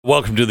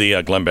Welcome to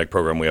the Glenn Beck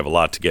program. We have a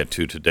lot to get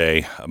to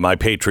today. My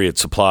Patriot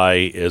Supply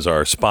is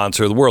our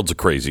sponsor. The world's a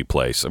crazy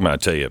place. I'm going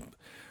to tell you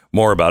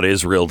more about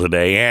Israel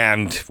today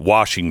and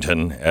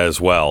Washington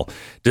as well.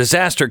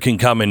 Disaster can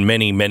come in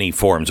many, many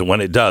forms. And when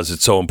it does,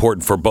 it's so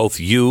important for both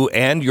you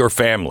and your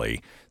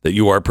family that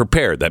you are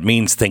prepared. That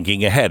means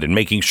thinking ahead and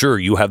making sure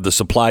you have the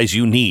supplies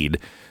you need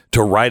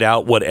to ride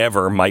out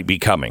whatever might be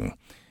coming.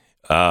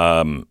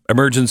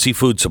 Emergency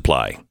food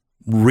supply.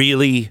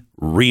 Really,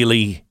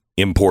 really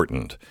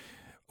important.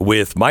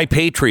 With My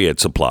Patriot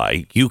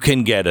Supply, you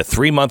can get a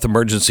 3-month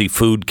emergency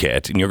food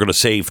kit, and you're going to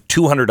save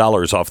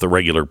 $200 off the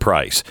regular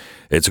price.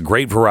 It's a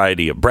great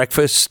variety of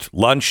breakfast,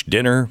 lunch,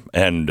 dinner,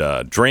 and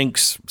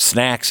drinks,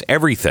 snacks,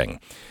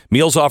 everything.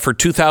 Meals offer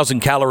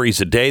 2,000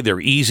 calories a day. They're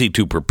easy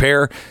to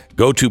prepare.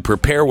 Go to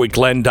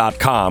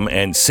preparewithglenn.com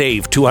and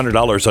save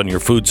 $200 on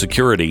your food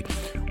security.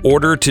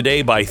 Order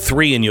today by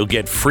 3 and you'll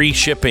get free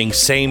shipping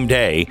same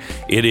day.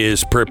 It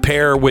is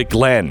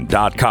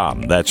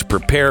preparewithglenn.com. That's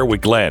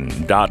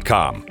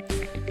preparewithglenn.com.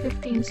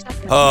 15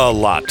 seconds. A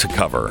lot to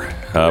cover.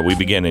 We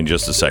begin in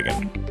just a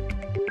second.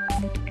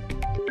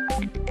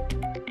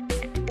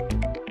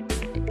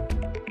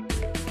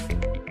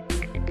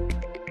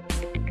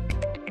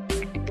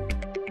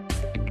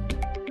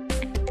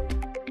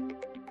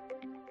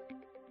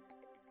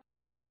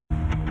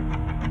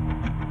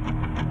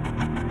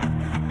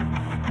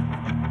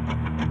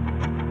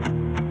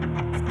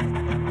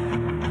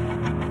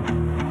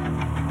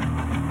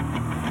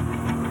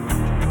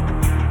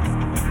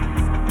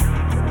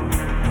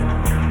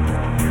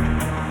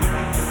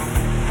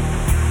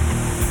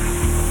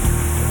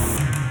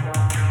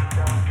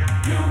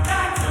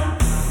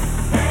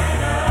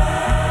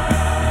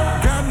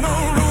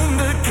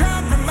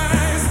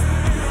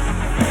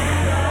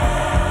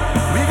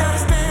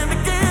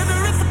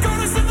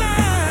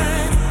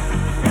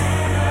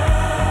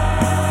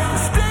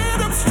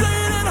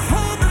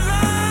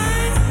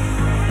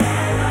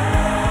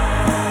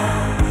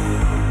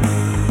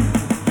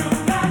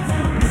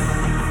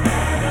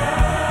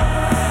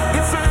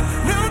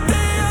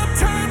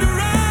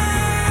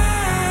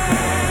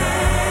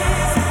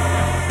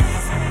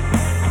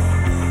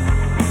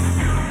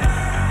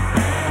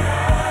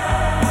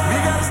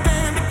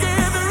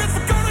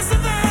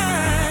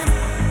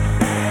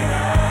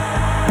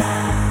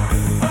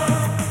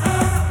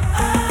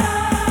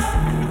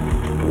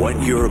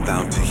 You're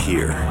about to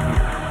hear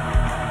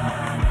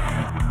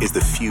is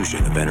the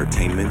fusion of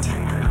entertainment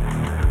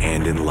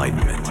and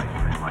enlightenment.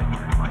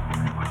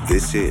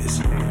 This is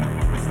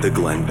the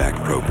Glenn Beck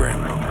Program.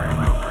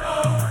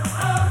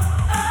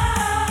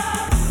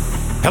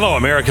 Hello,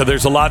 America.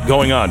 There's a lot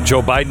going on.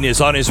 Joe Biden is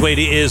on his way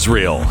to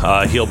Israel.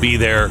 He'll be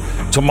there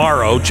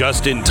tomorrow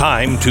just in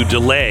time to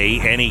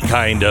delay any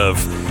kind of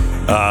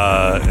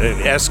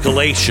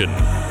escalation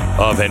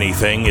of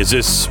anything. Is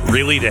this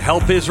really to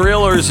help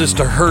Israel or is this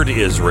to hurt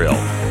Israel?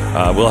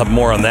 We'll have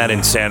more on that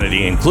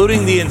insanity,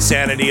 including the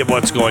insanity of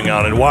what's going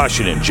on in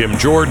Washington. Jim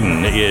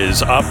Jordan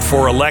is up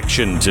for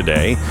election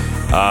today.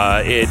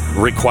 It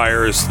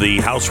requires the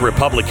House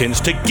Republicans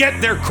to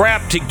get their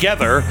crap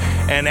together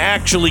and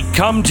actually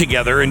come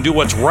together and do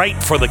what's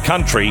right for the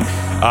country.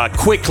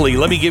 Quickly,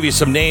 let me give you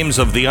some names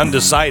of the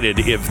undecided.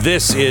 If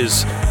this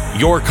is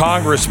your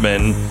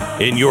congressman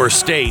in your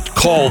state,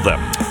 call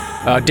them.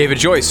 David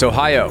Joyce,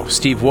 Ohio.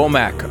 Steve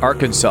Womack,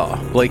 Arkansas.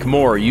 Blake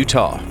Moore,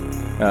 Utah.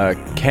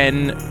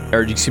 Jen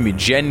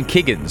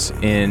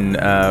Kiggins in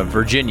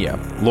Virginia.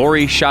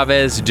 Lori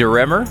Chavez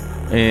DeRemer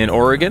in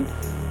Oregon.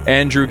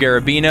 Andrew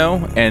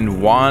Garabino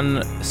and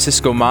Juan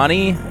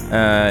Ciscomani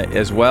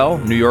as well,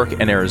 New York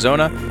and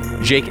Arizona.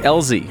 Jake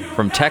Elzy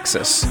from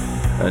Texas.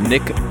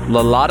 Nick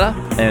Lalata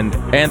and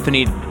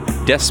Anthony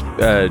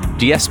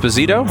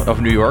D'Esposito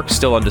of New York,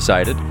 still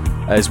undecided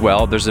as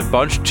well. There's a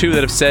bunch, too,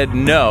 that have said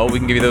no. We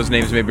can give you those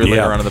names maybe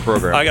later on in the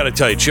program. I got to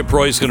tell you, Chip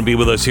Roy's going to be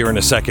with us here in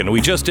a second.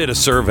 We just did a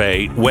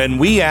survey. When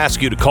we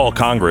ask you to call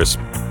Congress,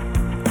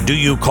 do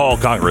you call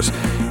Congress?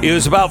 It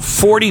was about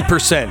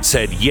 40%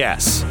 said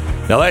yes.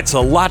 Now, that's a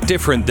lot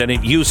different than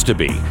it used to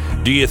be.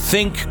 Do you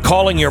think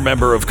calling your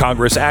member of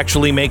Congress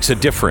actually makes a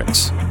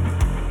difference?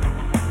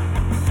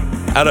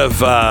 Out of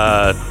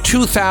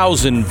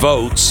 2,000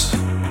 votes,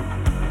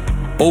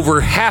 over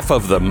half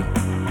of them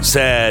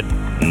said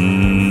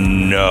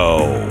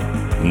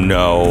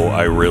no,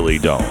 I really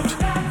don't.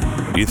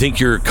 Do you think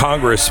your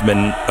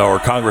congressman or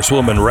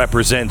congresswoman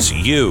represents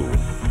you?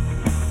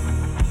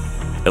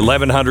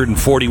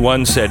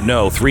 1,141 said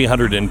no,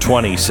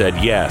 320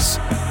 said yes.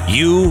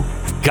 You've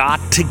got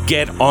to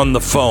get on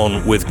the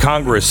phone with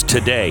Congress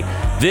today.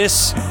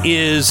 This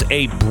is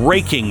a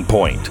breaking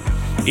point.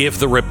 If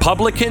the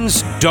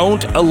Republicans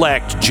don't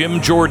elect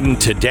Jim Jordan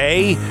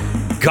today,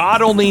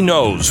 God only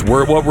knows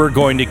what we're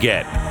going to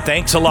get.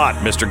 Thanks a lot,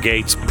 Mr.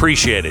 Gates.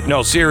 Appreciate it.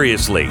 No,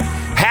 seriously.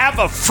 Have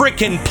a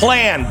frickin'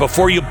 plan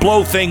before you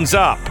blow things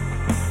up.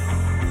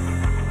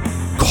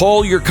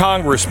 Call your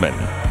congressman.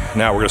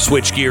 Now, we're going to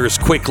switch gears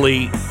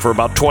quickly for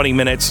about 20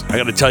 minutes. I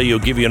got to tell you,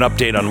 give you an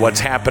update on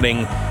what's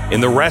happening in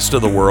the rest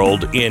of the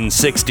world in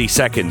 60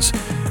 seconds.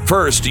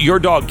 First, your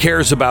dog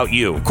cares about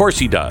you. Of course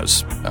he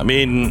does. I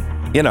mean,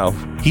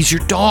 he's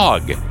your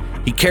dog.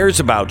 He cares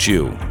about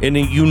you. And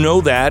you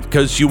know that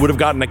because you would have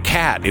gotten a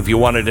cat if you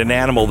wanted an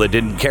animal that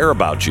didn't care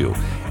about you.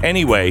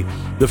 Anyway,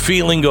 the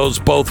feeling goes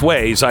both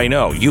ways, I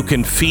know. You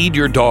can feed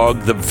your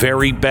dog the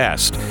very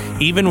best.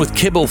 Even with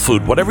kibble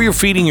food, whatever you're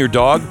feeding your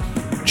dog,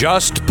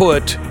 just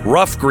put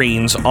Rough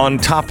Greens on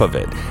top of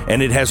it.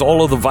 And it has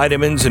all of the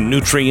vitamins and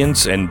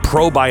nutrients and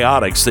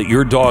probiotics that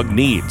your dog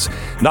needs.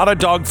 Not a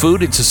dog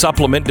food, it's a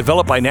supplement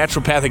developed by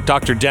naturopathic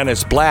Dr.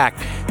 Dennis Black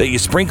that you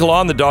sprinkle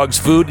on the dog's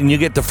food and you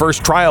get the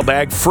first trial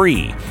bag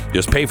free.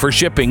 Just pay for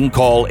shipping.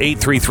 Call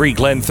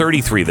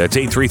 833-GLEN-33. That's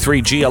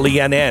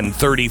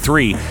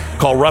 833-GLENN-33.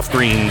 Call Rough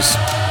Greens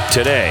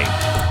today.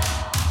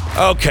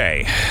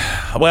 Okay.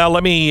 Well,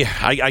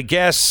 I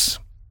guess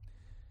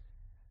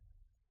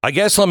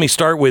let me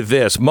start with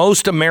this.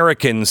 Most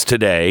Americans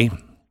today,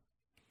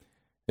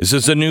 this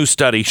is a new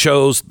study,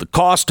 shows the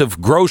cost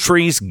of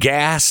groceries,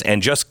 gas,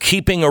 and just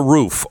keeping a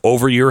roof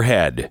over your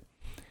head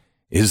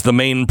is the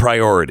main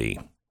priority.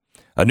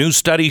 A new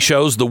study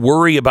shows the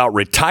worry about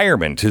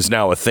retirement is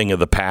now a thing of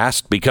the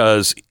past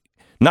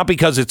not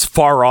because it's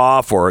far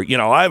off or,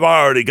 I've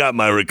already got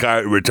my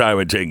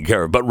retirement taken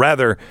care of, but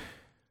rather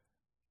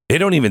they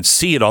don't even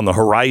see it on the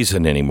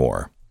horizon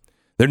anymore.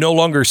 They're no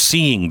longer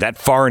seeing that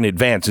far in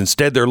advance.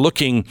 Instead, they're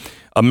looking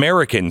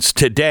Americans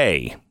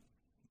today,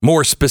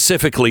 more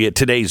specifically at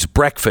today's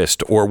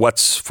breakfast or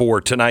what's for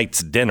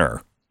tonight's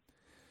dinner.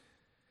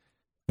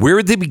 We're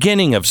at the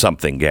beginning of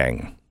something,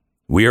 gang.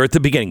 We are at the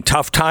beginning.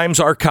 Tough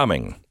times are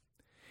coming.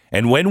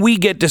 And when we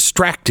get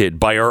distracted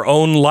by our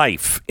own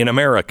life in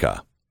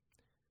America,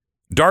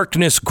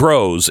 darkness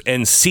grows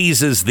and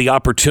seizes the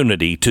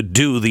opportunity to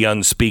do the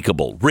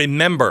unspeakable.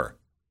 Remember,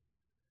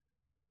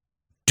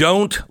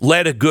 don't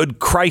let a good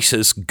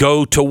crisis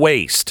go to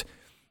waste.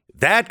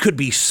 That could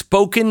be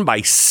spoken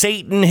by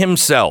Satan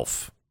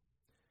himself.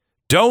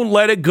 Don't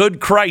let a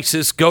good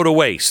crisis go to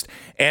waste.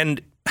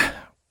 And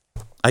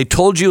I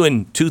told you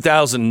in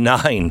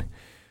 2009,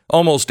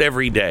 almost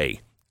every day,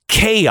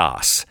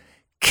 chaos.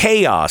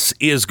 Chaos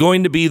is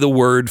going to be the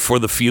word for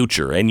the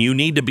future. And you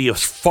need to be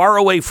as far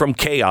away from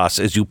chaos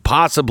as you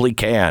possibly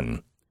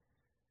can.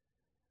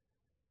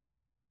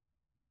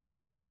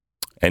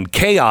 And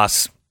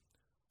chaos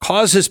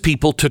causes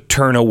people to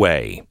turn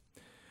away.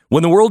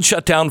 When the world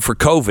shut down for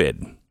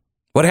COVID,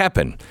 what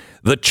happened?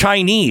 The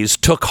Chinese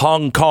took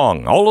Hong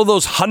Kong. All of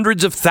those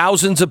hundreds of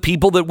thousands of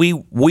people that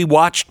we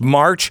watched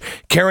march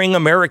carrying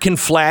American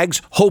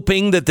flags,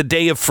 hoping that the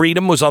day of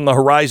freedom was on the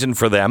horizon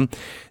for them.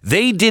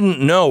 They didn't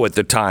know at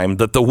the time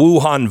that the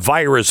Wuhan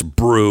virus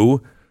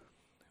brew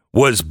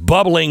was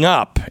bubbling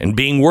up and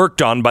being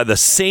worked on by the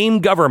same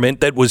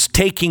government that was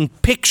taking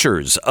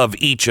pictures of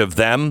each of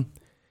them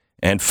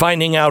and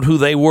finding out who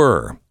they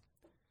were.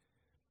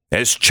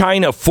 As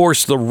China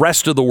forced the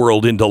rest of the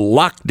world into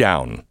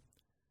lockdown,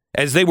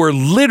 as they were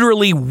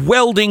literally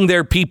welding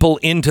their people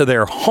into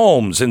their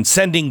homes and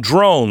sending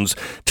drones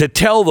to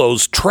tell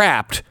those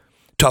trapped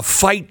to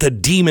fight the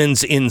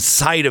demons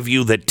inside of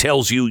you that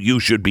tells you you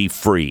should be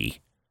free.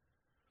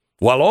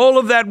 While all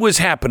of that was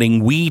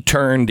happening, we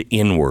turned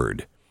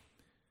inward.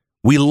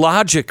 We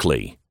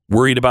logically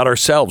worried about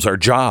ourselves, our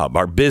job,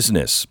 our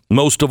business,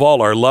 most of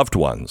all, our loved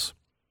ones.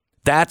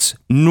 That's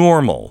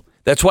normal.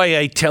 That's why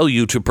I tell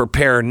you to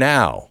prepare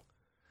now,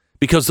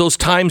 because those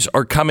times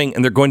are coming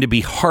and they're going to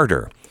be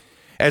harder.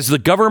 As the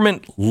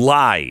government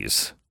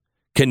lies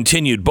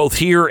continued both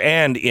here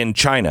and in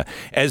China,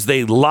 as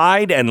they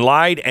lied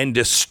and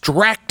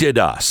distracted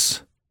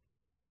us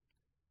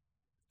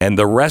and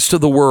the rest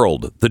of the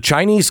world, the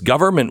Chinese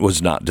government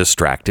was not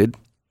distracted.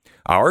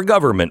 Our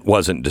government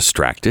wasn't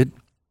distracted.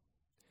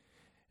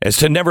 As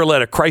to never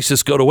let a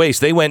crisis go to waste,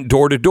 they went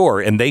door to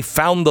door and they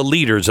found the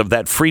leaders of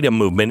that freedom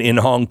movement in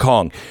Hong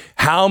Kong.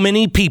 How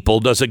many people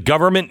does a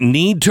government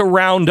need to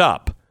round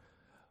up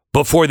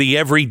before the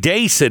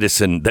everyday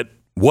citizen that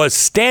was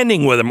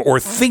standing with them or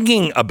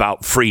thinking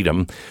about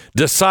freedom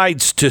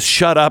decides to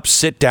shut up,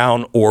 sit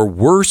down, or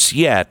worse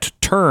yet,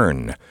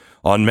 turn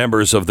on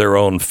members of their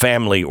own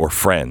family or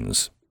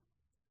friends?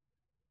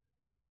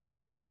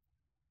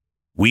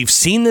 We've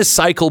seen this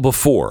cycle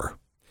before.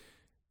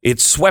 It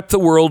swept the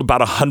world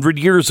about 100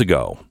 years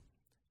ago.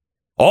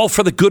 All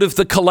for the good of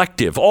the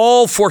collective.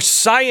 All for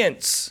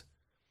science.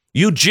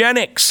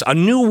 Eugenics. A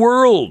new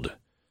world.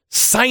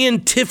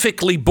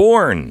 Scientifically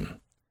born.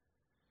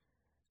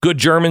 Good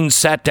Germans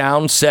sat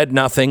down, said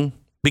nothing,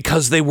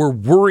 because they were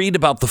worried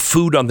about the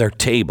food on their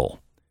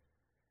table.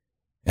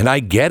 And I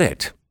get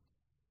it.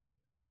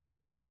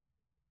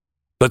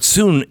 But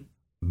soon,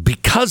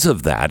 because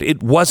of that,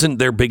 it wasn't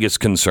their biggest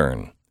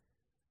concern.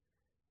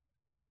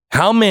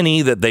 How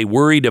many that they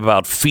worried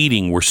about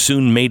feeding were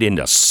soon made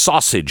into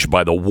sausage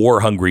by the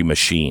war-hungry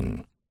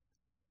machine?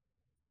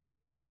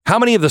 How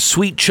many of the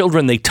sweet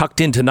children they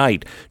tucked in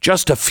tonight,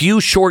 just a few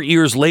short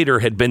years later,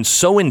 had been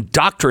so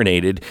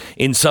indoctrinated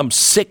in some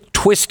sick,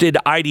 twisted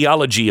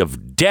ideology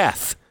of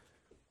death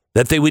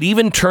that they would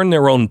even turn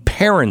their own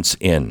parents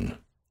in?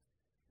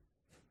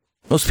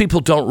 Most people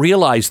don't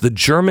realize the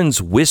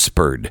Germans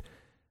whispered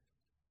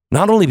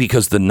Not only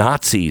because the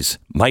Nazis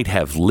might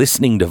have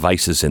listening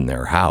devices in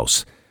their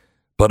house,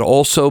 but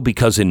also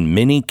because in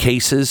many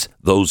cases,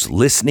 those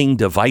listening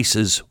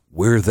devices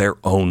were their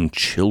own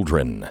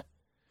children.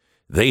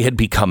 They had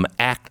become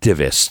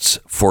activists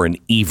for an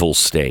evil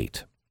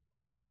state.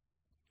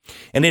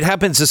 And it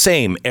happens the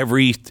same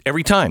every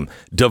time.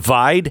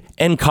 Divide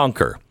and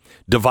conquer.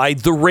 Divide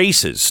the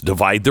races,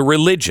 divide the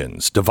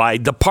religions,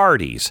 divide the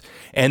parties,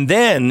 and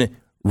then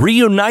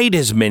reunite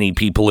as many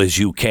people as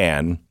you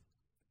can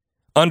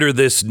under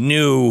this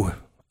new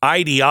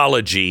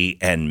ideology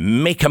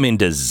and make them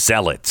into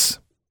zealots.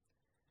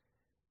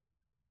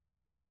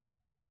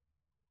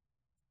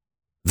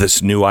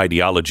 This new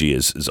ideology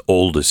is as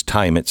old as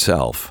time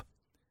itself.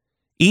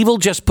 Evil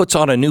just puts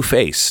on a new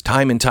face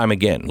time and time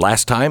again.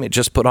 Last time, it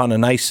just put on a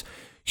nice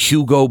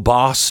Hugo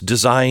Boss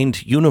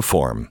designed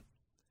uniform.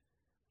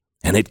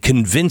 And it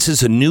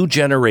convinces a new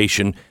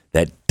generation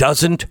that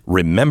doesn't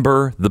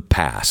remember the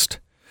past,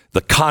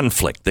 the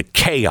conflict, the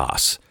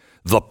chaos,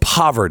 the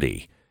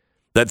poverty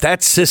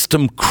that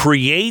system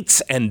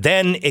creates and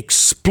then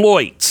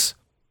exploits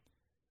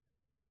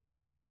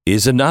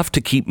is enough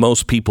to keep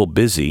most people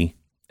busy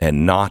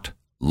and not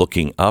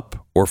looking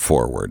up or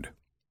forward.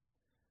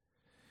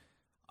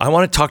 I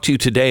want to talk to you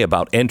today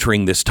about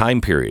entering this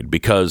time period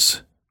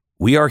because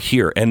we are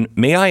here. And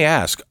may I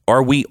ask,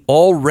 are we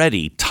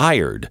already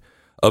tired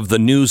of the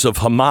news of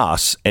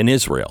Hamas and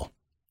Israel?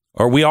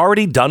 Are we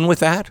already done with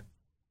that?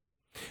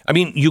 I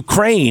mean,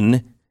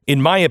 Ukraine,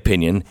 in my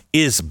opinion,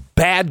 is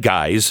bad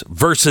guys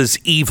versus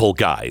evil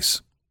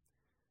guys.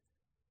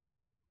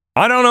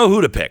 I don't know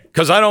who to pick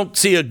because I don't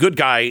see a good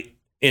guy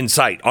in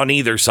sight on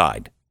either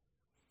side.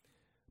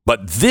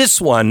 But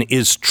this one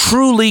is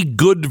truly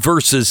good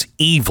versus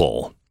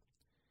evil.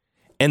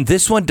 And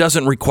this one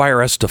doesn't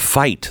require us to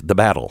fight the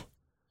battle.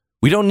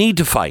 We don't need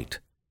to fight.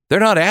 They're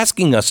not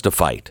asking us to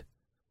fight.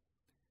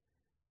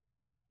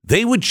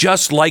 They would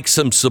just like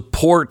some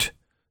support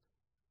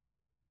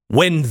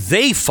when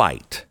they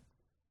fight.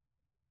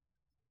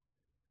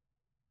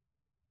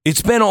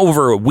 It's been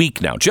over a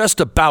week now, just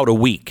about a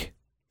week.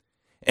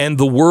 And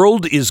the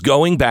world is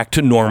going back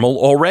to normal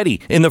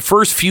already. In the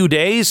first few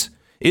days,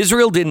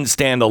 Israel didn't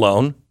stand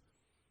alone.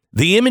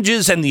 The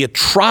images and the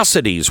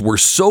atrocities were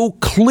so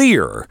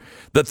clear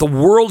that the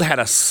world had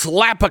a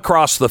slap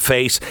across the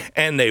face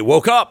and they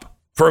woke up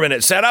for a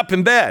minute, sat up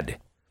in bed.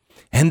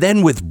 And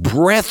then with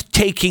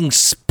breathtaking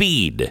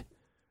speed,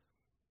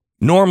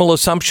 normal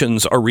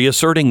assumptions are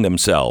reasserting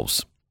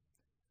themselves.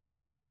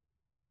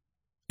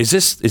 Is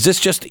this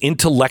just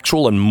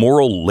intellectual and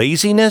moral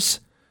laziness?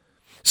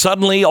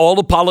 Suddenly, all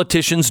the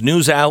politicians,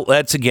 news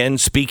outlets, again,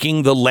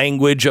 speaking the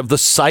language of the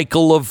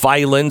cycle of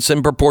violence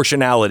and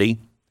proportionality.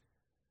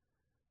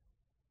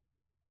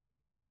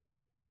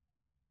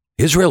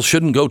 Israel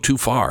shouldn't go too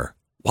far.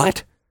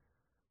 What?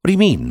 What do you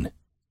mean?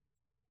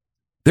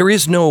 There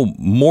is no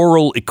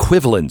moral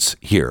equivalence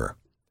here.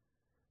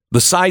 The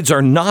sides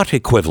are not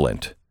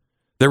equivalent.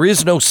 There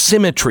is no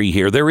symmetry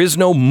here. There is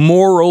no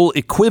moral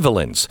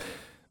equivalence.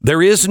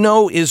 There is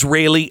no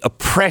Israeli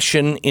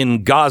oppression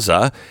in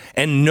Gaza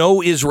and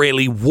no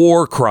Israeli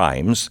war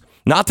crimes.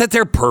 Not that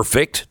they're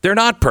perfect. They're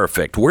not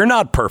perfect. We're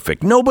not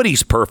perfect.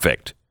 Nobody's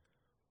perfect.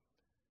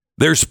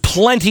 There's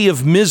plenty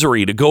of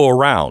misery to go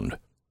around.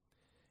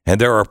 And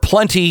there are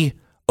plenty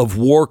of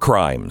war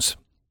crimes.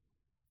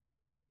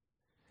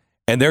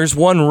 And there's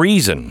one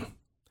reason.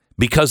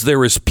 Because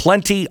there is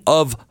plenty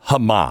of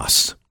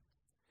Hamas.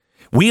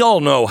 We all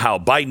know how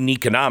Biden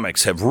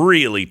economics have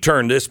really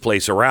turned this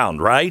place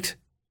around, right?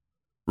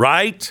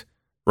 Right?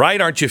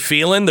 Aren't you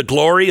feeling the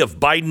glory of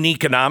Biden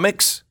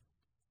economics?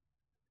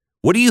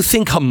 What do you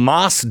think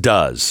Hamas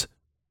does?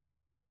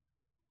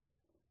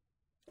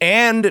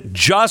 And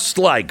just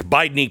like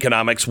Biden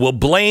economics will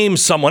blame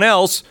someone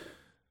else,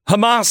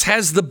 Hamas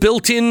has the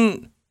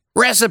built-in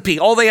recipe.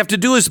 All they have to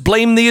do is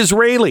blame the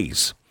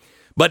Israelis.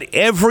 But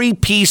every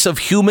piece of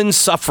human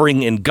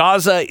suffering in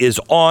Gaza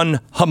is on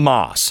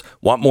Hamas.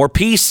 Want more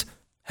peace?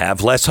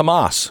 Have less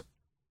Hamas.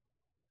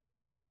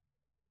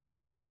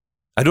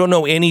 I don't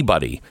know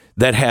anybody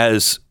that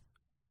has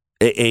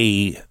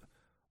a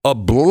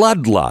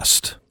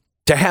bloodlust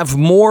to have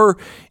more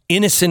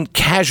innocent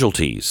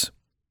casualties.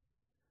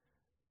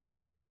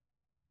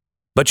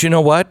 But you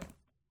know what?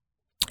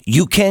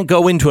 You can't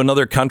go into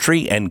another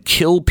country and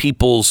kill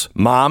people's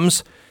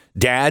moms,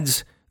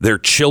 dads, their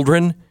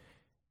children,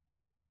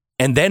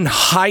 and then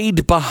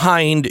hide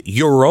behind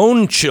your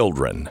own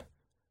children.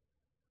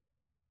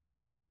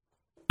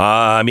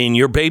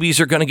 Your babies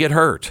are going to get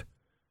hurt.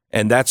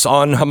 And that's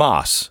on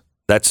Hamas.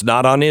 That's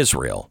not on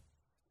Israel.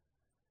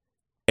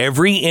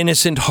 Every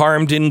innocent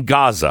harmed in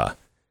Gaza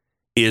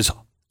is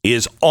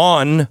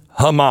on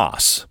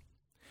Hamas.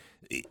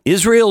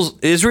 Israel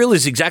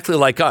is exactly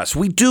like us.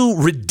 We do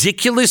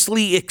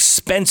ridiculously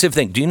expensive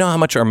things. Do you know how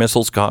much our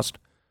missiles cost?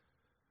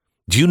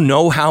 Do you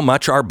know how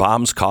much our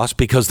bombs cost?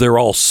 Because they're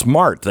all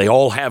smart. They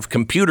all have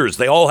computers.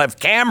 They all have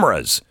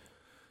cameras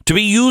to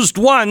be used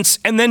once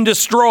and then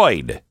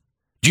destroyed.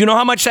 Do you know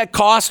how much that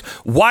costs?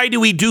 Why do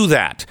we do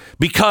that?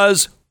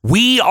 Because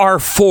we are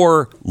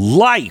for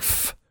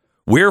life.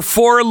 We're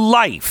for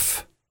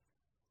life.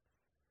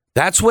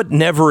 That's what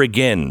never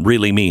again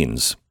really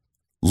means.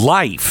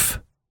 Life.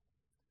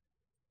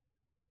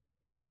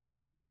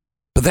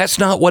 But that's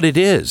not what it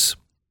is.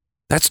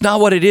 That's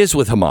not what it is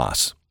with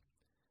Hamas.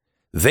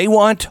 They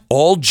want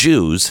all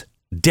Jews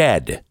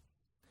dead.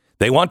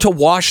 They want to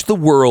wash the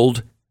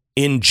world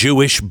in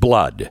Jewish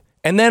blood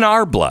and then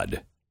our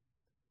blood.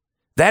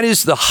 That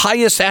is the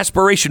highest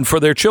aspiration for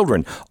their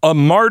children. A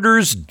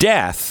martyr's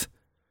death,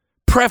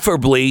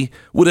 preferably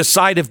with a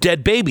side of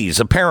dead babies,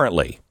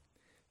 apparently.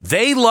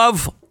 They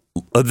love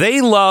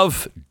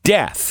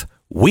death.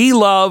 We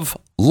love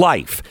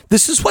life.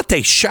 This is what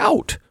they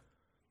shout.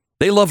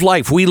 They love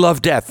life. We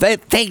love death.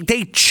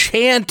 They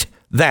chant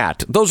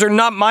that. Those are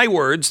not my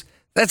words.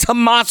 That's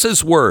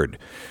Hamas's word.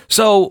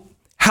 So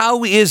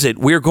how is it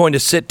we're going to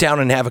sit down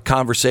and have a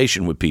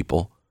conversation with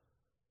people?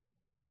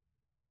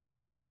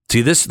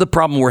 See, this is the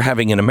problem we're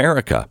having in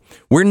America.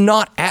 We're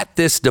not at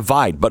this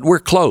divide, but we're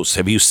close.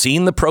 Have you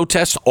seen the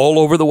protests all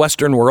over the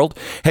Western world?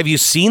 Have you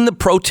seen the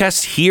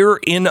protests here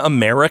in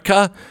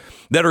America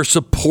that are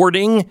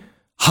supporting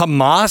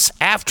Hamas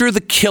after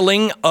the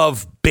killing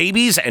of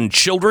babies and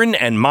children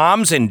and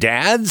moms and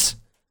dads?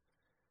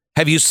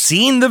 Have you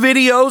seen the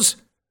videos?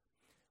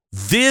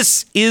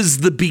 This is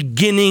the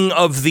beginning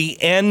of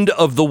the end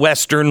of the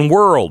Western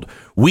world.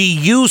 We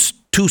used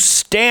to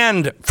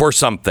stand for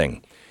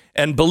something.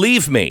 And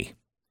believe me,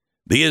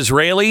 the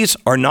Israelis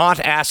are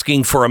not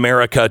asking for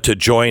America to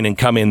join and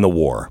come in the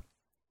war.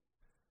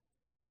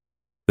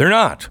 They're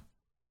not.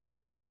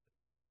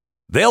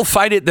 They'll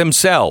fight it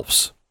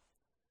themselves.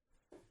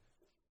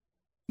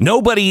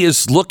 Nobody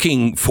is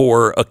looking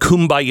for a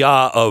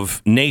kumbaya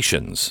of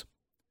nations.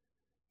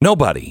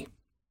 Nobody.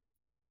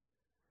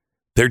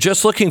 They're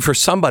just looking for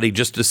somebody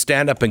just to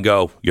stand up and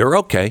go, "You're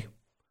okay.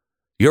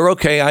 You're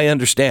okay. I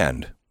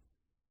understand."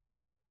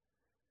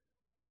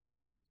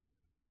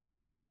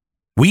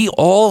 We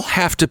all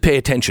have to pay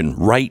attention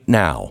right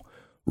now,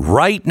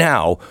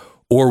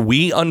 or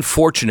we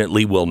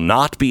unfortunately will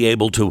not be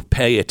able to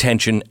pay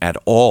attention at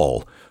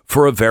all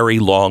for a very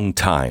long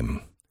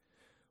time.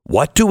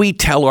 What do we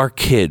tell our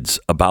kids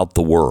about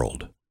the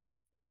world?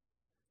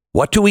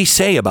 What do we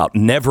say about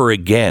never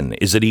again?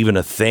 Is it even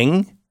a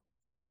thing?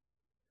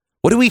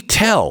 What do we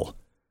tell?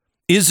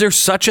 Is there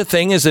such a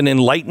thing as an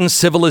enlightened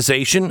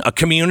civilization, a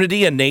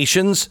community, a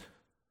nations?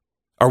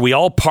 Are we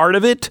all part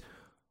of it?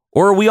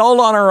 Or are we all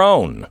on our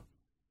own?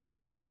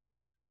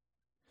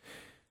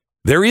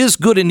 There is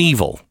good and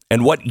evil.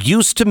 And what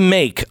used to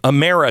make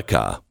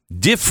America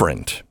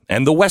different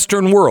and the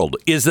Western world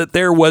is that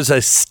there was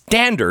a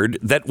standard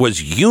that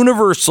was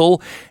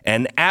universal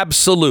and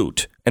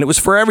absolute. And it was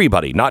for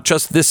everybody, not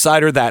just this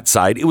side or that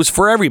side. It was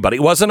for everybody.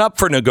 It wasn't up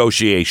for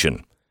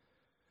negotiation.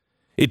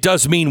 It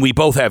does mean we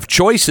both have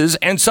choices,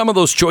 and some of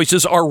those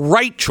choices are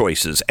right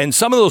choices, and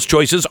some of those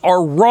choices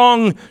are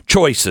wrong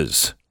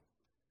choices.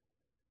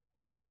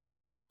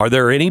 Is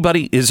there any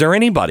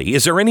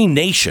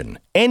nation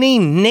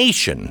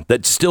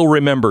that still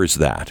remembers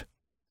that?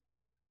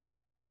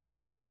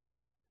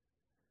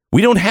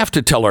 We don't have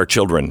to tell our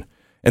children,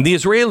 and the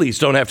Israelis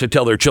don't have to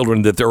tell their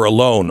children that they're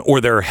alone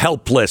or they're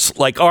helpless,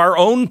 like our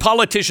own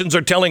politicians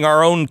are telling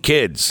our own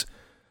kids,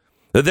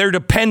 that they're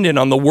dependent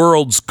on the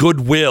world's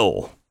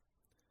goodwill.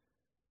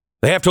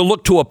 They have to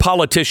look to a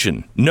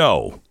politician.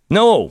 No.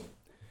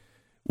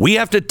 We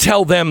have to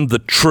tell them the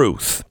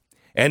truth.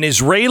 And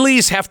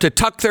Israelis have to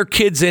tuck their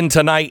kids in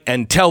tonight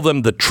and tell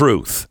them the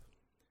truth.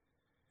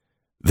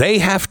 They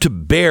have to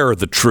bear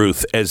the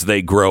truth as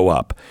they grow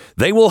up.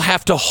 They will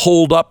have to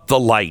hold up the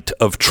light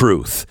of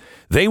truth.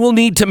 They will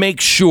need to make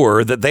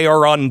sure that they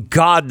are on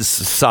God's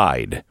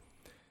side.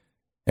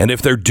 And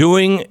if they're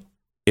doing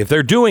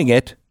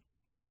it,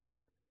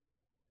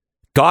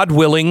 God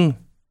willing,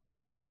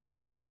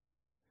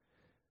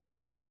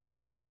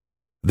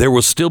 there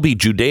will still be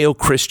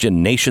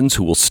Judeo-Christian nations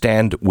who will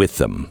stand with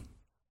them.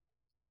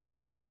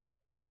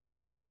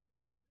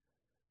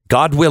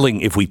 God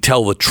willing, if we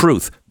tell the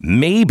truth,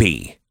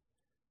 maybe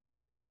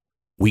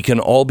we can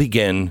all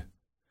begin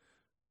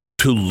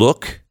to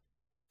look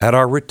at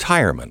our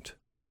retirement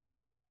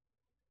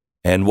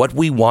and what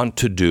we want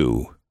to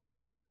do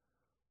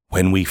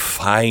when we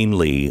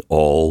finally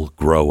all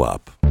grow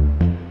up.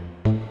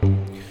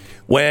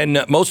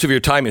 When most of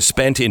your time is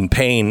spent in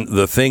pain,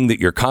 the thing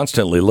that you're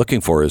constantly looking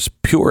for is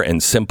pure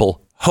and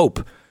simple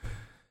hope.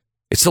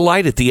 It's the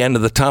light at the end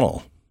of the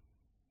tunnel.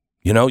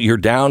 You know, you're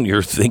down,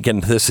 you're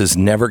thinking this is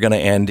never going to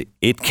end.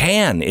 It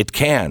can.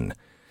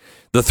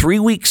 The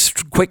 3-week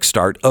quick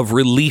start of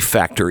Relief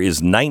Factor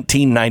is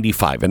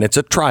 $19.95, and it's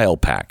a trial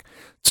pack.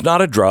 It's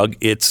not a drug.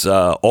 It's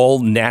all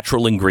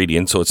natural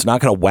ingredients, so it's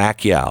not going to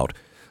whack you out.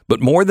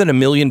 But more than 1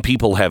 million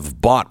people have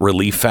bought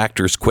Relief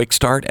Factor's quick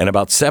start, and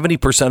about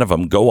 70% of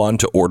them go on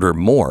to order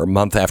more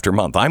month after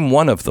month. I'm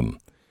one of them.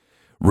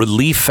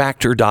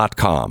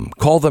 ReliefFactor.com.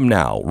 Call them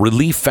now.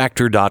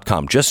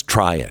 ReliefFactor.com. Just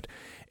try it.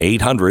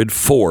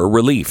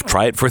 800-4-RELIEF.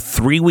 Try it for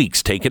 3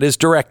 weeks. Take it as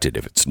directed.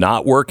 If it's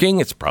not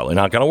working, it's probably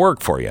not going to work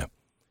for you.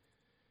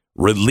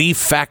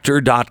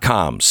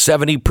 ReliefFactor.com.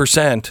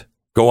 70%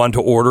 Go on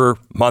to order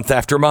month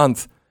after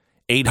month.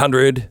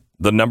 800,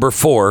 the number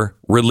 4,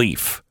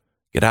 relief.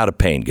 Get out of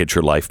pain. Get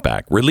your life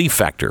back. Relief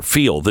Factor.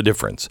 Feel the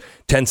difference.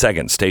 10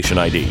 seconds. Station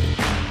ID.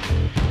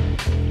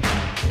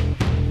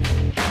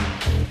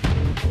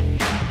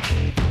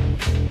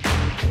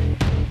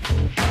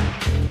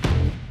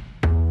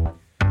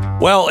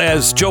 Well,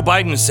 as Joe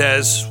Biden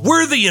says,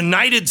 we're the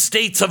United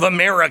States of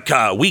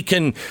America. We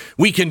can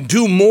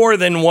do more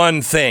than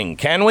one thing.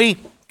 Can we?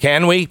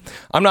 Can we?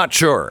 I'm not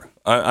sure.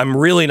 I'm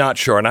really not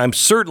sure. And I'm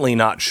certainly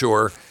not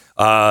sure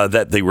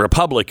that the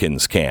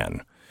Republicans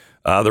can.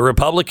 The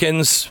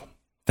Republicans,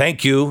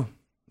 thank you,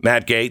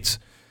 Matt Gaetz,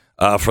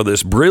 for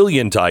this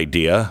brilliant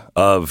idea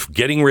of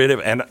getting rid of,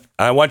 and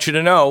I want you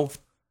to know,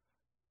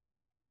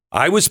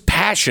 I was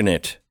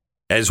passionate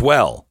as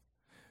well.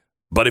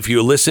 But if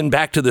you listen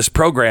back to this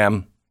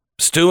program,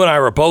 Stu and I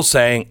were both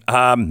saying,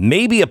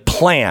 maybe a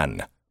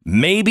plan.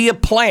 Maybe a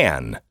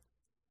plan.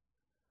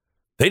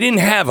 They didn't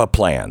have a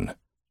plan.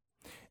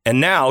 And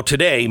now,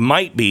 today,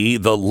 might be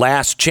the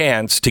last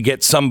chance to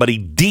get somebody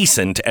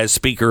decent as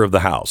Speaker of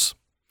the House.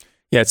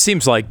 Yeah, it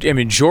seems like,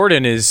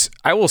 Jordan is,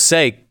 I will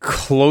say,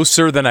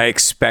 closer than I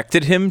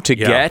expected him to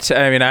get.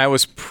 I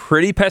was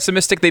pretty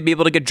pessimistic they'd be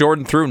able to get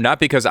Jordan through, not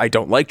because I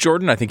don't like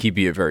Jordan. I think he'd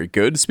be a very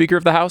good Speaker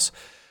of the House.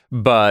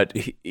 But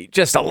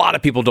just a lot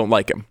of people don't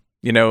like him,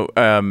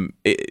 and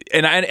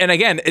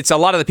again, it's a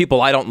lot of the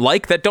people I don't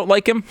like that don't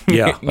like him,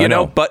 I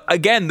know. But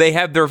again, they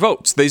have their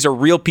votes. These are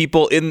real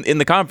people in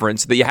the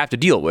conference that you have to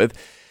deal with.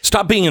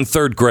 Stop being in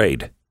third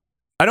grade.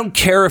 I don't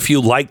care if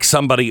you like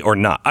somebody or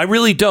not. I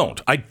really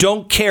don't. I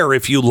don't care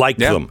if you like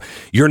them.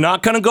 You're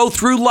not going to go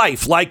through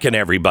life liking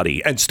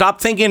everybody. And stop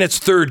thinking it's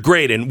third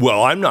grade and,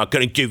 well, I'm not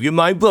going to give you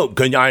my vote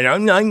because I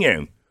don't know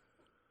you.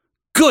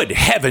 Good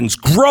heavens,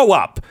 grow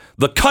up.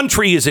 The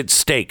country is at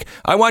stake.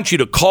 I want you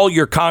to call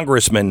your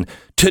congressman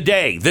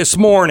today, this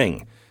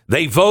morning.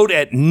 They vote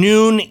at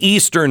noon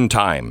Eastern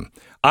time.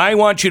 I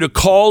want you to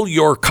call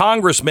your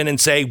congressman and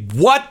say,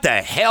 what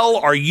the hell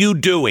are you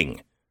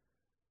doing?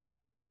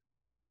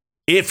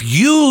 If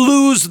you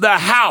lose the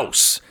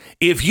House,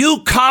 if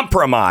you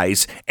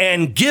compromise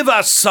and give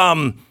us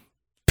some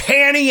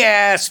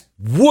panty-ass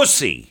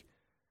wussy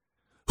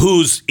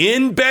who's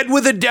in bed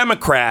with the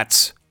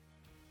Democrats,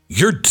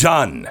 you're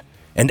done.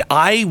 And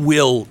I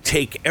will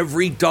take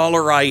every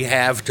dollar I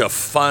have to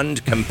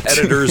fund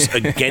competitors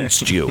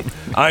against you.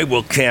 I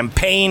will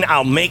campaign.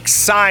 I'll make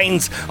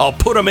signs. I'll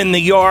put them in the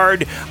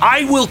yard.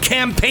 I will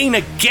campaign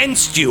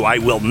against you. I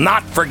will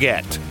not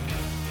forget.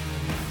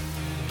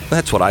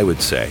 That's what I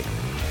would say.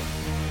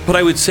 But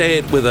I would say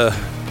it with a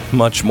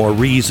much more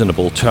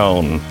reasonable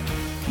tone,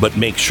 but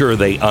make sure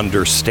they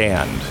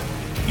understand.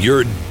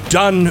 You're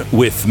done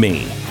with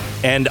me.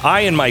 And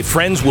I and my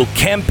friends will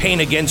campaign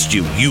against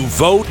you. You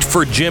vote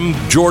for Jim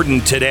Jordan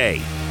today.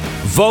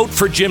 Vote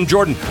for Jim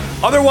Jordan.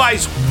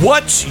 Otherwise,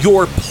 what's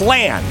your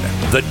plan?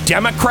 The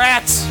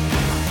Democrats?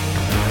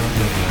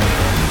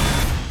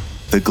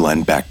 The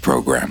Glenn Beck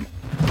Program.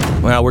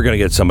 Well, we're going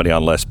to get somebody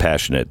on less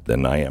passionate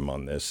than I am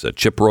on this.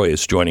 Chip Roy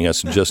is joining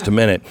us in just a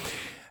minute.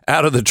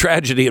 Out of the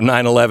tragedy of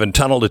 9/11,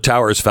 Tunnel to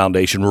Towers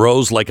Foundation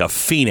rose like a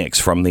phoenix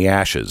from the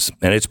ashes,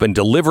 and it's been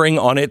delivering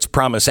on its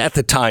promise at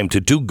the time to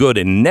do good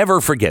and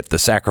never forget the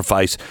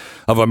sacrifice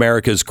of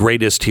America's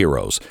greatest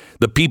heroes,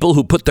 the people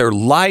who put their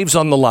lives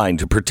on the line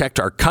to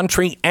protect our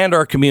country and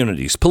our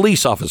communities,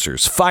 police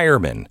officers,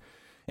 firemen,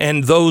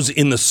 and those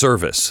in the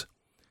service.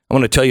 I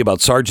want to tell you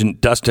about Sergeant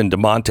Dustin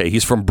DeMonte.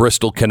 He's from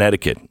Bristol,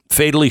 Connecticut,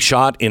 fatally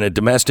shot in a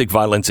domestic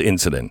violence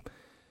incident.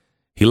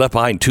 He left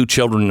behind 2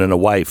 children and a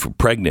wife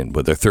pregnant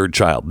with their 3rd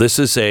child. This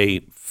is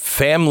a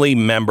family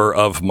member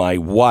of my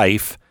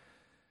wife.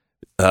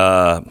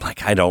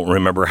 I don't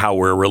remember how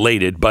we're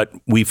related, but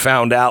we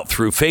found out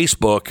through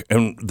Facebook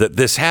and that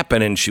this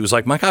happened. And she was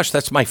like, my gosh,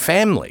 that's my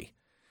family.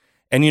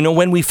 And you know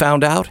when we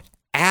found out?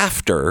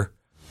 After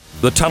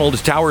the Tunnel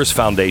to Towers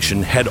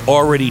Foundation had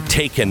already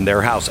taken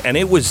their house. And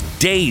it was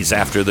days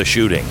after the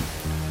shooting.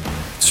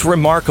 It's a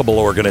remarkable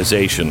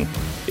organization.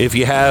 If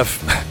you have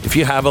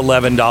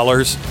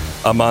 $11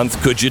 a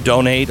month, could you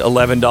donate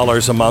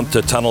 $11 a month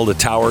to Tunnel to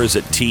Towers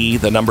at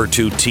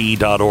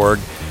T2T.org?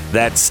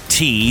 That's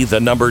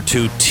T2T.org.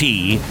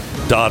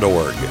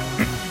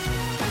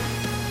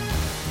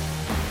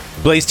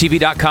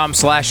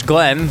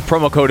 BlazeTV.com/Glenn.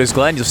 Promo code is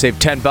Glenn. You'll save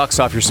 $10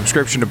 off your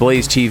subscription to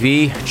Blaze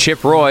TV.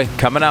 Chip Roy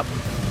coming up.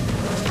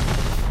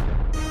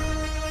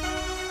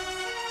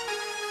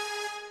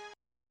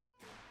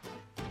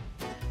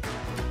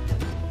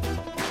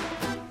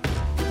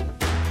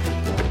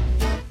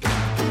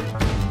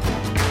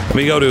 Let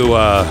me go to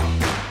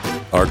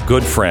our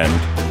good friend,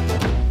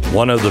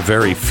 one of the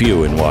very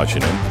few in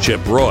Washington,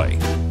 Chip Roy.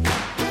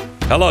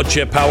 Hello,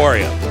 Chip. How are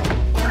you?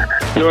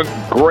 Doing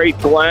great,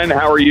 Glenn.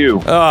 How are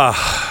you?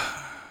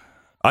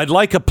 I'd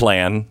like a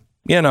plan.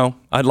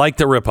 I'd like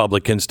the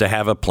Republicans to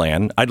have a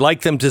plan. I'd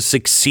like them to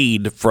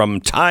succeed from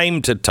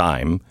time to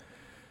time.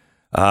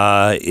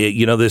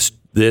 This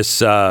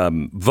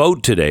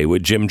vote today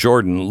with Jim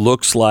Jordan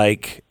looks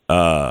like,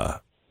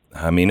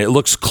 it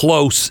looks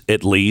close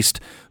at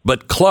least.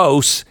 But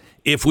close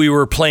if we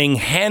were playing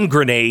hand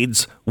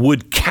grenades,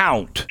 would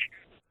count.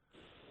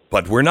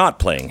 But we're not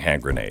playing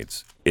hand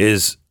grenades.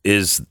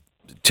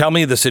 Tell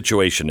me the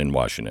situation in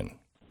Washington.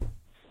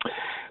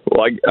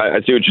 Well,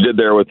 I see what you did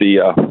there with the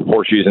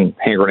horseshoes and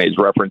hand grenades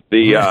reference.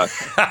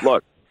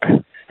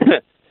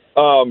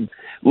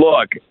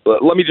 Look,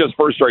 let me just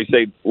first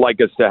say,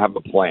 like us to have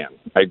a plan.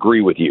 I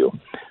agree with you.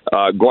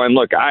 Glenn,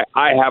 look, I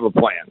have a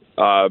plan.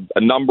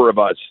 A number of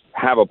us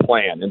have a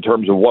plan in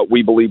terms of what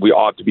we believe we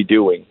ought to be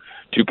doing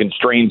to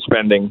constrain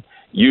spending,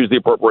 use the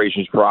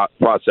appropriations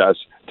process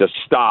to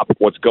stop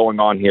what's going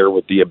on here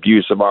with the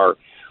abuse of our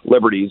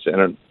liberties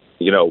and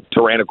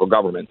tyrannical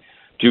government,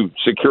 to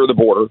secure the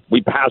border.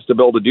 We passed a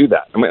bill to do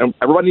that. I mean,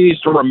 everybody needs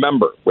to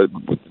remember,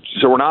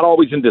 so we're not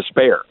always in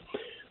despair.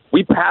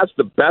 We passed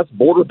the best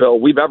border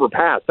bill we've ever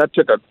passed. That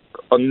took an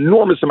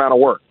enormous amount of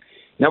work.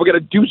 Now we got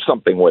to do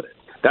something with it.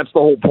 That's the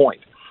whole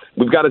point.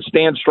 We've got to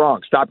stand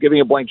strong, stop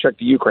giving a blank check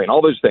to Ukraine,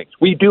 all those things.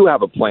 We do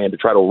have a plan to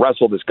try to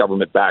wrestle this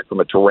government back from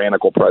a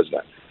tyrannical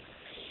president.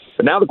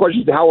 But now the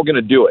question is how we're going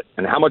to do it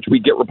and how much we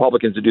get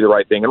Republicans to do the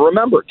right thing. And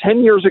remember,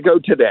 10 years ago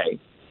today,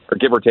 or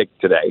give or take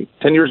today,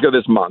 10 years ago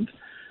this month,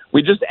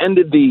 we just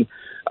ended the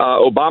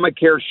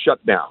Obamacare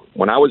shutdown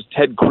when I was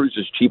Ted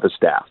Cruz's chief of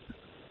staff.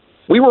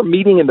 We were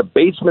meeting in the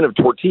basement of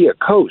Tortilla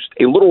Coast,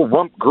 a little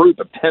rump group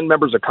of 10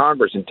 members of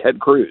Congress and Ted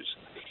Cruz.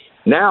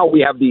 Now we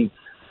have the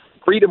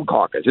Freedom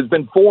Caucus. It's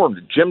been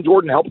formed. Jim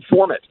Jordan helped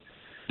form it.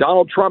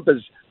 Donald Trump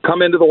has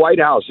come into the White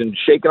House and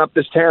shaken up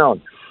this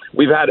town.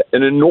 We've had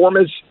an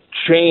enormous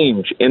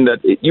change in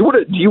that.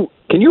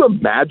 Can you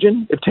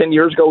imagine if 10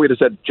 years ago we'd have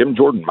said Jim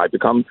Jordan might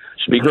become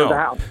Speaker of the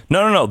House?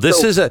 No.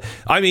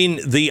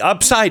 The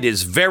upside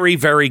is very,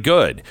 very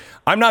good.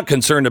 I'm not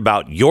concerned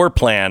about your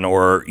plan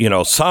or,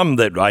 some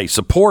that I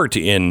support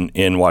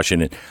in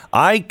Washington.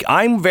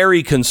 I'm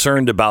very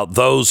concerned about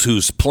those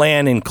whose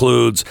plan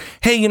includes,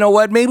 hey, you know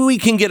what? Maybe we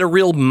can get a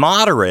real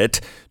moderate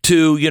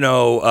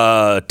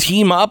to,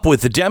 team up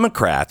with the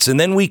Democrats and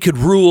then we could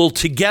rule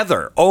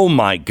together. Oh,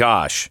 my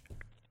gosh.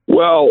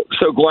 Well,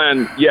 so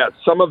Glenn, yes,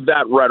 some of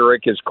that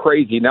rhetoric is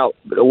crazy. Now,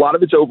 a lot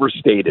of it's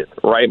overstated,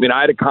 right? I mean,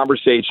 I had a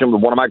conversation with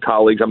one of my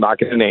colleagues, I'm not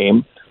going to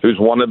name, who's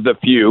one of the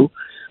few,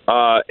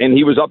 and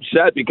he was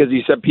upset because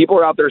he said people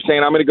are out there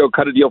saying, I'm going to go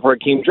cut a deal for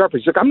Hakeem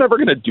Jeffries. He's like, I'm never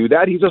going to do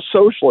that. He's a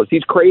socialist.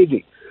 He's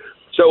crazy.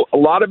 So a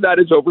lot of that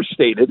is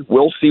overstated.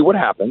 We'll see what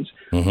happens.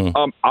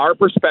 Mm-hmm. Our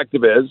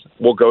perspective is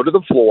we'll go to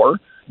the floor.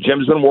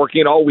 Jim's been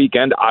working it all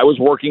weekend. I was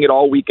working it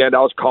all weekend. I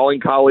was calling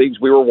colleagues.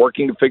 We were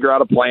working to figure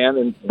out a plan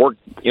and work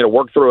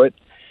through it.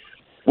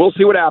 We'll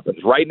see what happens.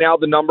 Right now,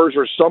 the numbers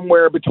are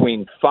somewhere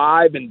between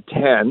 5 and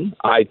 10,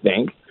 I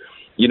think.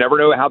 You never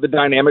know how the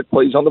dynamic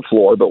plays on the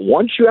floor. But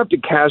once you have to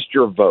cast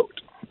your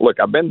vote, look,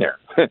 I've been there.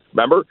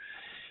 Remember?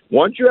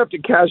 Once you have to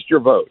cast your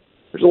vote,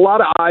 there's a lot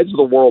of eyes of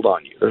the world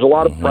on you. There's a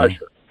lot of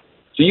pressure.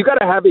 So you got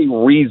to have a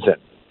reason.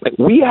 Like,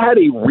 we had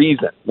a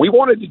reason. We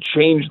wanted to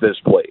change this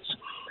place.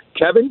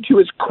 Kevin, to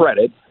his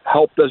credit,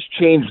 helped us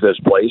change this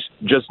place,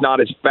 just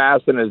not as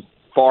fast and as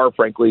far,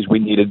 frankly, as we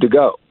needed to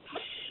go.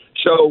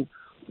 So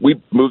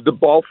we moved the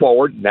ball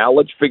forward. Now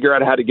let's figure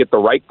out how to get the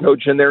right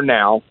coach in there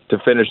now to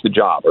finish the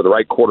job, or the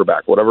right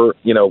quarterback, whatever,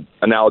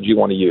 analogy you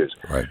want to use.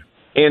 Right.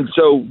 And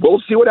so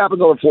we'll see what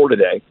happens on the floor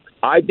today.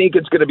 I think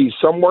it's going to be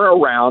somewhere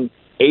around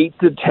 8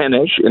 to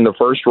 10-ish in the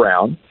first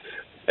round.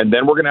 And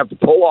then we're going to have to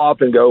pull off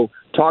and go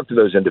talk to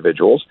those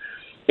individuals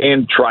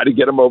and try to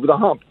get them over the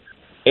hump.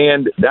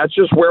 And that's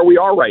just where we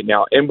are right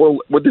now. And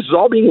this is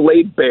all being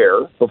laid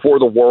bare before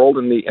the world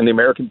and the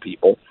American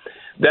people,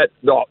 that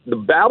the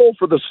battle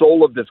for the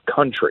soul of this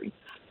country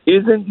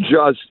isn't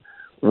just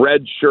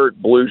red shirt,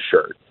 blue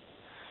shirt.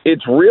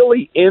 It's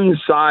really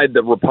inside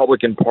the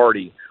Republican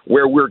Party,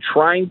 where we're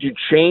trying to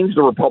change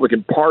the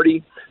Republican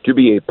Party to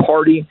be a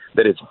party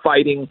that is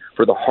fighting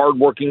for the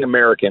hardworking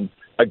American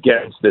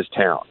against this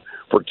town.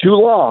 For too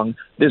long,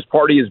 this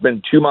party has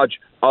been too much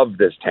of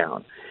this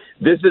town.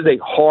 This is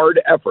a hard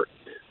effort,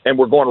 and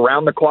we're going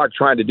around the clock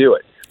trying to do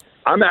it.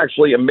 I'm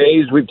actually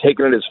amazed we've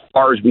taken it as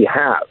far as we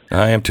have.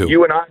 I am too.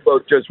 You and I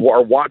both just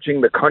are watching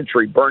the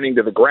country burning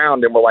to the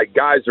ground, and we're like,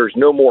 guys, there's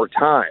no more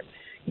time.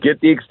 Get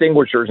the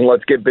extinguishers and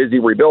let's get busy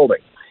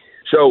rebuilding.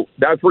 So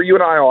that's where you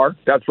and I are.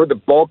 That's where the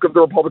bulk of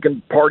the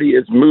Republican Party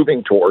is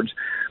moving towards.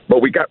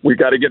 But we got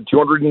to get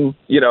 200 and,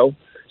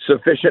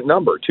 sufficient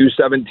number,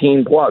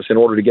 217 plus, in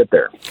order to get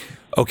there.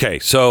 Okay,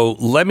 so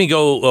let me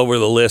go over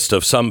the list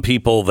of some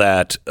people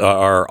that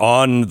are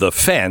on the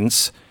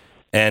fence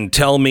and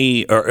tell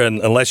me,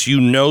 unless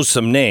you know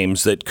some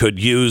names that could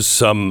use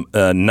some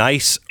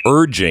nice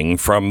urging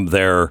from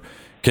their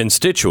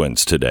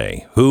constituents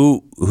today.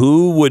 Who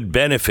would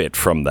benefit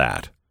from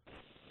that?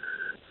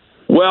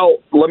 Well,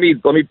 let me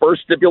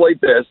first stipulate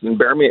this, and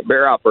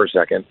bear out for a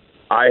second.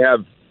 I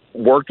have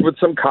worked with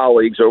some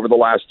colleagues over the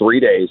last 3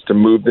 days to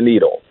move the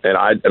needle. And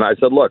I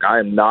said, look, I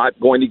am not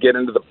going to get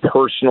into the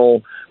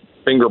personal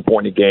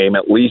finger-pointing game,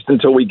 at least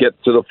until we get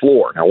to the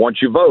floor. Now, once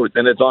you vote,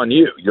 then it's on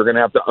you. You're going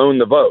to have to own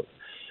the vote.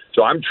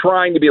 So I'm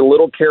trying to be a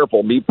little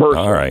careful, me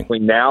personally,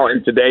 between now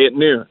and today at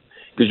noon.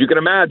 Because you can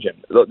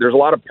imagine, there's a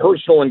lot of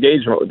personal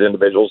engagement with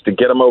individuals to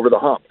get them over the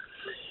hump.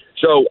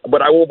 So,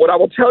 what I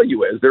will tell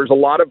you is there's a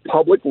lot of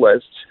public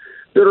lists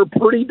that are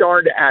pretty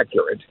darned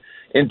accurate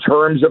in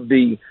terms of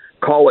the,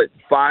 call it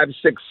 5,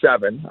 6,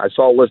 7. I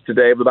saw a list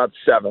today of about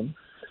 7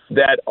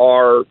 that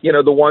are,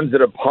 the ones that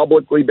have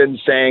publicly been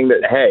saying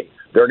that, hey,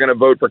 they're going to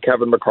vote for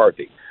Kevin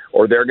McCarthy,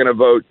 or they're going to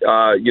vote,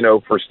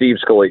 for Steve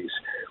Scalise,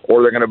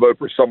 or they're going to vote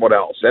for someone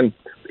else. And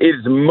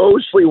it's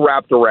mostly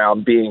wrapped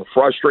around being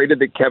frustrated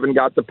that Kevin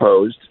got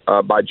deposed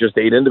by just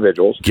 8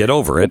 individuals. Get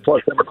over it.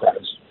 Plus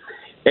Democrats.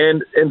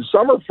 And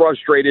some are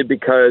frustrated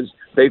because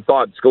they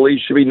thought Scalise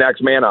should be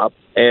next man up.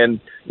 And,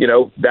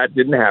 that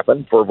didn't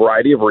happen for a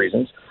variety of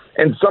reasons.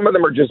 And some of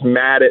them are just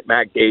mad at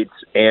Matt Gaetz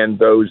and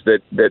those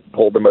that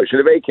pulled the motion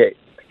to vacate.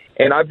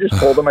 And I've just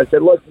told them, I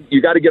said, look,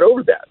 you got to get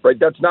over that, right?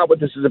 That's not what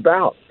this is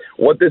about.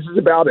 What this is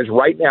about is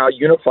right now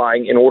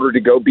unifying in order to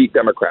go beat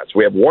Democrats.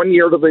 We have 1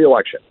 year to the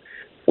election.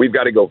 We've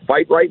got to go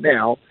fight right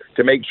now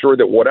to make sure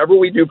that whatever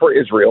we do for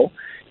Israel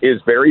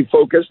is very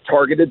focused,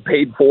 targeted,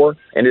 paid for,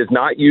 and is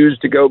not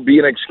used to go be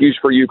an excuse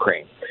for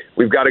Ukraine.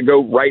 We've got to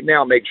go right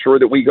now, make sure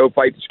that we go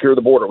fight to secure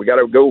the border. We got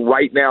to go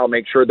right now,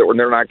 make sure that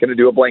they're not going to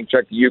do a blank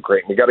check to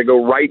Ukraine. We got to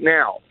go right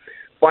now,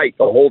 fight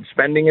to hold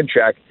spending in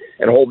check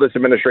and hold this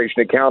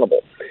administration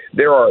accountable.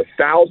 There are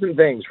 1,000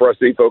 things for us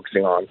to be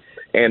focusing on,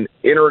 and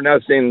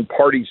internecine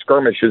party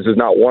skirmishes is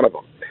not one of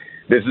them.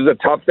 This is a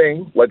tough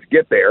thing. Let's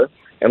get there,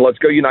 and let's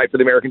go unite for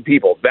the American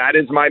people. That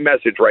is my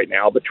message right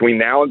now between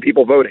now and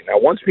people voting. Now,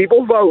 once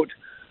people vote,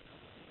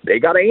 they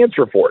got to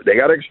answer for it. They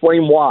got to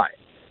explain why.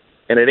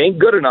 And it ain't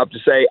good enough to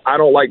say, I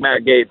don't like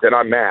Matt Gaetz and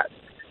I'm mad.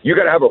 You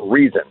got to have a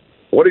reason.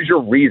 What is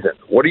your reason?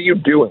 What are you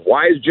doing?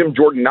 Why is Jim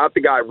Jordan not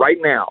the guy right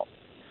now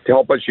to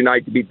help us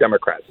unite to beat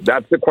Democrats?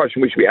 That's the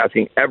question we should be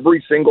asking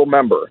every single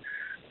member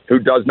who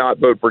does not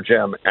vote for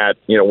Jim at,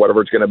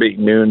 whatever it's going to be,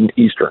 noon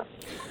Eastern.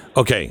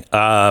 Okay.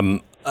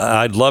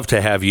 I'd love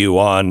to have you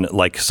on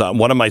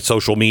one of my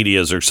social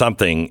medias or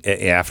something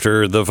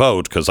after the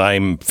vote, because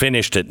I'm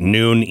finished at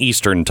noon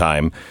Eastern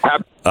time.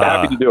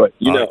 Happy to do it.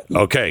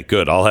 Okay,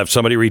 good. I'll have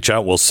somebody reach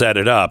out. We'll set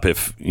it up.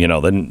 If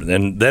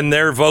then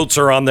their votes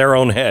are on their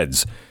own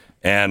heads,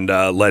 and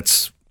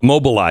let's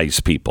mobilize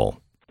people.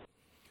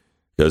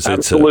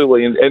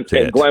 Absolutely, and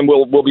Glenn,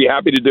 we'll be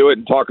happy to do it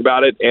and talk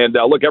about it. And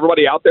look,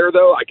 everybody out there,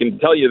 though, I can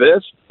tell you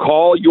this: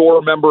 call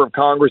your member of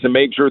Congress and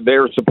make sure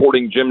they're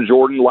supporting Jim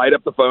Jordan. Light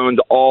up the phones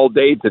all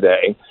day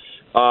today,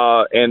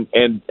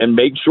 and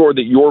make sure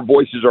that your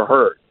voices are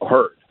heard.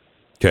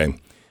 Okay.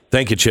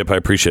 Thank you, Chip. I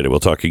appreciate it.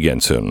 We'll talk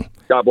again soon.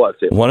 God bless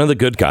you. One of the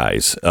good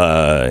guys,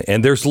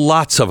 and there's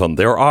lots of them.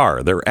 There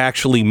are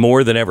actually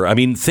more than ever. I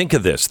mean, think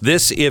of this.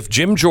 If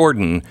Jim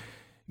Jordan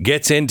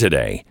gets in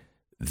today,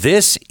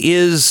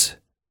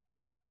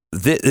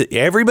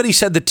 everybody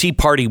said the Tea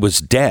Party was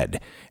dead.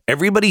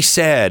 Everybody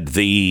said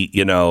the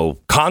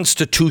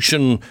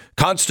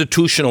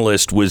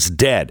constitutionalist was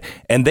dead,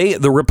 and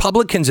the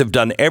Republicans have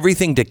done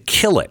everything to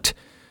kill it.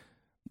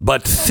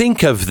 But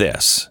think of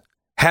this.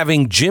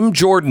 Having Jim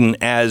Jordan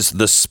as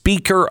the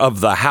Speaker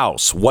of the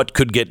House, what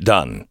could get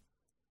done?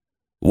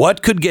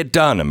 What could get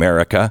done,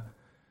 America?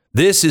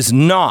 This is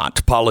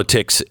not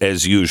politics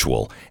as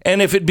usual.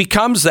 And if it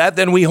becomes that,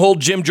 then we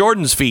hold Jim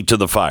Jordan's feet to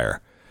the fire.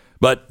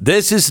 But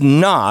this is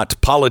not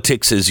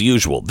politics as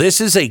usual. This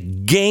is a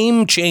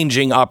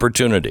game-changing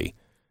opportunity.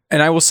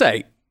 And I will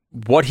say,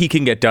 what he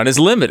can get done is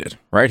limited,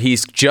 right?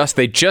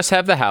 They just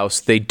have the House.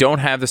 They don't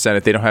have the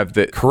Senate. They don't have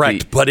the...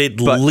 Correct. But at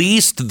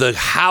least the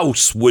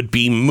House would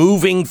be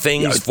moving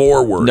things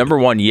forward. Number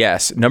one,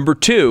 yes. Number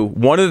two,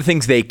 one of the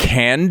things they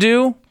can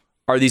do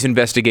are these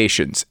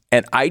investigations.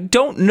 And I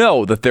don't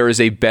know that there is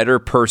a better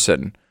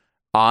person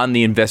on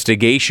the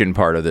investigation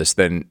part of this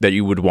that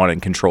you would want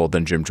in control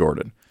than Jim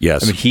Jordan.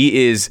 Yes. I mean,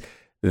 he is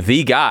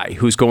the guy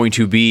who's going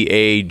to be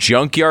a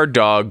junkyard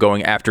dog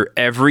going after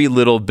every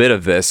little bit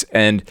of this.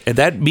 And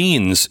that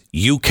means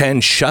you can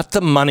shut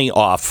the money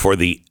off for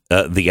the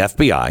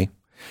FBI.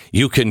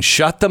 You can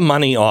shut the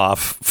money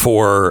off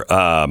for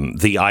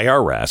the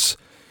IRS.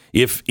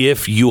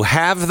 If you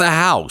have the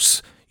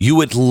House,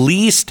 you at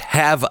least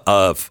have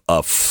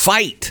a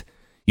fight.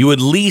 You at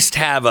least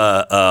have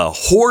a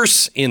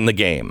horse in the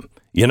game.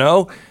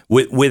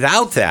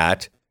 Without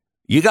that,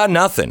 you got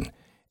nothing.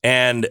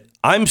 And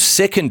I'm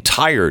sick and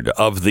tired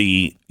of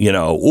the,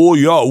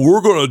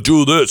 we're going to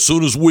do this as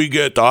soon as we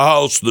get the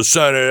House, the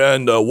Senate,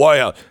 and the White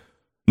House.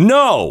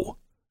 No,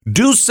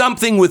 do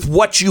something with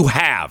what you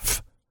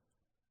have.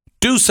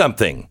 Do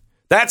something.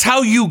 That's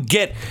how you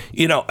get,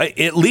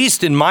 at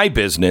least in my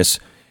business,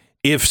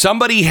 if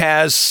somebody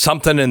has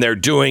something and they're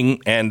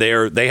doing and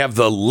they have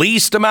the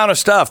least amount of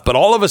stuff, but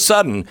all of a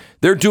sudden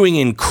they're doing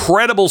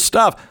incredible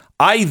stuff,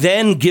 I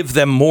then give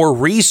them more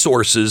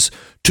resources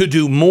to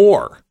do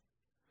more.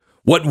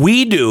 What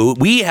we do,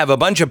 we have a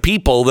bunch of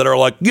people that are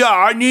like, yeah,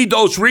 I need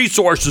those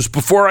resources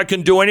before I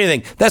can do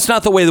anything. That's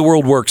not the way the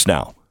world works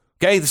now.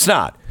 Okay, it's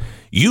not.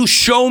 You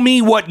show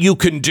me what you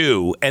can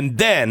do, and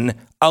then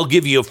I'll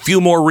give you a few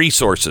more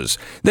resources.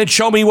 Then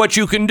show me what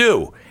you can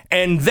do,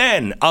 and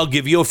then I'll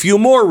give you a few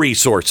more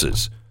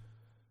resources.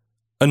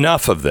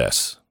 Enough of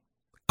this.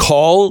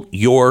 Call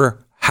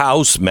your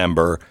House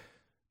member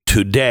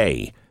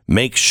today.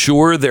 make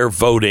sure they're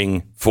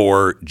voting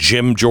for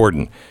Jim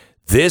Jordan.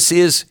 This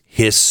is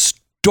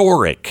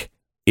historic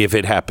if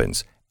it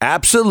happens.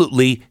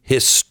 Absolutely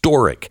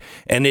historic.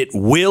 And it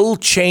will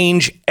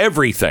change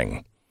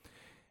everything.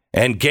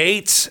 And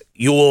Gates,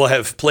 you will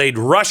have played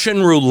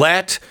Russian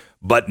roulette,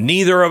 but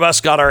neither of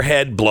us got our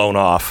head blown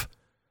off.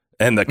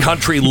 And the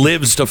country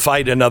lives to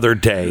fight another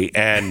day.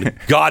 And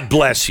God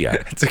bless you.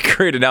 It's a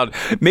great analogy.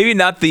 Maybe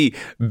not the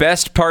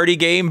best party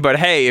game, but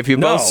hey, if you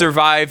both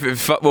survive,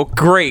 well,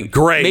 great.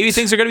 Maybe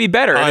things are going to be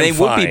better. And they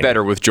would be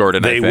better with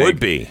Jordan, I think. They would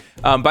be.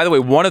 By the way,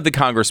 one of the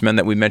congressmen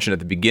that we mentioned at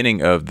the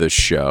beginning of the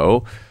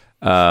show,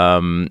 it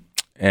is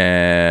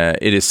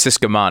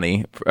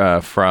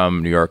Siscomani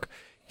from New York.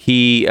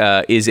 He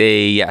is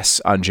a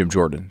yes on Jim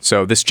Jordan.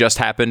 So this just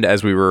happened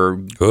as we were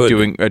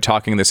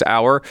talking this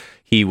hour.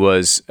 He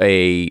was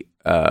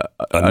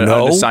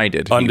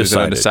undecided. He was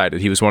undecided.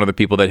 He was one of the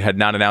people that had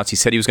not announced. He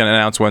said he was going to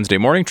announce Wednesday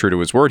morning. True to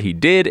his word, he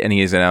did, and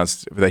he has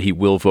announced that he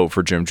will vote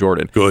for Jim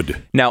Jordan.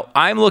 Good. Now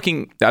I've looked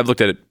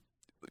at it.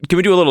 Can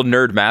we do a little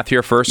nerd math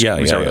here first? Yeah.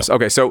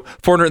 Okay, so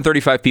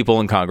 435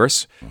 people in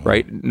Congress,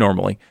 right?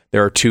 Normally,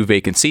 there are 2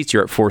 vacant seats.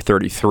 You're at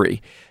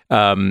 433.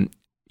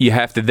 You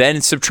have to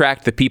then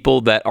subtract the people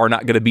that are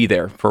not going to be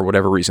there for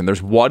whatever reason.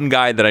 There's one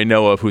guy that I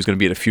know of who's going to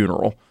be at a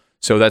funeral.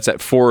 So that's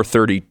at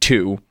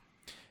 432.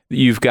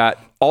 You've got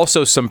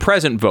also some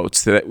present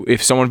votes that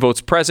if someone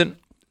votes present,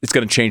 it's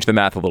going to change the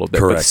math a little bit.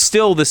 Correct. But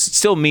still, this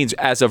still means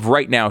as of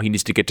right now, he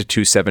needs to get to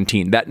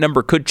 217. That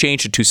number could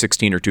change to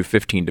 216 or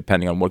 215,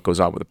 depending on what goes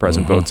on with the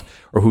present votes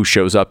or who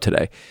shows up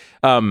today.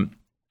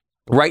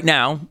 Right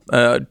now,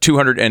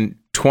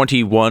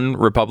 221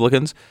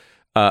 Republicans.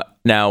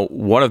 Now,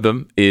 one of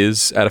them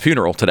is at a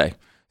funeral today.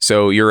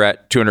 So you're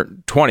at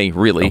 220,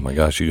 really. Oh my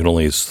gosh, you can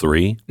only lose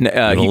 3? He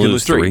can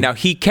lose 3. Now,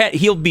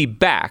 he'll be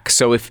back.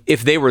 So if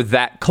they were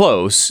that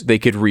close, they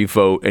could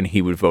re-vote and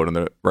he would vote on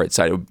the right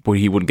side.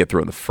 He wouldn't get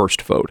through on the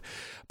first vote.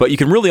 But you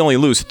can really only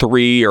lose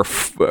 3 or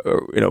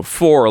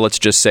 4, let's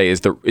just say, is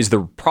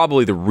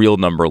probably the real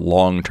number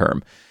long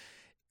term.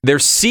 There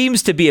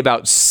seems to be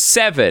about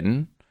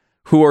 7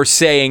 who are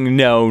saying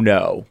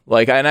no.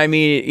 And I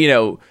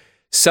mean,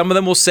 some of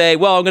them will say,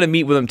 well, I'm going to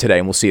meet with them today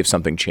and we'll see if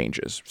something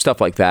changes. Stuff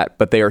like that.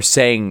 But they are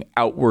saying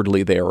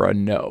outwardly they are a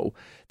no.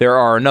 There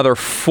are another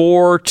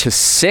 4 to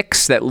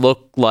 6 that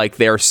look like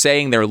they're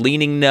saying they're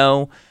leaning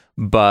no,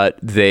 but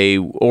they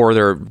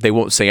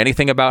won't say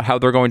anything about how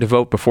they're going to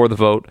vote before the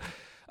vote.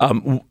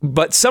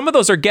 But some of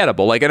those are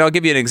gettable. And I'll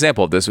give you an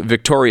example of this.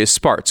 Victoria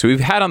Spartz, who we've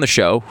had on the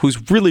show,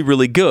 who's really,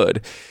 really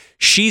good.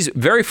 She's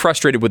very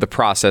frustrated with the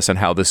process and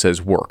how this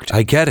has worked.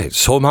 I get it.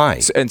 So am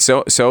I. And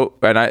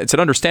it's an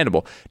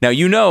understandable.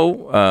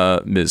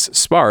 Now, Ms.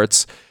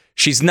 Spartz,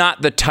 she's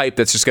not the type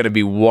that's just going to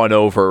be won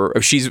over.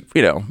 She's,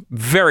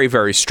 very,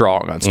 very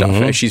strong on stuff.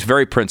 Mm-hmm. She's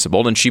very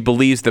principled, and she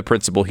believes the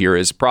principle here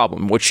is a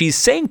problem. What she's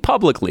saying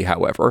publicly,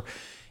 however,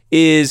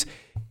 is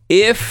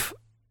if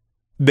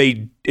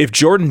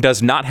Jordan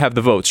does not have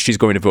the votes, she's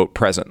going to vote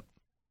present.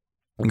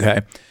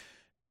 Okay.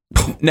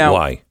 Now,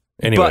 why?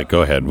 Anyway,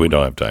 go ahead. We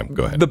don't have time.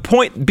 Go ahead. The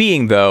point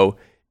being, though,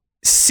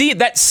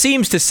 that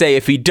seems to say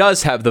if he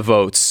does have the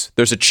votes,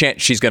 there's a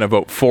chance she's going to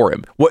vote for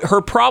him. What her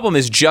problem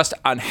is just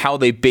on how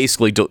they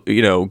basically,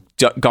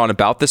 gone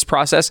about this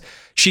process.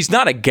 She's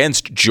not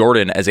against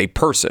Jordan as a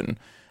person.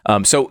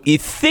 So you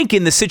think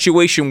in the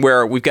situation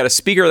where we've got a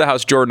Speaker of the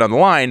House, Jordan, on the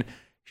line,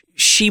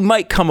 she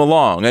might come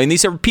along. I mean,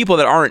 these are people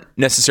that aren't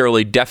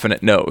necessarily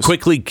definite no's.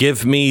 Quickly,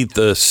 give me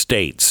the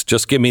states.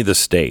 Just give me the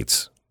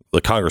states.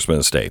 The congressmen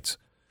of states.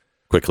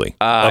 Quickly,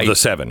 of the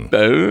 7.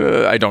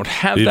 I don't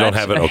have you that don't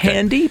have it? Okay.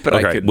 Handy, but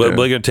okay. I could. We're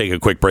going to take a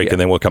quick break, and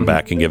then we'll come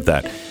back and give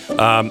that.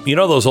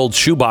 Those old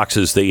shoe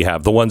boxes that you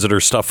have, the ones that are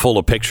stuffed full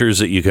of pictures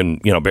that you can,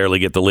 barely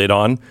get the lid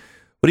on?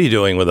 What are you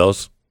doing with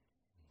those?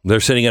 They're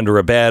sitting under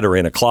a bed or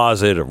in a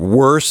closet, or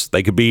worse,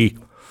 they could be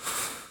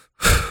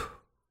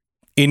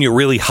in your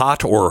really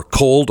hot or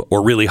cold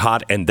or really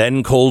hot and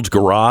then cold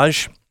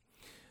garage.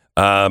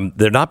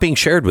 They're not being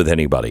shared with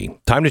anybody.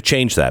 Time to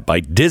change that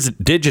by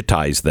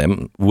digitize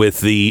them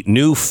with the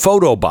new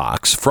photo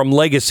box from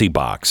Legacy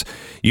Box.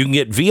 You can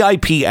get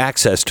VIP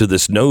access to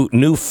this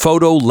new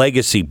photo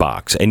Legacy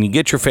Box, and you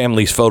get your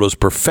family's photos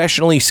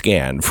professionally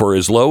scanned for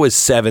as low as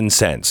 7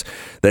 cents.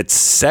 That's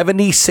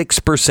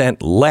 76%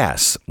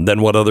 less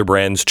than what other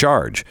brands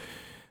charge.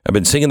 I've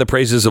been singing the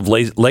praises of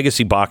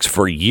Legacy Box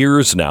for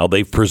years now.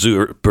 They've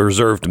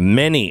preserved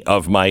many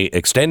of my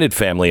extended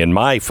family and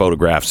my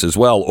photographs as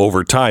well.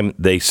 Over time,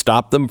 they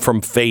stop them from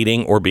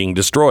fading or being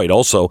destroyed.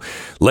 Also,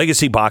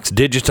 Legacy Box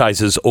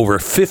digitizes over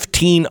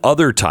 15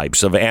 other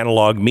types of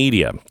analog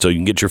media, so you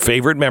can get your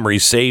favorite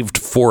memories saved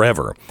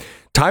forever.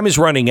 Time is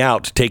running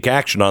out to take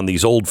action on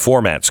these old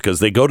formats because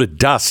they go to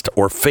dust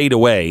or fade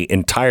away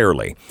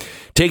entirely.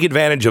 Take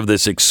advantage of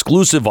this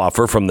exclusive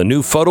offer from the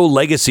new Photo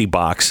Legacy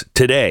Box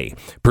today.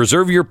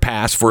 Preserve your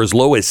past for as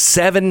low as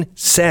 7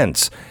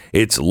 cents.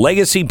 It's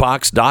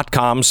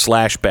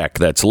legacybox.com/Beck.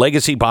 That's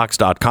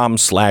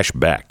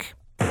legacybox.com/Beck.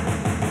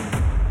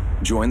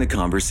 Join the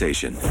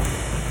conversation.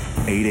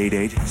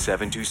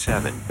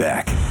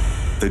 888-727-BECK.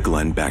 The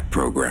Glenn Beck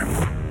Program.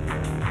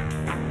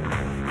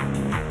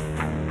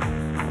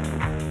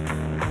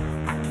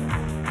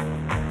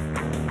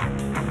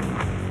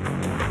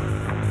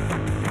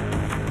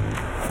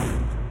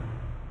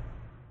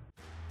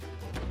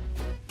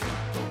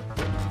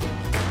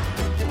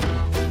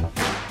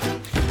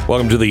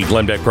 Welcome to the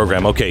Glenn Beck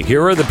program. Okay,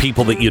 here are the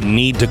people that you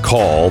need to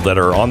call that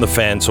are on the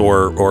fence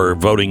or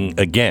voting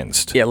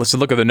against. Yeah, let's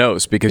look at the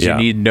no's because you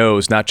need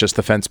no's, not just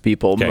the fence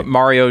people. Okay.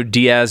 Mario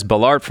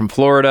Diaz-Balart from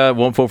Florida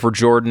won't vote for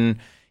Jordan.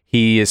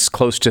 He is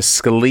close to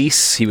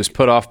Scalise. He was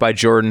put off by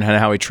Jordan and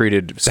how he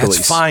treated Scalise.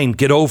 That's fine.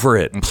 Get over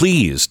it.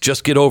 Please,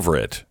 just get over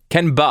it.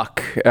 Ken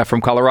Buck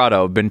from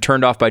Colorado, been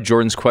turned off by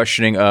Jordan's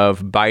questioning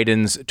of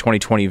Biden's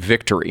 2020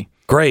 victory.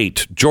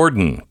 Great.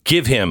 Jordan,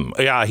 give him.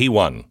 Yeah, he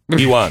won.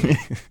 He won.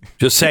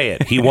 Just say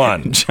it. He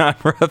won. John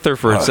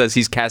Rutherford says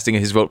he's casting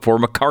his vote for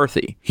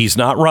McCarthy. He's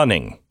not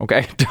running.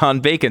 Okay.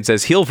 Don Bacon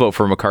says he'll vote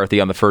for McCarthy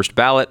on the first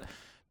ballot.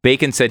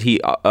 Bacon said he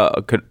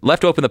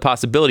left open the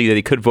possibility that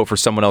he could vote for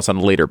someone else on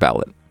a later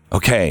ballot.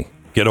 Okay.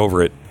 Get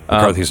over it.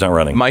 McCarthy's not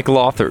running. Mike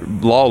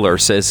Lawler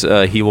says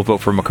he will vote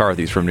for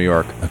McCarthy's from New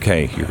York.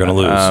 Okay, you're going to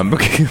lose.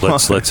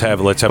 Let's have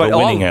a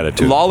winning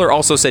attitude. Lawler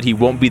also said he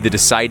won't be the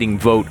deciding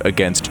vote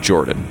against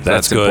Jordan.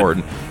 That's good.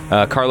 Important.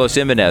 Carlos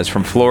Jimenez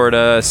from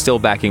Florida still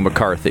backing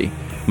McCarthy.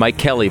 Mike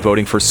Kelly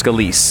voting for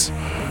Scalise.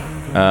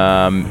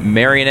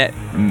 Marionette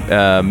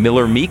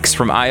Miller Meeks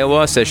from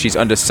Iowa says she's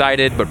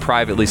undecided, but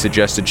privately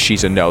suggested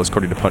she's a no,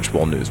 according to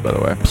Punchbowl News, by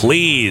the way.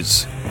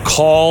 Please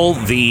call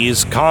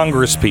these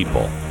Congress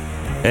people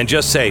and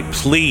just say,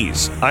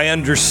 please, I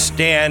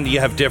understand you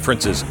have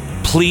differences.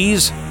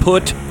 Please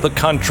put the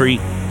country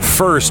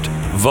first.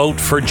 Vote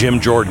for Jim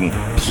Jordan.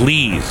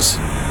 Please.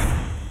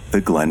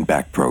 The Glenn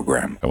Beck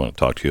Program. I want to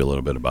talk to you a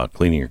little bit about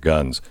cleaning your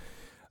guns.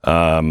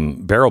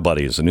 Barrel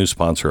Buddy is a new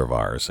sponsor of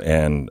ours,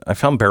 and I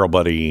found Barrel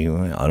Buddy,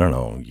 I don't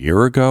know, a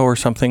year ago or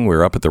something. We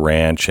were up at the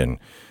ranch and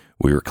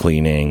we were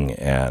cleaning,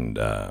 and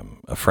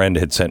a friend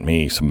had sent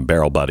me some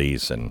Barrel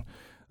Buddies, and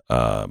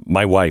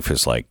my wife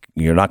is like,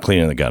 "You're not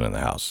cleaning the gun in the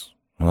house."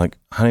 I'm like,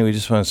 "Honey, we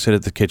just want to sit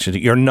at the kitchen."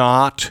 "You're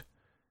not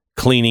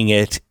cleaning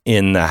it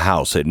in the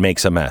house. It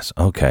makes a mess."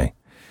 Okay.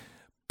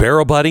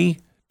 Barrel Buddy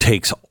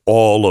takes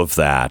all of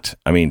that.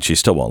 I mean, she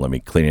still won't let me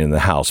clean it in the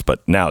house,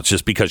 but now it's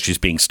just because she's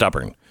being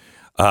stubborn.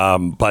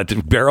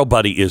 But Barrel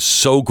Buddy is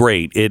so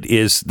great. It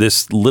is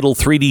this little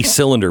 3D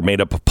cylinder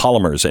made up of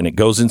polymers, and it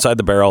goes inside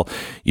the barrel.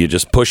 You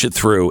just push it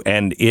through,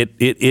 and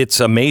it's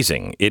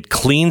amazing. It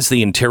cleans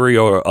the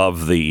interior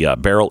of the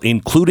barrel,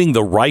 including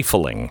the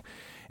rifling,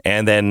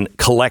 and then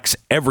collects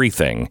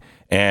everything.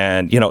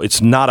 And,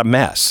 it's not a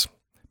mess.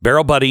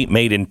 Barrel Buddy,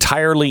 made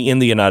entirely in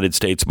the United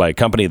States by a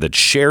company that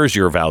shares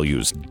your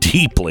values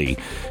deeply.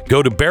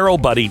 Go to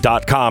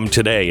barrelbuddy.com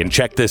today and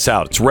check this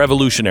out. It's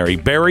revolutionary.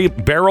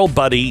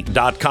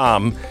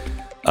 Barrelbuddy.com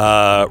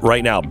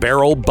right now.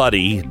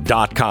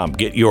 Barrelbuddy.com.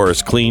 Get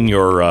yours. Clean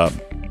your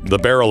the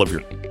barrel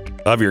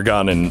of your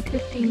gun and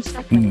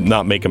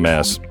not make a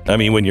mess. I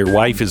mean, when your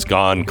wife is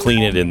gone,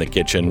 clean it in the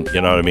kitchen. You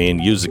know what I mean?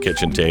 Use the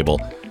kitchen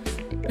table,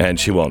 and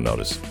she won't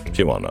notice.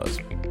 She won't notice.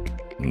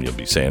 And you'll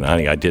be saying,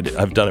 "Honey, I did it.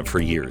 I've done it for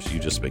years. You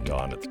just been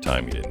gone at the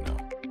time. You didn't know."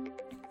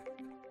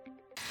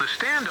 The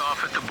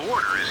standoff at the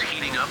border is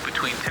heating up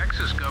between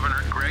Texas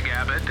Governor Greg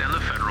Abbott and the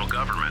federal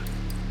government.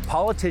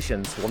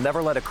 Politicians will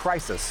never let a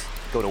crisis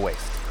go to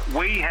waste.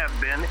 We have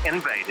been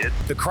invaded.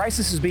 The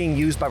crisis is being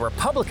used by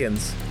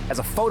Republicans as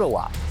a photo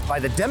op, by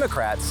the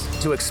Democrats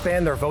to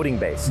expand their voting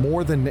base.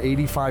 More than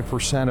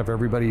 85% of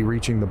everybody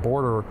reaching the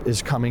border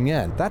is coming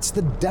in. That's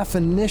the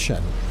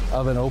definition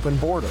of an open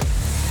border.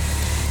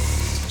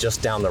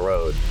 Just down the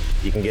road,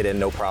 you can get in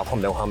no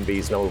problem, no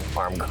Humvees, no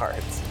armed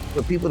guards.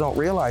 What people don't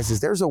realize is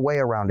there's a way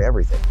around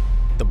everything.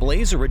 The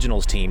Blaze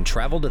Originals team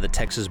traveled to the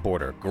Texas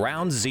border,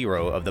 ground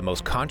zero of the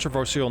most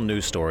controversial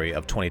news story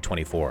of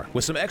 2024.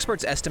 With some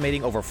experts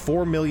estimating over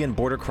 4 million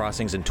border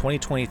crossings in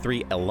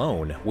 2023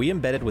 alone, we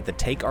embedded with the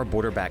Take Our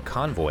Border Back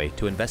convoy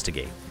to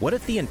investigate. What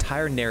if the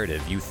entire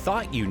narrative you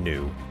thought you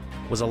knew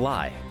was a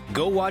lie?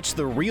 Go watch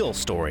the real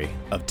story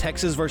of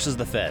Texas versus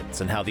the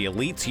feds and how the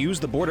elites use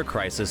the border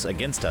crisis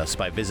against us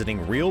by visiting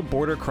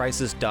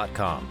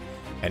realbordercrisis.com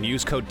and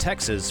use code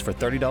TEXAS for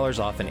 $30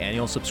 off an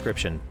annual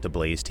subscription to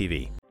Blaze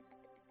TV.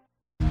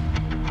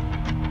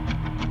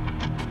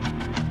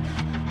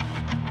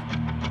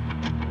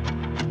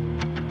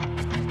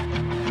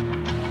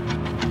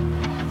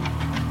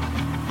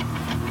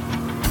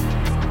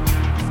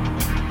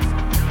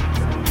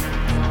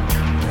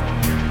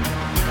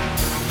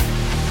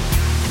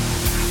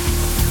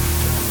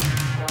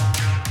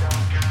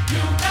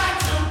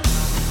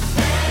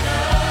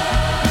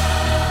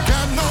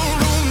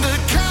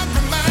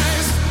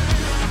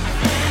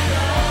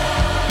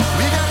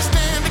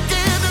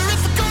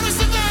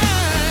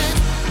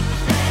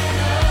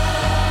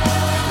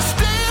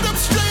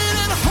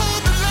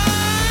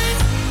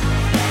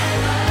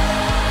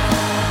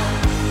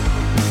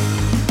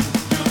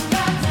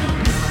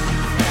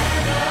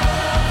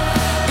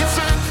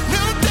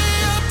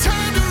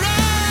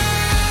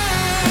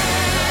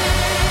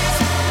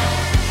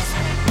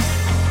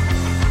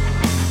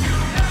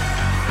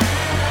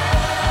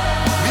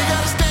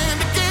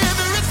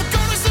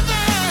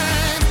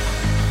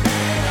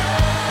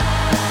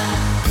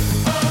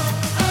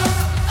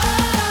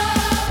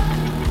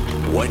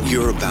 What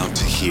you're about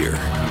to hear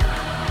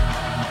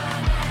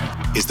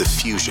is the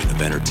fusion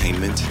of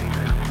entertainment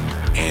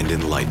and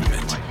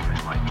enlightenment.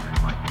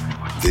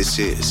 This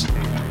is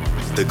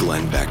the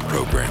Glenn Beck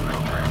Program.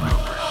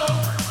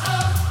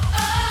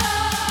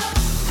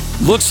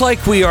 Looks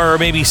like we are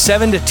maybe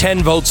 7 to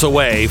 10 votes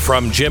away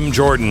from Jim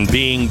Jordan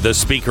being the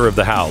Speaker of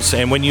the House.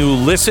 And when you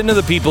listen to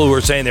the people who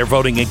are saying they're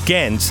voting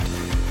against,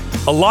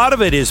 a lot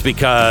of it is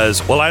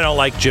because, well, I don't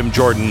like Jim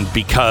Jordan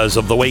because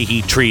of the way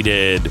he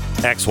treated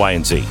X, Y,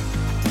 and Z.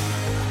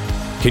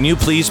 Can you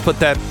please put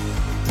that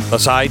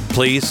aside,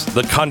 please?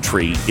 The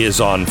country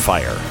is on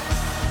fire.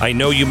 I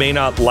know you may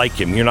not like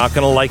him. You're not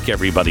going to like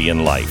everybody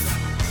in life.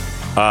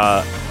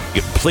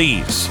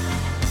 Please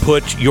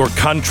put your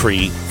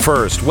country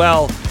first.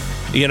 Well,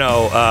 you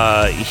know,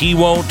 he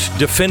won't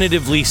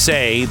definitively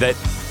say that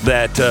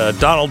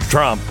Donald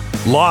Trump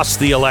lost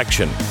the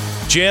election.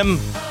 Jim,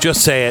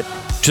 just say it.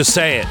 Just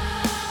say it.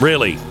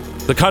 Really.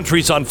 The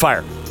country's on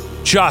fire.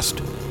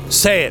 Just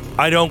say it.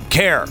 I don't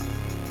care.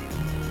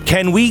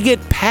 Can we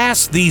get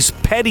past these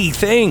petty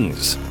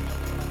things?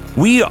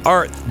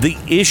 The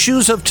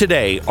issues of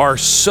today are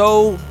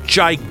so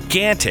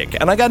gigantic.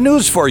 And I got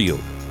news for you.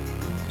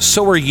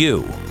 So are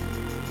you.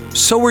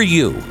 So are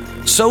you.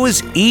 So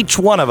is each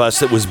one of us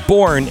that was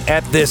born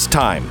at this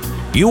time.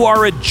 You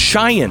are a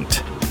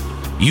giant.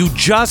 You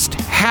just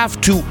have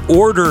to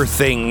order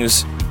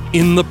things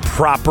in the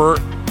proper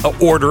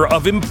order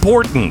of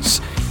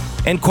importance.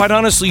 And quite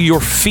honestly,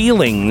 your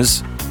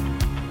feelings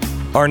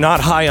are not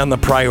high on the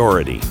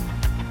priority.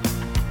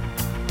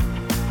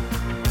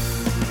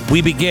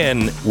 We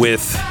begin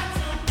with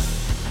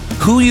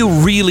who you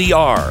really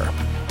are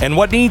and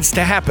what needs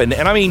to happen.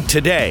 And I mean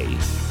today.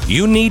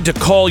 You need to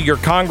call your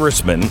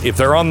congressman if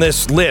they're on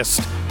this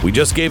list. We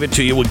just gave it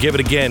to you. We'll give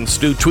it again.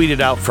 Stu, tweet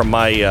it out from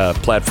my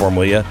platform,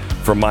 will you?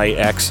 From my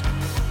ex.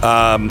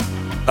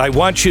 I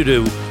want you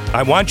to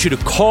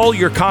call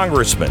your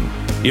congressman.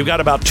 You've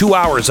got about 2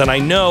 hours, and I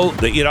know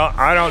that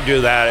I don't do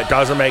that. It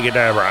doesn't make a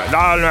difference.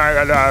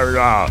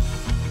 No.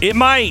 It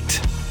might.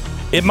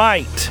 It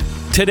might.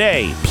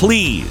 Today,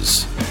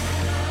 please.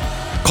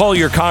 Call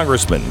your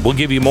congressman. We'll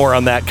give you more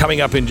on that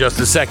coming up in just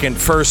a second.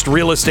 First,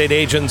 real estate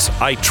agents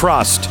I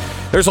trust.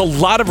 There's a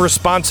lot of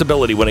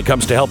responsibility when it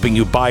comes to helping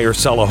you buy or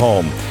sell a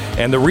home.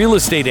 And the real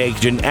estate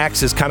agent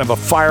acts as kind of a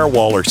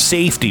firewall or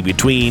safety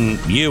between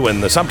you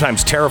and the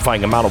sometimes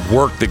terrifying amount of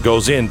work that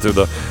goes in through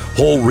the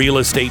whole real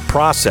estate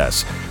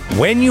process.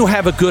 When you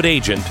have a good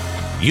agent,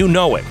 you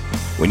know it.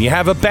 When you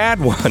have a bad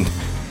one,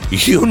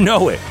 you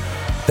know it.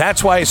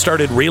 That's why I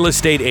started Real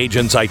Estate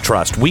Agents I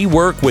Trust. We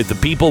work with the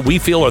people we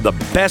feel are the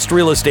best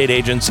real estate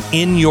agents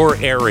in your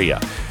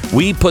area.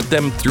 We put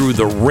them through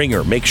the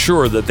ringer, make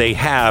sure that they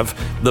have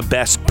the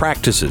best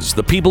practices.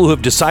 The people who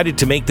have decided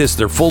to make this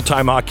their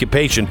full-time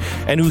occupation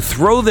and who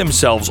throw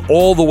themselves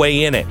all the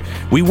way in it.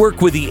 We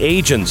work with the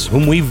agents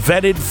whom we've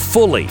vetted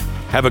fully,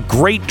 have a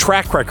great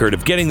track record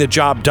of getting the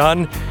job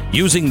done,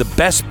 using the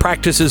best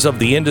practices of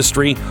the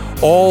industry,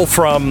 all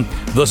from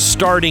the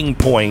starting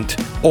point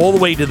all the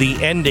way to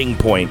the ending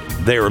point.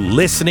 They're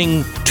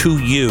listening to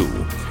you.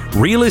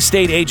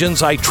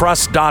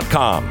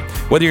 RealestateAgentsITrust.com.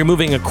 Whether you're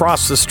moving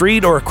across the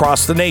street or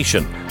across the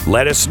nation,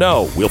 let us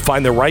know. We'll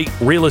find the right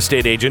real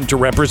estate agent to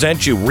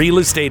represent you.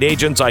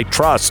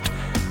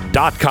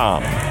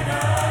 RealestateAgentsITrust.com.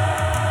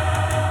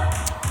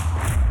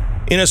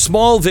 In a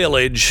small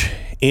village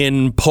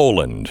in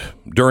Poland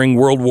during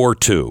World War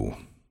II,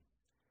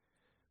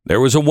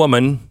 there was a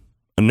woman,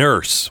 a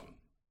nurse,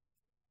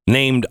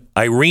 named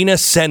Irina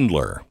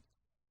Sendler.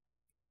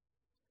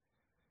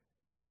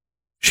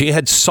 She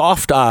had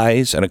soft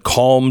eyes and a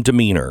calm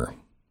demeanor,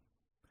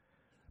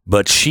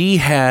 but she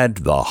had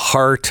the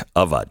heart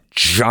of a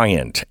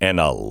giant and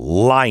a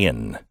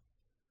lion.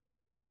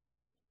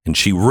 And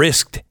she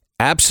risked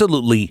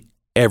absolutely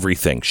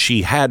everything.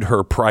 She had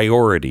her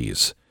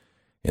priorities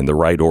in the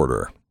right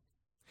order.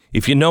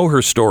 If you know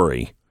her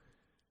story,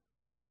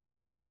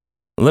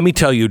 let me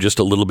tell you just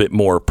a little bit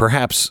more,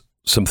 perhaps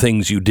some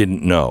things you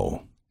didn't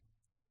know.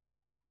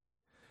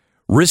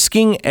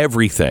 Risking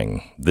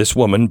everything, this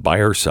woman by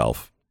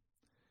herself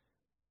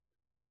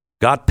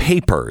got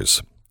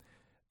papers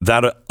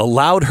that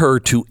allowed her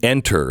to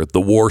enter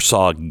the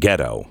Warsaw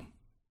Ghetto.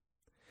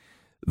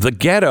 The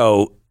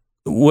ghetto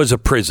was a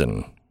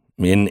prison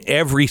in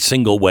every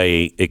single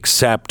way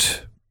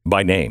except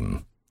by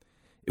name.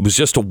 It was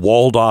just a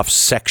walled-off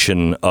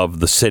section of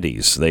the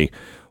cities. They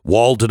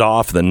walled it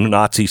off. The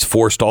Nazis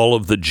forced all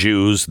of the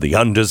Jews, the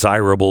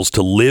undesirables,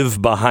 to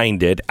live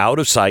behind it, out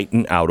of sight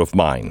and out of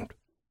mind.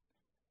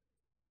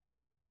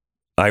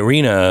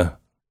 Irina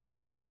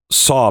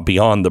saw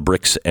beyond the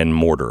bricks and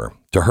mortar.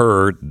 To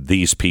her,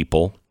 these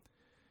people,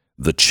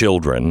 the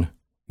children,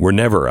 were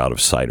never out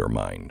of sight or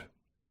mind.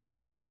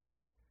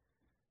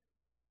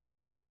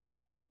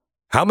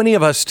 How many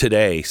of us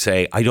today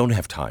say, I don't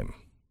have time.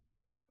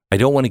 I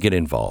don't want to get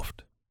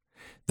involved.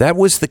 That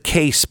was the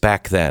case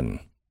back then.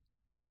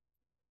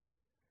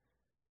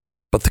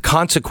 But the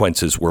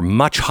consequences were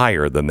much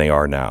higher than they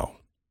are now.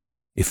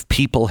 If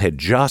people had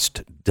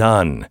just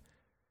done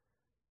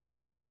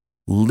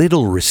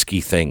little risky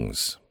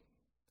things,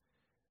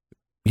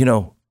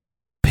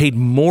 paid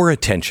more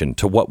attention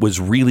to what was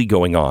really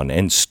going on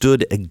and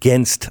stood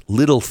against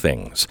little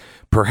things,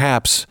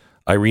 perhaps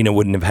Irina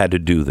wouldn't have had to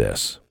do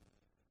this.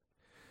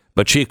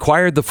 But she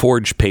acquired the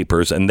forged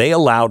papers, and they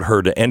allowed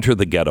her to enter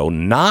the ghetto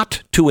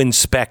not to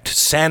inspect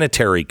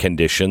sanitary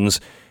conditions,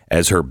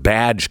 as her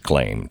badge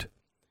claimed.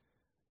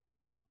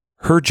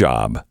 Her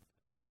job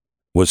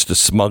was to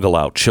smuggle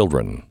out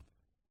children.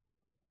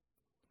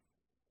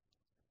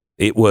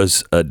 It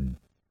was a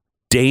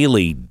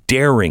daily,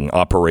 daring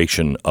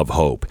operation of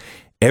hope.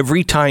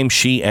 Every time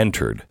she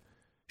entered,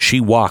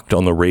 she walked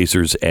on the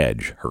razor's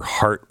edge. Her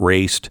heart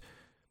raced,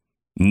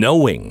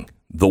 knowing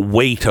the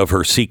weight of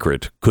her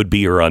secret could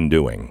be her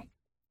undoing.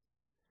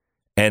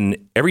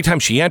 And every time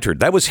she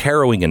entered, that was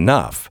harrowing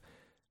enough.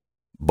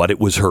 But it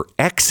was her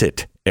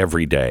exit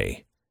every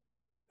day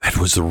that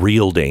was the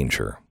real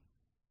danger.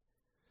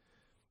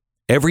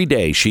 Every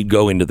day she'd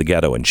go into the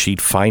ghetto and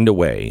she'd find a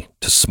way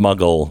to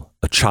smuggle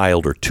a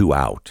child or two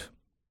out.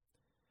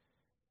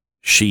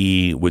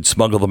 She would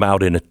smuggle them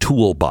out in a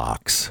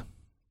toolbox,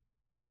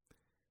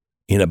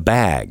 in a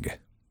bag,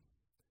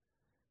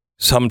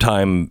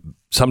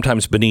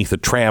 sometimes beneath a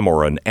tram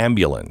or an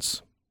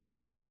ambulance.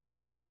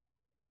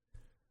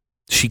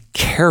 She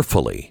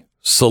carefully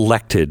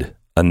selected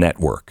a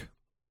network,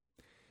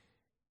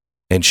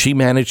 and she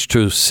managed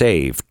to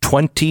save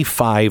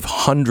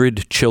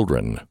 2,500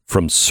 children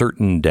from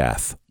certain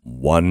death,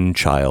 one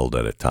child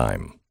at a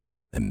time.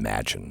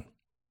 Imagine.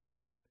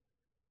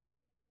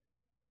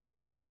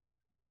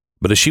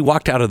 But as she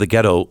walked out of the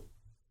ghetto,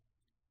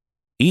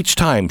 each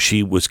time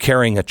she was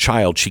carrying a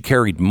child, she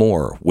carried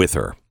more with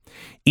her.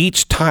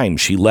 Each time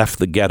she left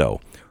the ghetto,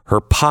 her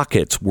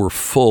pockets were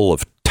full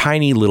of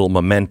tiny little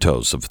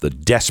mementos of the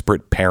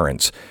desperate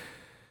parents.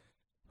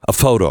 A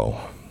photo,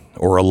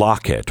 or a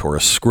locket, or a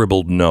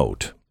scribbled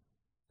note.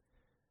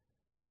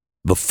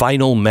 The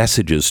final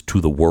messages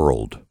to the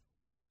world,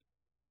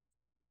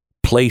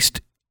 placed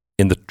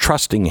in the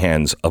trusting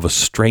hands of a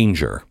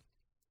stranger.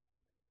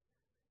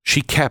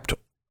 She kept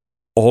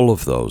all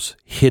of those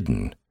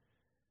hidden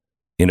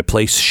in a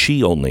place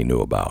she only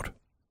knew about.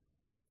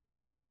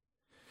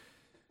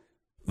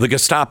 The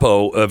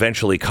Gestapo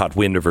eventually caught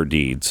wind of her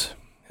deeds.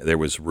 There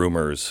was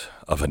rumors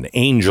of an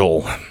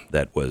angel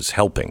that was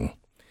helping,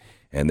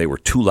 and they were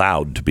too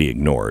loud to be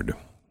ignored.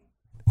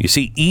 You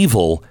see,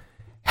 evil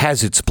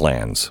has its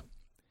plans,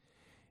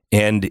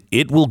 and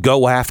it will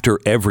go after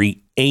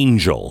every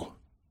angel,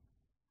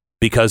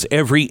 because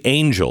every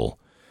angel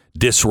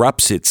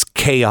disrupts its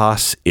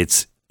chaos,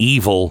 its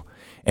evil,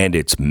 and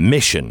its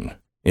mission,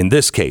 in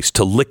this case,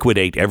 to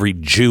liquidate every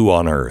Jew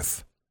on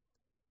earth.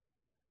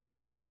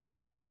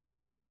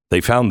 They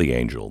found the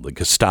angel. The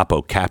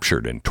Gestapo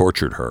captured and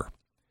tortured her.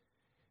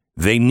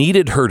 They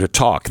needed her to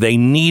talk. They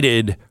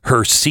needed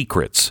her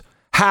secrets.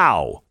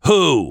 How?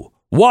 Who?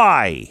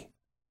 Why?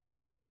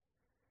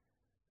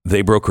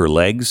 They broke her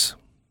legs.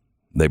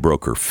 They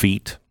broke her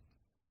feet.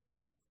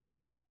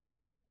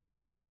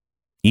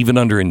 Even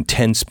under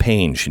intense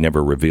pain, she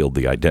never revealed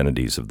the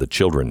identities of the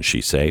children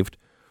she saved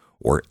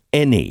or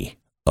any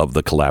of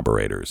the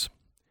collaborators.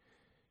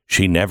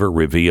 She never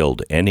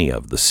revealed any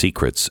of the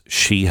secrets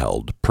she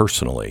held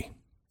personally.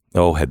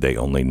 Oh, had they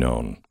only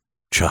known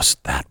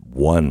just that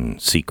one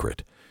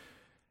secret,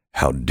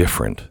 how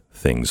different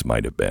things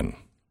might have been.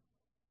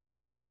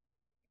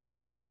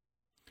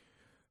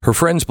 Her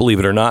friends, believe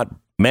it or not,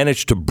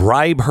 managed to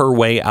bribe her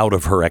way out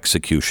of her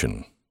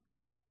execution.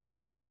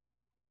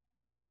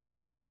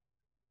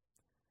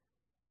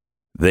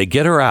 They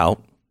get her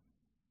out.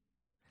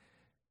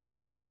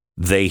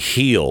 They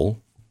heal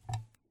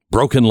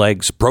broken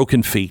legs,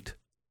 broken feet.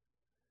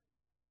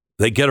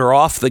 They get her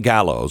off the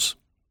gallows,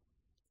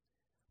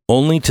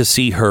 only to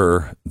see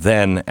her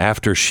then,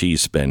 after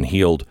she's been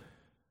healed,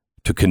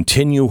 to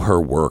continue her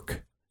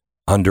work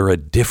under a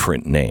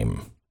different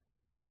name.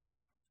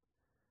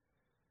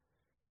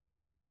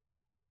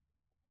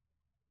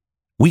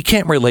 We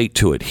can't relate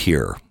to it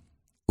here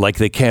like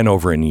they can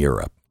over in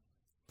Europe.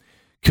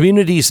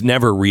 Communities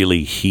never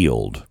really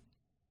healed.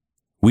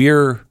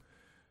 We're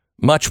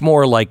much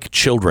more like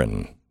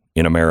children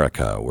in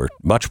America. We're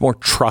much more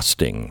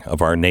trusting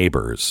of our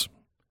neighbors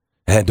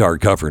and our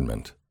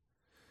government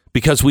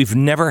because we've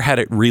never had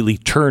it really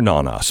turn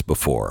on us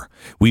before.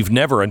 We've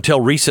never,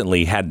 until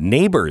recently, had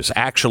neighbors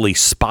actually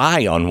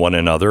spy on one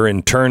another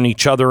and turn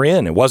each other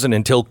in. It wasn't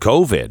until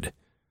COVID.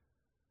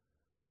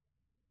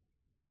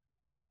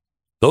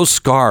 Those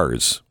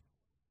scars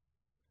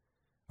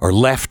are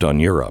left on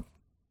Europe.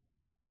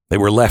 They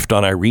were left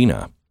on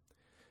Irina,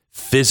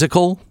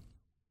 physical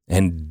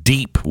and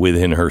deep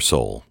within her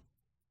soul.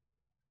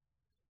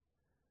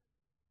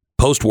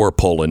 Post-war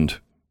Poland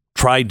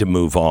tried to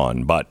move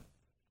on, but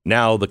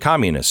now the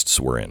communists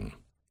were in.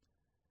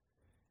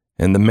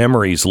 And the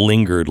memories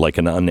lingered like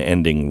an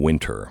unending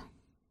winter.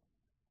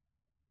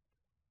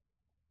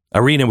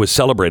 Irina was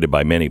celebrated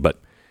by many,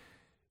 but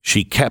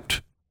she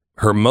kept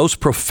her most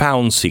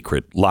profound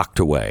secret locked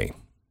away.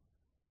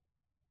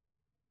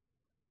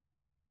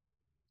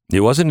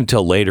 It wasn't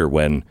until later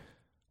when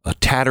a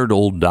tattered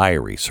old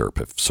diary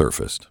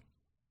surfaced.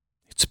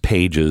 Its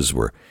pages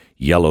were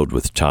yellowed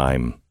with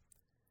time.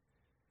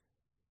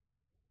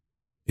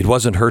 It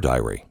wasn't her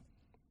diary.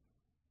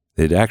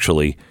 It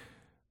actually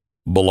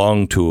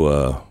belonged to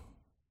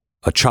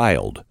a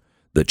child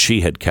that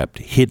she had kept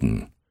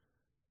hidden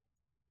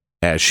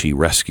as she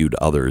rescued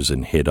others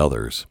and hid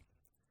others.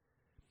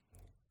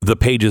 The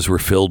pages were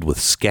filled with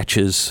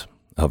sketches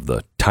of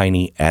the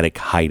tiny attic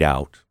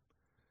hideout.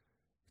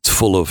 It's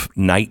full of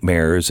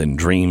nightmares and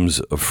dreams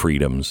of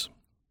freedoms.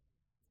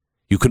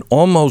 You can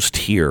almost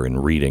hear in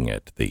reading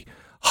it the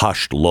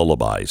hushed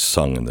lullabies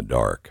sung in the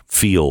dark,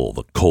 feel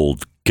the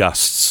cold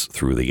gusts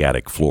through the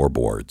attic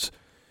floorboards,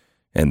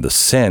 and the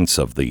sense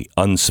of the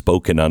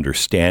unspoken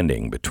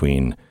understanding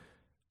between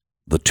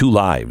the two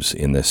lives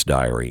in this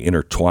diary,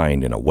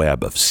 intertwined in a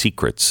web of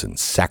secrets and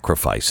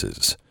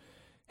sacrifices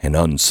and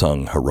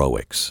unsung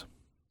heroics.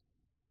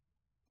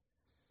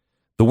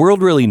 The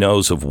world really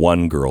knows of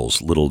one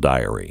girl's little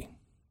diary.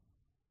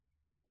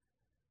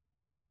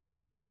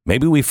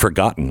 Maybe we've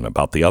forgotten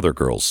about the other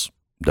girl's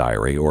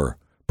diary, or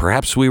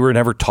perhaps we were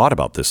never taught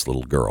about this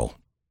little girl.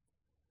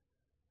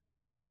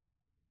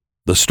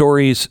 The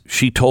stories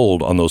she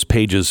told on those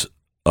pages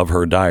of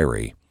her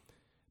diary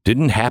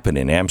didn't happen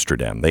in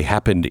Amsterdam. They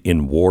happened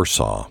in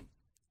Warsaw.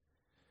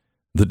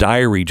 The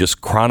diary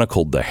just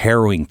chronicled the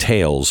harrowing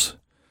tales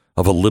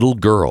of a little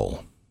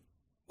girl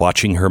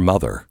watching her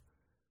mother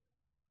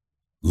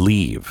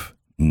leave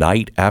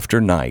night after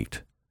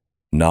night,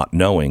 not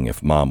knowing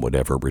if mom would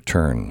ever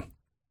return.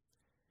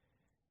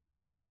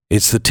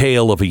 It's the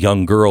tale of a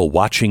young girl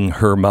watching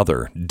her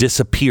mother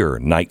disappear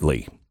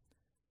nightly.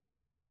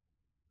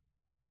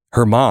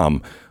 Her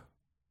mom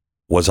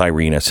was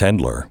Irina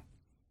Sendler,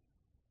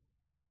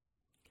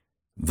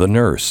 the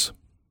nurse.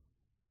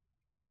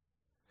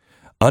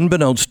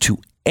 Unbeknownst to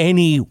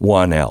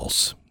anyone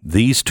else,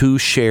 these two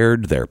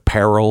shared their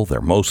peril,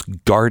 their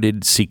most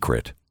guarded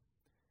secret.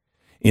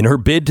 In her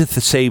bid to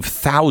save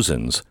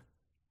thousands,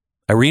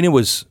 Irina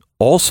was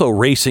also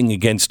racing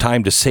against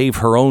time to save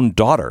her own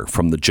daughter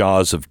from the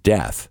jaws of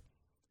death.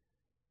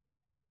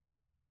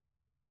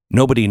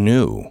 Nobody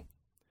knew,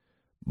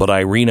 but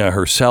Irina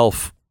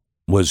herself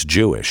was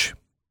Jewish,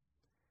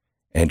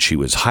 and she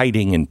was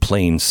hiding in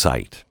plain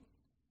sight.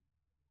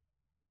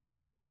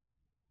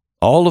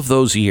 All of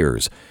those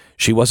years,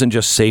 she wasn't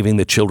just saving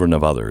the children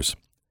of others.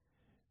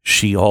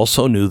 She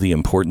also knew the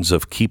importance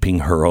of keeping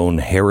her own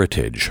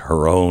heritage,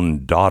 her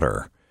own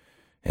daughter,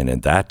 and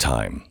at that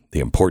time,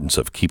 the importance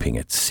of keeping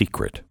it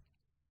secret.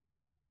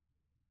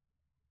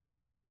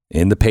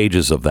 In the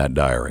pages of that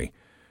diary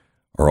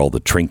are all the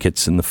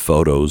trinkets and the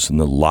photos and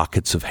the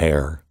lockets of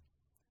hair,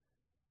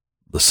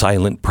 the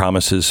silent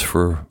promises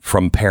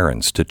from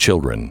parents to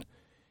children,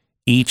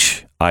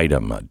 each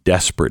item a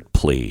desperate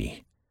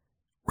plea.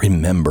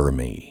 Remember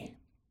me.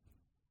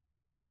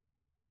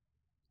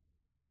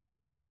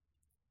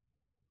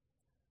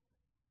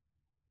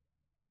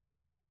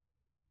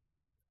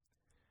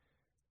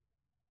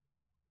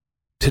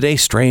 Today,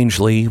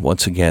 strangely,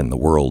 once again, the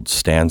world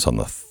stands on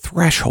the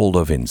threshold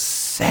of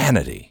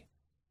insanity.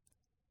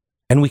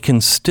 And we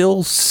can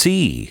still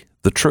see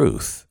the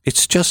truth.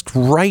 It's just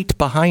right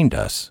behind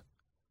us.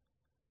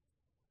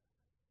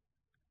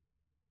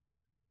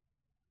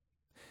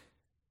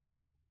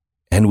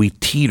 And we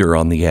teeter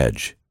on the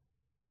edge.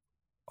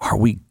 Are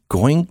we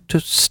going to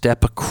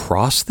step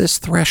across this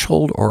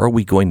threshold, or are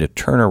we going to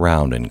turn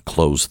around and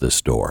close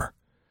this door?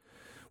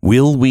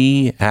 Will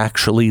we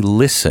actually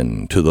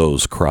listen to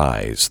those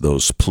cries,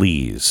 those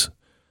pleas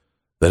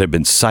that have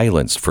been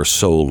silenced for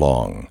so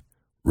long?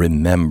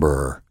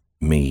 Remember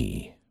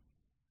me.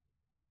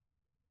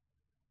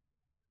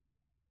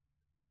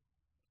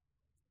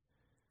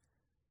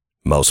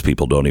 Most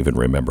people don't even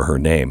remember her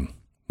name.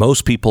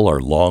 Most people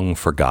are long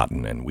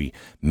forgotten, and we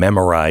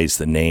memorize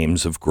the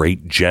names of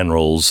great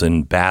generals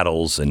and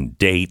battles and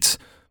dates,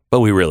 but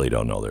we really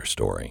don't know their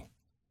story.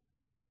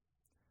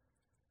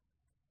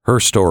 Her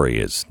story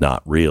is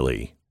not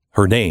really,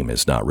 her name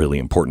is not really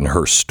important.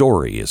 Her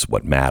story is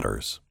what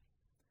matters.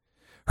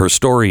 Her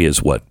story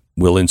is what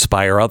will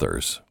inspire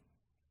others.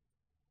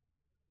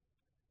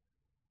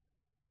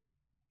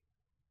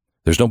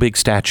 There's no big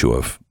statue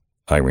of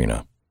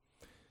Irina.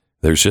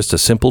 There's just a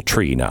simple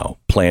tree now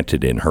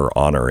planted in her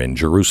honor in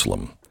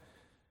Jerusalem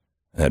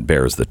that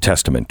bears the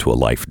testament to a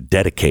life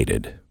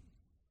dedicated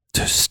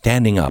to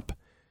standing up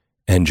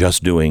and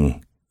just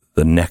doing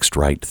the next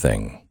right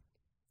thing.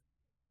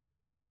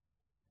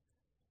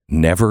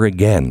 Never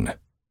again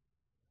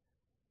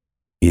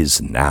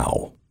is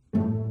now.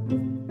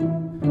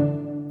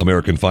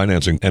 American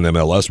Financing,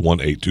 NMLS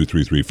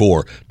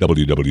 182334,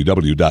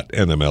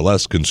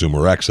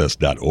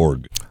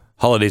 www.nmlsconsumeraccess.org.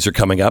 Holidays are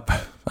coming up.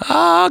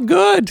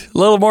 Good. A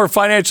little more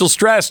financial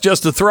stress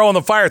just to throw in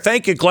the fire.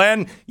 Thank you,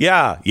 Glenn.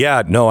 Yeah.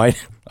 No, I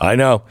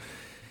know.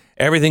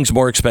 Everything's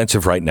more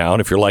expensive right now.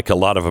 And if you're like a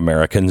lot of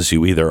Americans,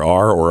 you either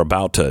are or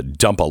about to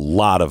dump a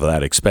lot of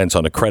that expense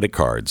onto credit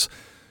cards.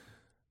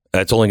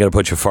 That's only going to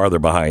put you farther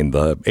behind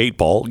the 8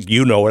 ball.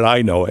 You know it.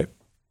 I know it.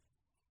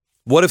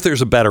 What if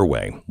there's a better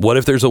way? What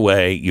if there's a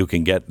way you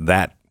can get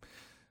that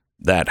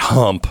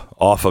hump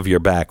off of your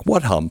back?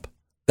 What hump?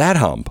 That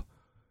hump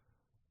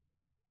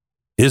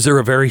Is there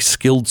a very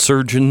skilled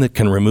surgeon that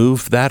can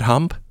remove that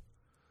hump?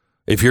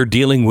 If you're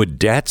dealing with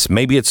debts,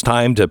 maybe it's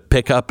time to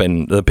pick up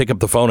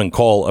the phone and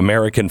call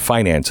American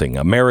Financing.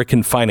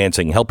 American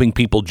Financing, helping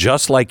people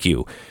just like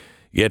you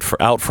get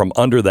out from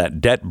under that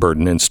debt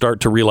burden and start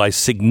to realize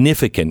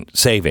significant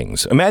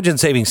savings. Imagine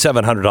saving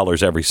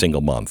 $700 every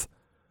single month.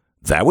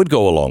 That would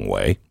go a long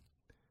way.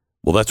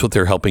 Well, that's what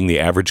they're helping the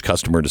average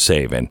customer to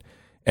save.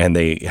 And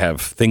they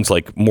have things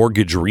like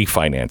mortgage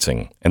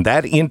refinancing. And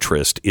that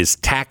interest is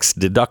tax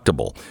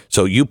deductible.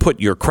 So you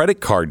put your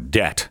credit card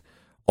debt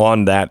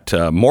on that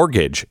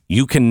mortgage,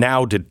 you can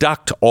now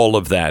deduct all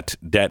of that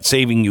debt,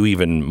 saving you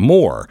even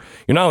more.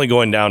 You're not only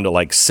going down to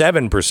like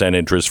 7%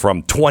 interest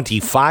from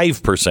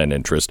 25%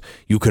 interest,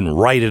 you can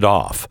write it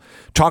off.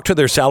 Talk to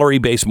their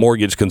salary-based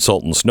mortgage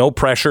consultants. No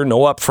pressure, no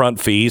upfront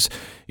fees.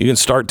 You can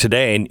start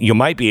today, and you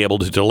might be able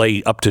to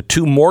delay up to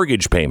 2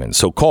 mortgage payments.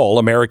 So call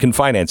American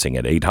Financing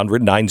at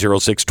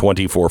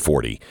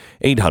 800-906-2440.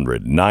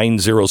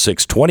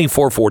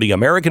 800-906-2440,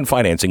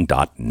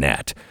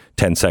 AmericanFinancing.net.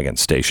 10 seconds,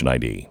 station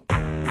ID.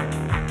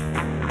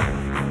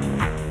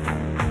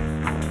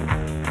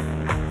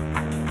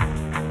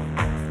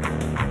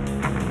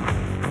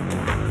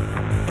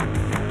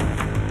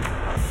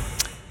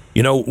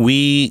 You know,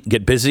 we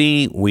get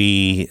busy.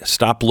 We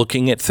stop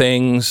looking at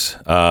things.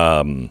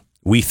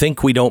 We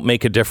think we don't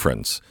make a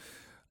difference.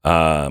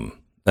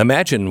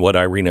 Imagine what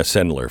Irina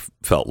Sendler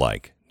felt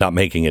like, not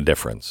making a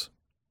difference.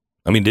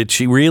 I mean, did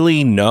she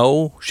really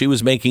know she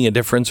was making a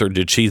difference, or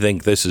did she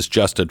think this is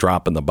just a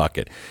drop in the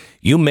bucket?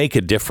 You make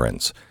a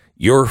difference.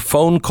 Your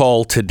phone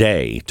call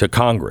today to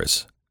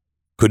Congress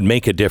could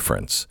make a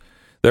difference.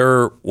 There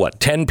are,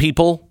 10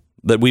 people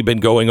that we've been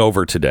going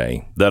over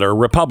today that are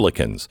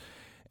Republicans.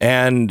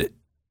 And,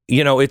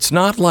 you know, it's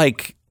not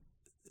like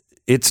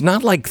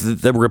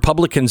the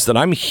Republicans that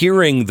I'm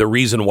hearing the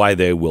reason why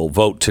they will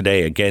vote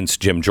today against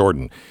Jim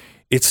Jordan.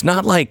 It's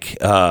not like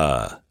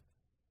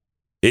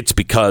it's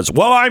because,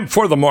 I'm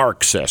for the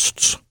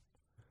Marxists.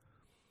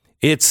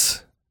 I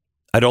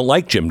don't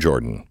like Jim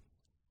Jordan.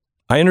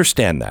 I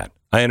understand that.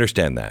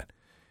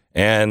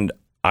 And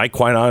I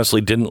quite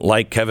honestly didn't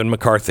like Kevin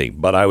McCarthy,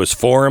 but I was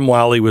for him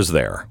while he was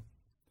there.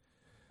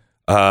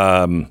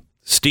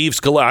 Steve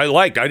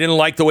Scalise, I didn't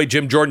like the way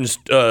Jim Jordan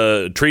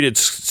treated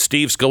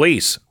Steve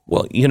Scalise.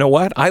 Well, you know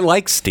what? I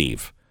like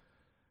Steve.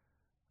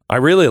 I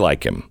really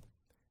like him.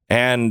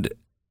 And,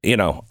 you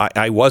know,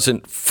 I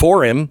wasn't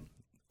for him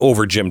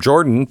over Jim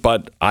Jordan,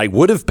 but I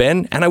would have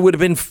been, and I would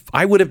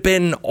have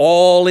been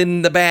all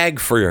in the bag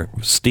for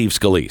Steve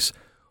Scalise.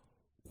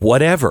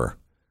 Whatever.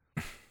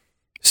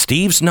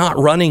 Steve's not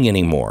running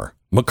anymore.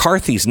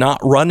 McCarthy's not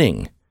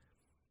running.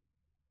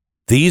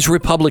 These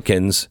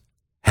Republicans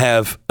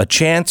have a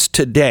chance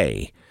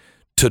today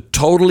to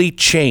totally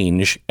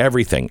change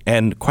everything.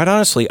 And quite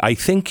honestly, I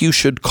think you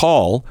should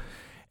call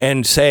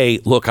and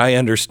say, look, I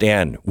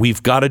understand.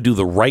 We've got to do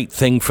the right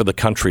thing for the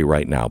country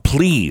right now.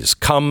 Please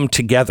come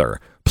together.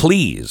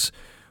 Please.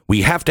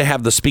 We have to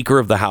have the Speaker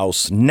of the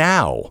House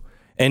now.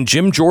 And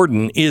Jim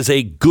Jordan is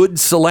a good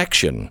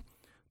selection.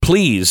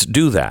 Please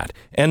do that.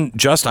 And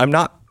I'm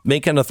not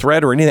making a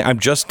threat or anything. I'm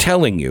just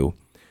telling you,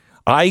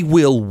 I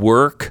will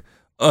work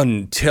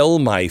until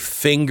my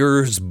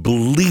fingers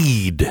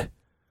bleed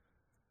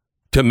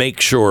to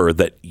make sure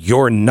that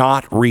you're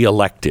not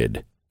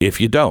reelected if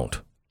you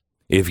don't.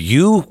 If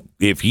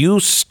you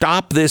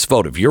stop this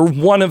vote, if you're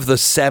one of the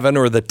 7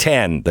 or the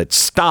 10 that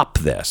stop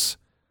this,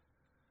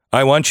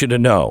 I want you to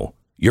know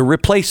you're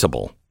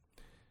replaceable.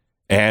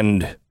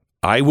 And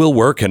I will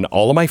work, and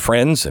all of my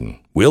friends, and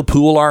we'll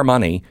pool our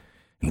money,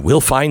 and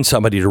we'll find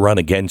somebody to run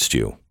against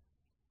you.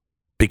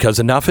 Because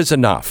enough is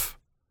enough.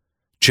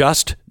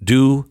 Just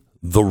do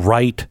the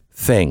right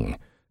thing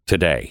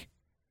today.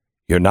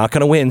 You're not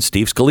going to win.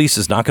 Steve Scalise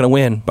is not going to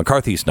win.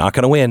 McCarthy's not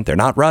going to win. They're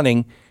not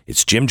running.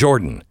 It's Jim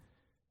Jordan.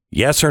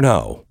 Yes or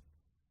no?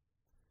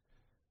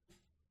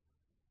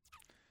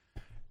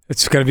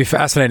 It's going to be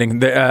fascinating.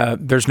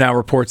 There's now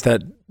reports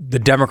that the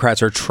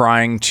Democrats are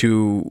trying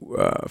to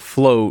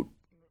float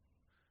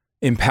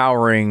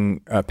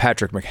empowering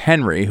Patrick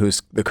McHenry,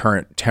 who's the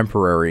current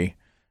temporary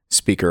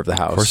Speaker of the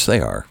House. Of course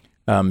they are.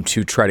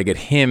 To try to get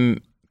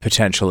him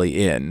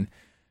potentially in.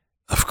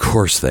 Of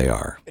course they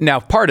are. Now,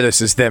 part of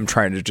this is them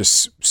trying to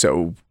just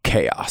sow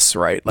chaos,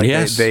 right? Like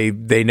yes.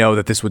 they know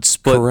that this would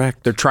split.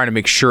 Correct. They're trying to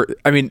make sure.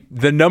 I mean,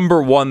 the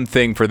number one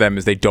thing for them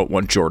is they don't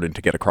want Jordan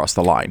to get across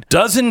the line.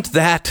 Doesn't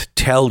that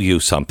tell you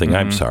something? Mm-hmm.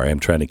 I'm sorry, I'm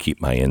trying to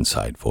keep my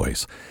inside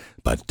voice.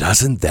 But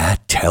doesn't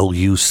that tell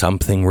you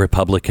something,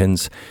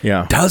 Republicans?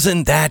 Yeah.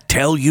 Doesn't that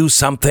tell you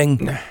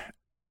something?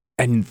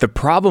 And the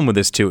problem with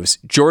this, too, is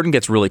Jordan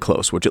gets really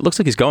close, which it looks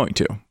like he's going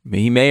to. I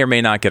mean, he may or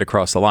may not get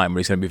across the line, but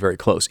he's going to be very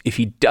close. If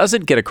he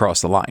doesn't get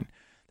across the line,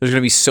 there's going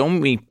to be so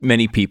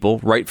many people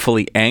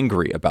rightfully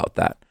angry about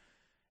that.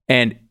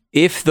 And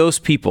if those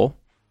people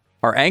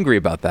are angry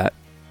about that,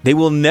 they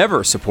will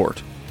never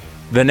support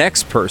the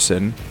next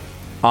person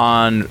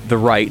on the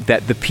right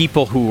that the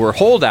people who were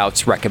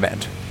holdouts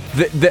recommend.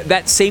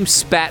 That same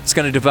spat's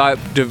going to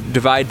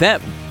divide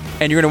them.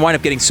 And you're going to wind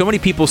up getting so many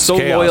people so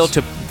loyal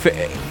to...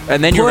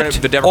 And then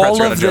the Democrats all are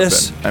going of to jump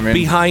this in.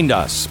 behind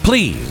us.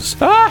 Please.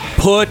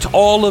 Put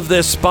all of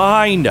this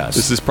behind us.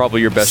 This is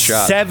probably your best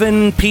shot.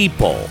 7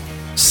 people.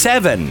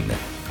 7.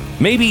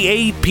 Maybe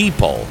 8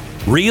 people.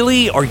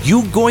 Really? Are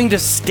you going to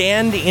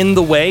stand in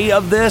the way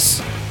of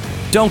this?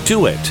 Don't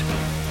do it.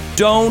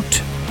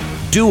 Don't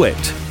do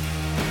it.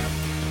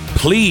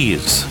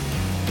 Please.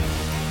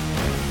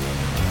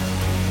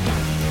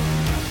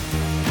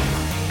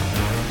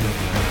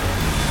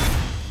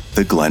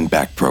 The Glenn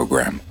Beck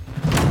Program.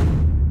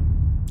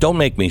 Don't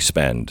make me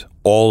spend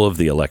all of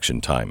the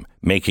election time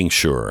making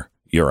sure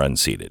you're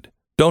unseated.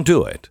 Don't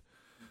do it.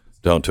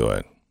 Don't do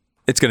it.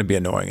 It's going to be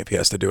annoying if he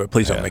has to do it.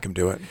 Please don't make him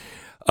do it.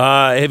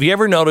 Have you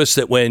ever noticed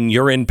that when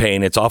you're in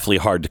pain, it's awfully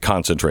hard to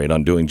concentrate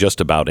on doing just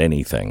about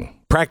anything?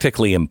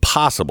 Practically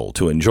impossible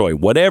to enjoy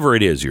whatever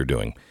it is you're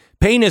doing.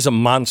 Pain is a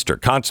monster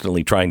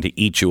constantly trying to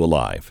eat you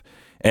alive.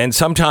 And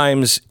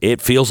sometimes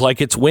it feels like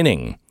it's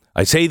winning.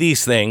 I say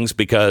these things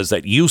because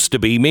that used to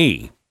be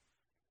me.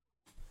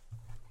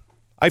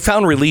 I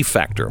found Relief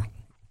Factor.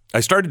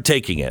 I started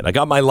taking it. I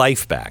got my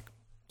life back.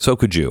 So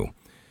could you.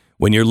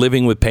 When you're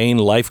living with pain,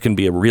 life can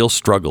be a real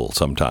struggle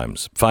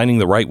sometimes. Finding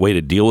the right way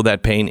to deal with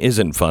that pain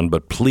isn't fun,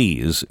 but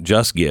please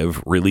just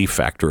give Relief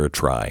Factor a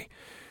try.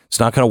 It's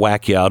not going to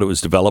whack you out. It was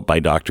developed by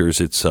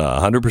doctors. It's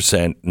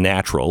 100%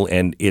 natural,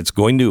 and it's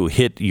going to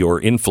hit your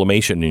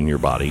inflammation in your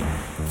body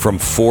from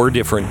 4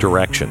 different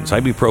directions.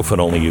 Ibuprofen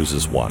only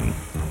uses 1.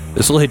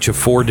 This will hit you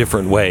 4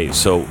 different ways.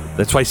 So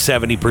that's why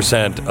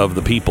 70% of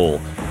the people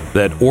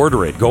that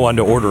order it go on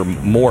to order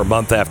more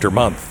month after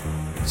month.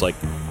 It's like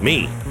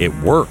me. It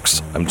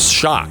works. I'm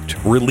shocked.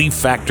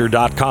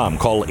 ReliefFactor.com.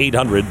 Call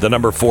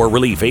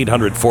 800-4-RELIEF,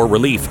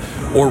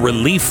 800-4-RELIEF, or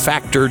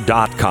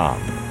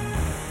ReliefFactor.com.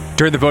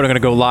 During the vote, I'm going to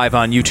go live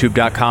on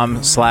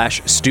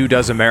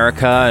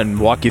YouTube.com/StuDoesAmerica and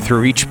walk you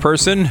through each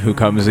person who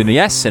comes in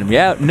yes and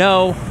yeah,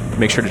 no.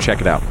 Make sure to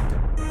check it out.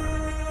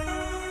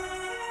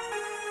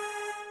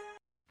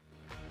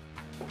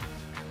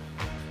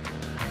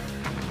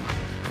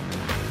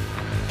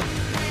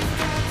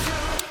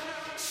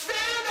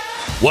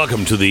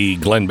 Welcome to the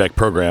Glenn Beck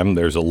Program.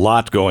 There's a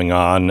lot going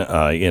on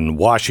in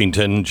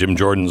Washington. Jim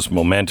Jordan's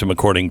momentum,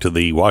 according to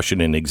the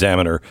Washington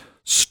Examiner,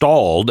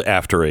 stalled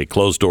after a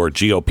closed-door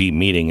GOP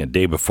meeting a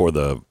day before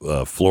the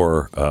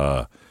floor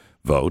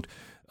vote.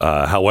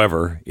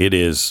 However, it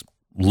is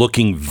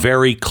looking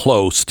very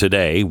close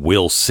today.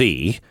 We'll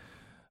see.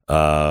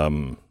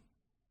 There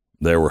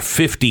were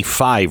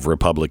 55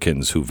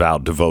 Republicans who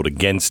vowed to vote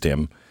against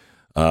him,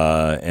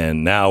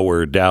 and now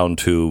we're down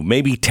to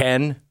maybe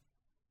 10.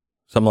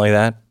 Something like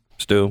that,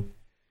 Stu?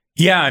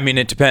 Yeah, I mean,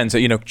 it depends.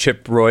 You know,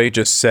 Chip Roy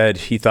just said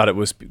he thought it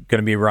was going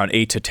to be around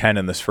 8 to 10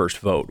 in this first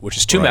vote, which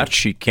is too much.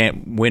 He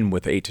can't win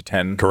with 8 to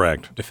 10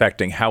 correct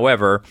defecting.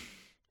 However,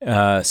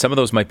 some of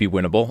those might be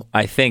winnable.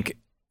 I think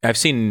I've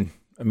seen,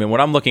 I mean, what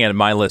I'm looking at in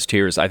my list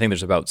here is I think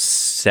there's about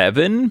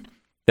 7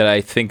 that I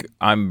think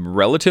I'm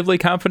relatively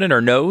confident are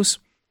no's.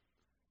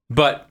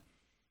 But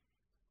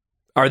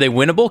are they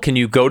winnable? Can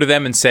you go to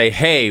them and say,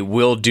 hey,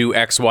 we'll do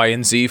X, Y,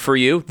 and Z for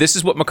you? This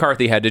is what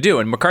McCarthy had to do.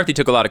 And McCarthy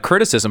took a lot of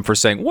criticism for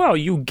saying, well,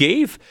 you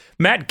gave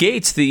Matt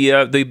Gaetz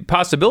the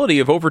possibility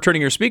of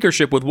overturning your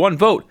speakership with 1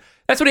 vote.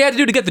 That's what he had to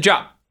do to get the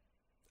job.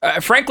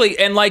 Frankly,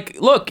 and like,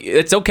 look,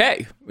 it's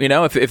okay. You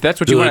know, if that's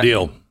what you want to do.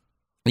 The deal.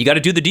 You got to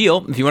do the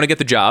deal if you want to get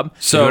the job.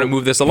 So you want to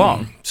move this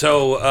along.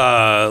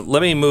 So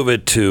let me move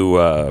it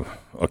to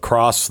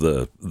across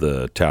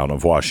the town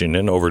of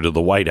Washington over to the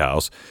White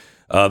House.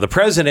 The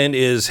president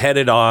is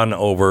headed on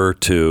over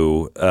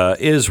to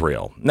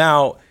Israel.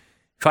 Now,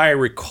 if I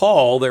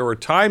recall, there were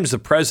times the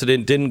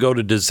president didn't go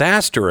to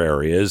disaster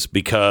areas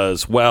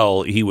because,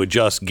 well, he would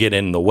just get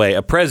in the way.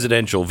 A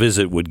presidential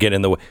visit would get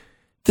in the way.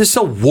 This is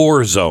a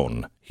war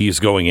zone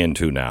he's going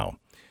into now.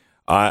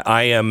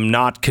 I am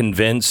not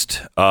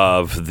convinced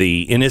of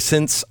the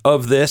innocence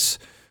of this.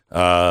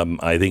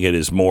 I think it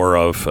is more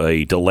of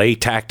a delay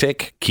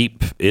tactic.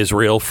 Keep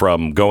Israel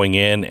from going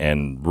in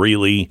and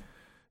really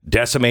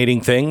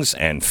decimating things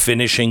and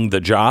finishing the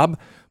job,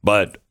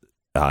 but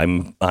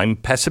I'm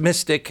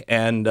pessimistic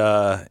and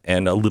a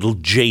little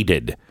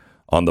jaded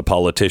on the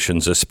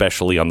politicians,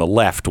 especially on the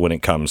left when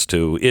it comes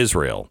to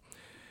Israel.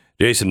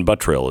 Jason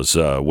Buttrill is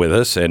with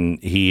us,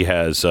 and he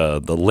has the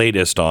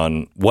latest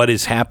on what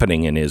is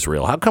happening in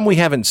Israel. How come we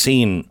haven't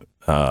seen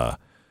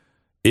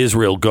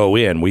Israel go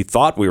in? We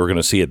thought we were going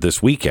to see it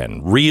this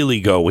weekend, really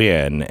go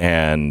in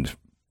and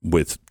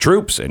with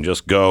troops and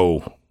just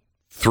go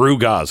through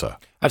Gaza.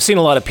 I've seen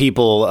a lot of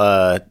people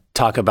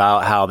talk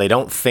about how they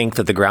don't think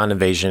that the ground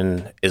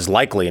invasion is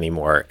likely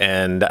anymore.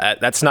 And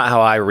that's not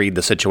how I read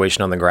the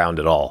situation on the ground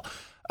at all.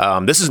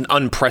 This is an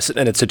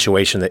unprecedented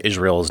situation that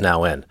Israel is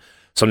now in.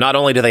 So not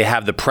only do they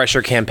have the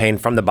pressure campaign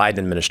from the Biden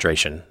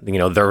administration, you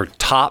know, their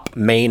top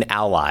main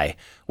ally,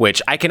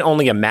 which I can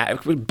only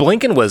imagine.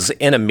 Blinken was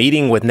in a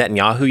meeting with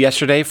Netanyahu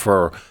yesterday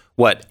for,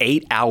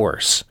 8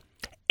 hours.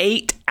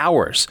 8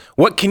 hours.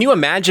 What can you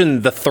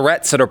imagine the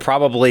threats that are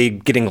probably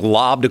getting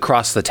lobbed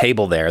across the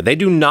table there? They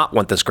do not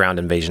want this ground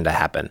invasion to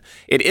happen.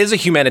 It is a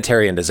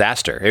humanitarian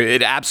disaster.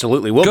 It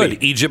absolutely will be.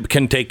 Good. Egypt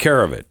can take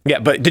care of it. Yeah,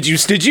 but did you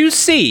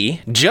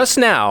see just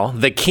now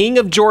the king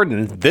of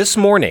Jordan this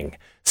morning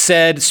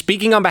said,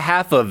 speaking on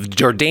behalf of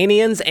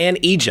Jordanians and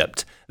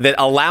Egypt, that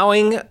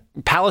allowing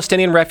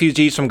Palestinian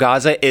refugees from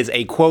Gaza is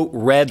a, quote,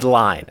 red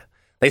line.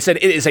 They said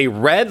it is a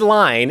red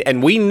line,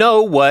 and we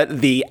know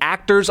what the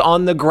actors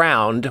on the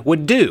ground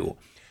would do.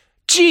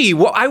 Gee,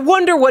 well, I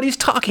wonder what he's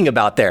talking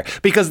about there,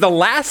 because the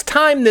last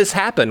time this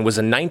happened was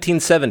in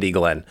 1970,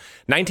 Glenn.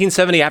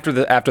 1970,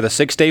 after the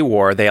Six-Day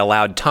War, they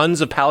allowed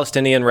tons of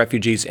Palestinian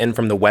refugees in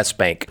from the West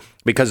Bank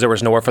because there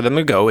was nowhere for them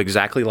to go,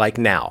 exactly like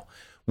now.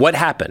 What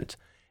happened?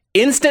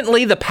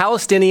 Instantly, the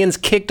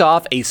Palestinians kicked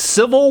off a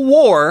civil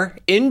war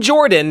in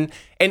Jordan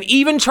and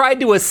even tried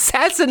to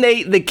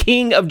assassinate the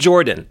king of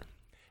Jordan.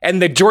 And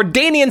the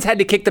Jordanians had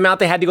to kick them out.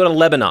 They had to go to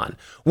Lebanon.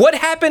 What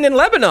happened in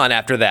Lebanon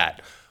after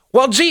that?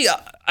 Well, gee,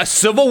 a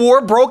civil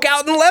war broke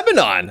out in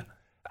Lebanon.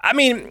 I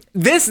mean,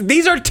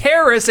 these are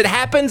terrorists. It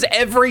happens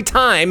every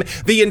time.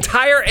 The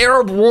entire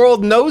Arab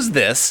world knows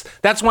this.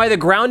 That's why the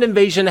ground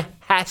invasion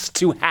has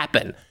to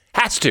happen.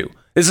 Has to.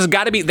 This has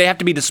got to be, they have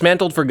to be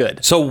dismantled for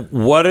good. So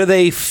what are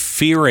they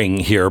fearing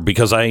here?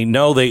 Because I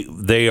know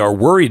they are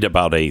worried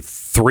about a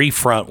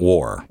three-front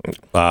war.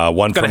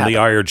 One from the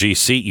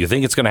IRGC. You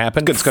think it's going to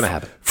happen? It's going to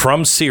happen.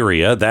 From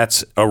Syria,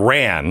 that's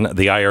Iran,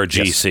 the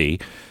IRGC.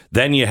 Yes.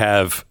 Then you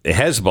have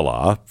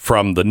Hezbollah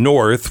from the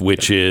north,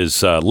 which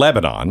is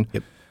Lebanon.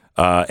 Yep.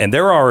 And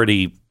they're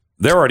already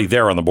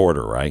there on the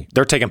border, right?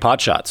 They're taking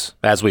pot shots.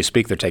 As we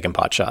speak, they're taking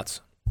pot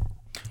shots.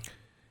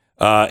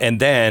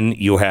 And then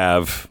you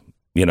have,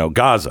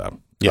 Gaza.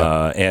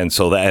 Yeah. And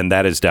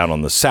that is down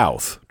on the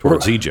south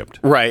towards Egypt.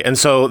 Right. And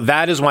so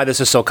that is why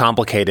this is so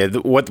complicated.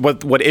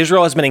 What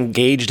Israel has been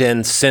engaged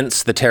in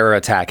since the terror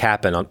attack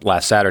happened on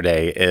last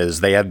Saturday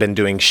is they have been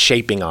doing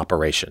shaping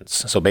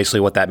operations. So basically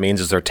what that means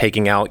is they're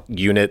taking out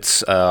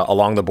units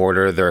along the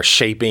border. They're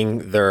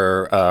shaping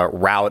their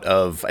route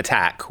of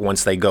attack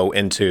once they go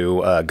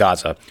into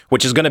Gaza,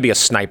 which is going to be a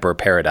sniper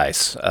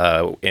paradise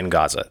in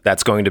Gaza.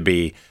 That's going to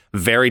be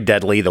very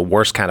deadly, the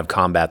worst kind of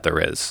combat there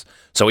is.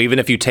 So even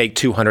if you take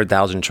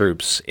 200,000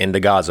 troops into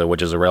Gaza,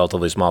 which is a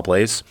relatively small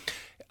place,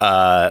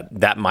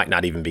 that might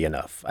not even be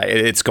enough.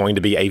 It's going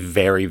to be a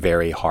very,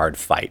 very hard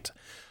fight.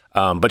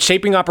 But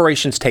shaping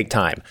operations take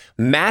time.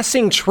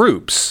 Massing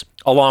troops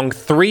along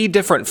 3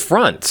 different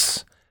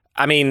fronts,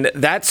 I mean,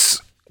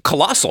 that's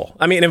colossal.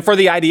 I mean, and for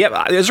the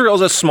idea, Israel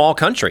is a small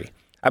country.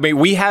 I mean,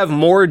 we have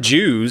more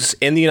Jews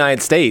in the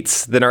United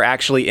States than are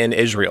actually in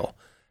Israel.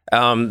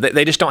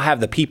 They just don't have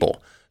the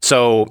people.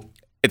 So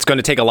it's going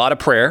to take a lot of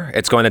prayer.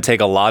 It's going to take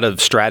a lot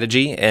of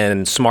strategy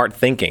and smart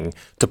thinking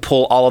to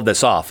pull all of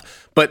this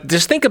off. But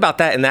just think about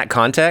that in that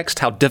context,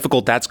 how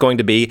difficult that's going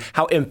to be,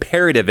 how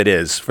imperative it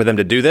is for them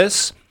to do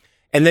this.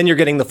 And then you're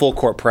getting the full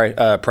court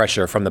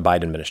pressure from the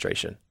Biden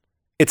administration.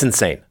 It's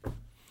insane.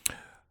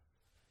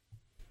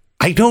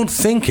 I don't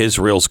think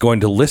Israel's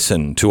going to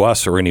listen to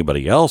us or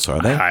anybody else,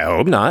 are they? I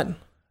hope not.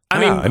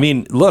 I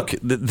mean, look,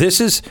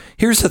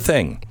 here's the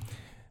thing.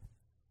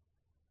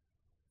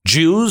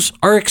 Jews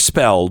are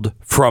expelled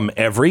from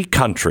every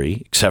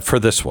country, except for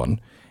this one,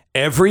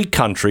 every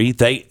country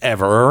they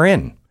ever are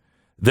in.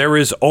 There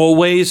is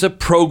always a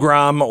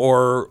program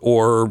or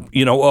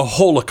a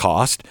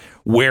Holocaust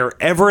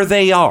wherever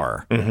they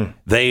are. Mm-hmm.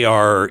 They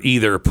are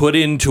either put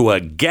into a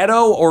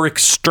ghetto or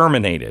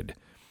exterminated.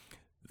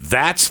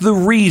 That's the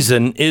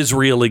reason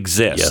Israel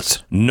exists.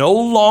 Yes. No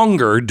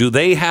longer do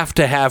they have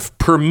to have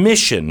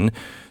permission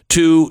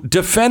to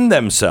defend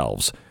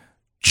themselves.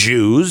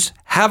 Jews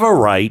have a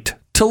right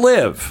to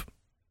live.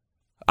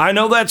 I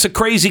know that's a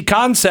crazy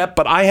concept,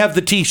 but I have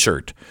the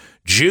T-shirt.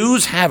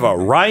 Jews have a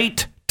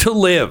right to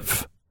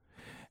live,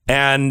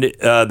 and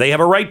they have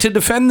a right to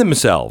defend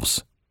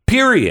themselves,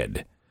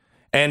 period.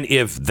 And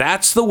if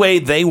that's the way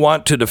they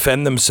want to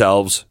defend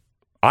themselves,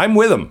 I'm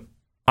with them.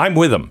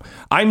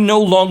 I'm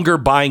no longer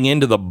buying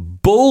into the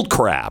bull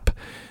crap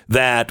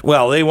that,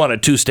 well, they want a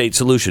 2-state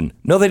solution.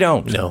 No, they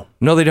don't.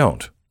 No, they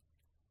don't.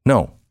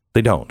 No,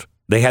 they don't.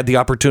 They had the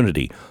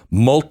opportunity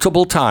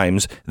multiple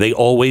times. They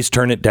always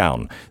turn it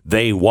down.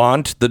 They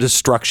want the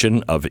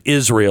destruction of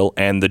Israel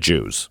and the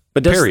Jews.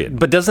 Period.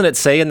 But doesn't it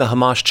say in the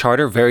Hamas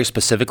charter very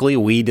specifically,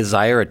 we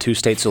desire a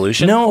 2-state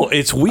solution? No,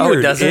 it's weird. Oh,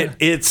 it doesn't?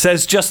 It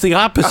says just the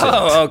opposite.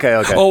 Oh,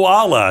 okay. Oh,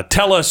 Allah,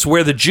 tell us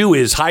where the Jew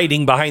is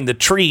hiding behind the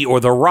tree or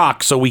the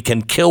rock so we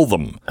can kill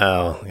them.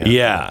 Oh,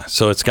 yeah.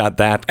 So it's got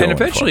that going.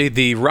 And eventually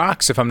the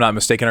rocks, if I'm not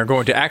mistaken, are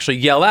going to actually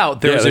yell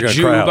out, there's a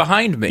Jew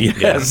behind me.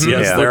 Yes,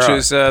 which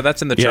is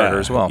that's in the charter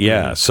as well.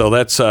 Yeah, so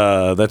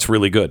that's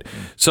really good.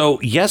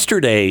 So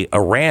yesterday,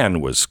 Iran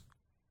was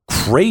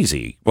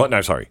crazy.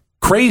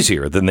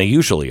 Crazier than they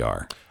usually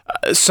are.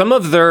 Some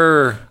of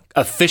their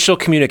official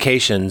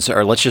communications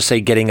are, let's just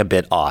say, getting a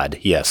bit odd.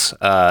 Yes.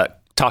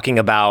 Talking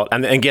about,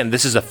 and again,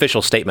 this is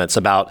official statements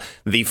about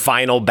the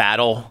final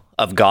battle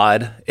of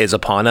God is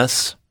upon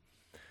us.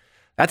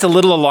 That's a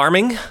little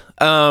alarming.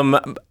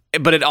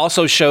 but it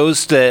also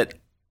shows that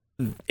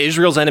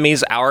Israel's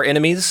enemies, our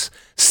enemies,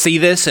 see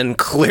this in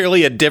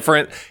clearly a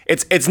different.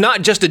 It's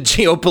not just a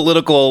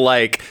geopolitical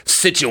like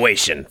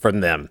situation from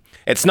them.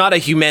 It's not a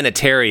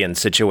humanitarian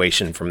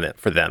situation for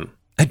them.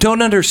 I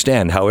don't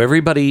understand how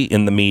everybody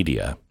in the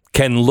media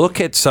can look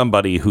at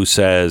somebody who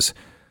says,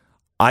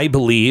 I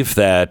believe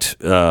that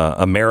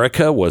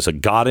America was a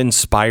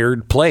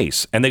God-inspired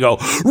place. And they go,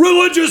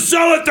 religious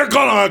zealot, they're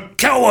going to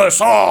kill us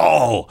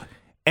all.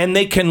 And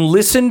they can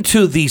listen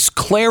to these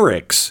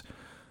clerics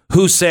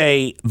who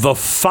say the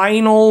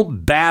final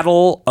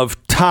battle of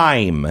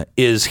time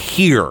is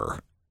here.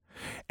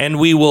 And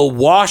we will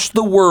wash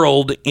the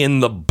world in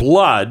the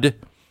blood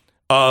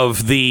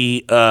of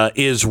the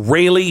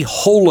Israeli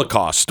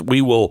Holocaust.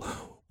 We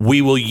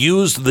will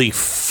use the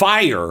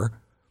fire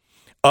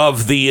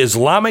of the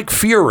Islamic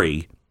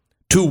fury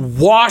to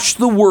wash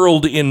the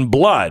world in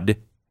blood.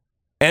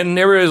 And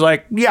everybody's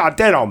like, yeah,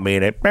 they don't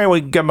mean it. Maybe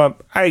we give them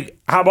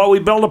how about we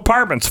build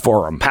apartments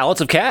for them?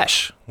 Pallets of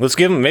cash. Let's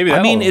give them maybe.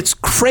 It's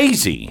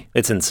crazy.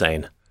 It's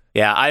insane.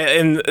 Yeah,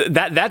 and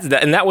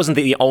that wasn't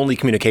the only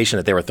communication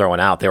that they were throwing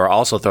out. They were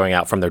also throwing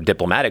out from their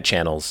diplomatic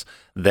channels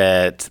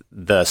that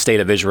the state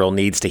of Israel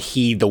needs to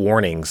heed the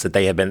warnings that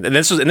they have been. And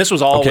this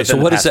was all. Okay, so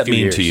what does that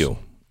mean to you,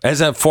 as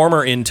a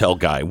former intel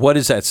guy? What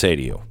does that say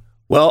to you?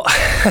 Well,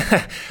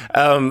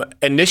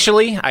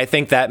 initially, I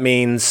think that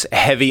means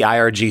heavy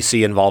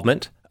IRGC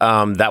involvement.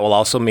 That will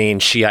also mean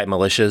Shiite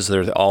militias that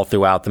are all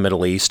throughout the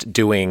Middle East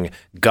doing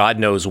God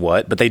knows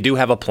what, but they do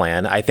have a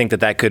plan. I think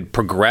that could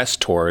progress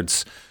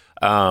towards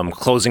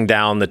closing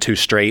down the two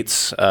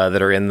straits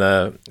that are in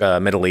the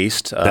Middle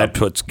East. That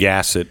puts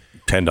gas at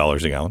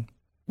 $10 a gallon.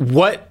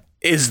 What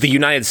is the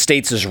United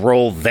States'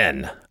 role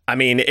then?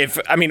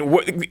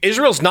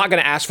 Israel's not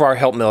going to ask for our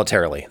help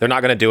militarily. They're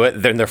not going to do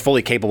it. They're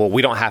fully capable.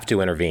 We don't have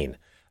to intervene.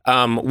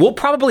 We'll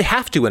probably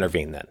have to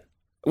intervene then.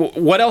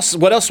 What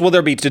else will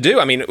there be to do?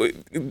 I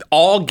mean,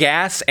 all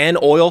gas and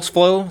oil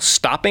flow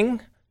stopping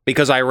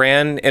because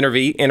Iran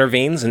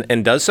intervenes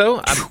and does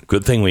so?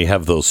 Good thing we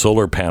have those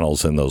solar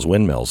panels and those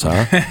windmills,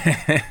 huh?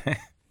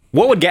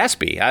 What would gas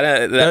be?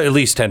 At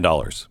least $10.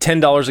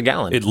 $10 a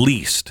gallon. At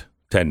least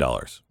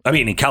 $10. I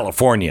mean, in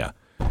California,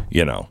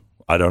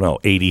 I don't know,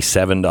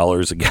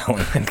 $87 a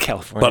gallon in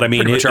California. But I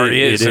mean, it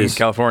is in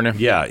California.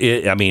 Yeah,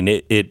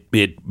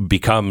 it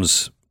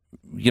becomes,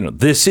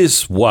 this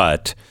is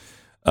what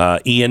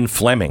Ian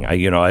Fleming. I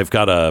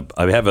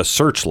have a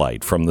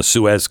searchlight from the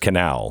Suez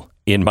Canal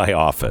in my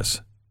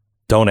office.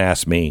 Don't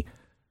ask me.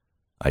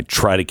 I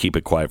try to keep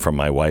it quiet from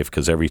my wife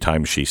because every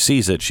time she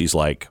sees it, she's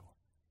like,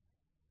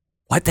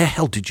 "What the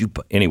hell did you?"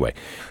 Anyway,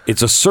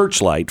 it's a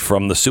searchlight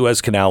from the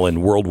Suez Canal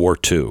in World War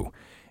II.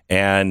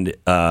 And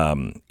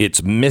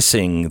it's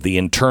missing the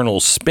internal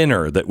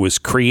spinner that was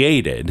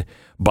created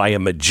by a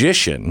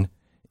magician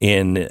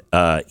in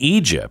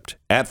Egypt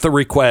at the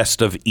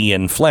request of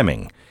Ian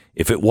Fleming.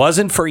 If it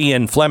wasn't for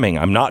Ian Fleming,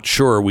 I'm not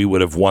sure we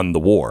would have won the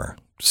war,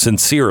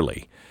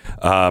 sincerely.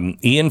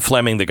 Ian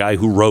Fleming, the guy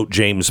who wrote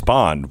James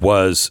Bond,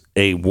 was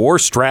a war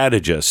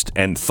strategist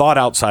and thought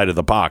outside of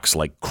the box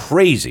like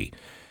crazy.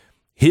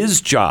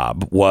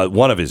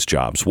 One of his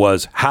jobs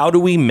was, how do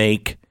we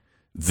make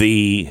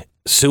the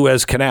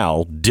Suez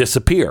Canal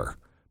disappear?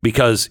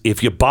 Because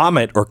if you bomb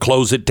it or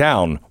close it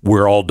down,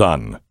 we're all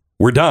done.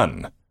 We're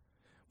done.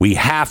 We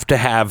have to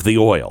have the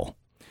oil.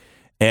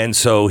 And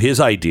so his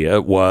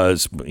idea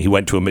was, he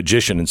went to a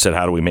magician and said,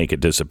 how do we make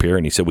it disappear?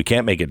 And he said, we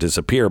can't make it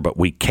disappear, but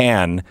we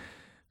can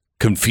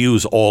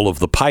confuse all of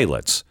the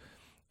pilots.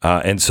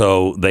 And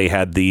so they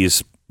had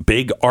these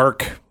big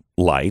arc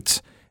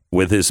lights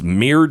with this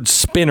mirrored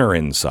spinner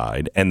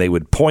inside, and they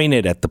would point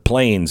it at the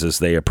planes as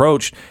they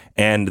approached,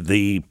 and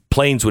the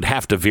planes would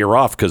have to veer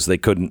off because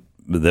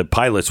the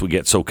pilots would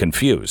get so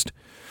confused.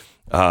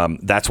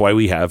 That's why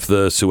we have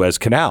the Suez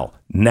Canal.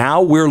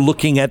 Now we're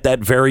looking at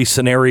that very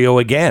scenario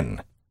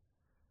again.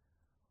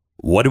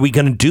 What are we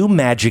going to do,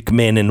 magic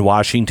men in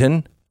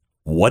Washington?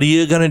 What are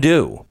you going to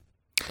do?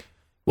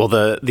 Well,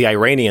 the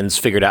Iranians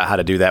figured out how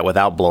to do that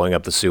without blowing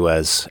up the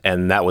Suez,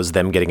 and that was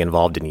them getting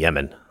involved in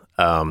Yemen.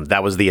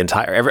 That was the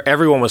entire.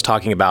 Everyone was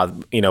talking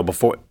about,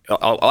 before.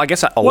 I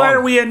guess. Why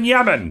are we in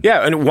Yemen?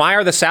 Yeah, and why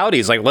are the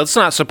Saudis like? Let's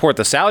not support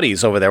the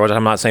Saudis over there. Which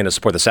I'm not saying to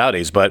support the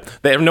Saudis, but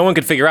no one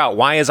could figure out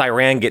why is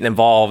Iran getting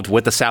involved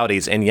with the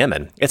Saudis in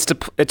Yemen. It's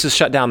to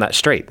shut down that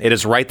strait. It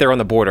is right there on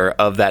the border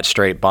of that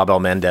strait, Bab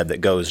el-Mandeb,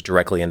 that goes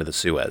directly into the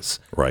Suez.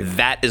 Right.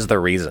 That is the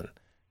reason.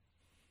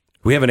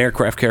 We have an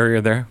aircraft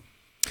carrier there.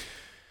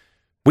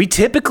 We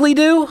typically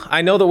do.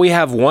 I know that we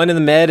have one in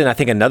the Med and I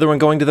think another one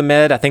going to the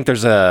Med. I think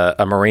there's a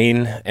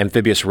Marine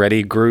amphibious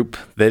ready group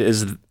that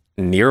is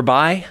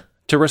nearby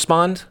to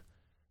respond.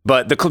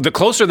 But the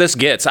closer this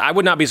gets, I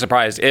would not be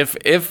surprised if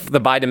the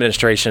Biden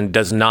administration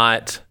does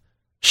not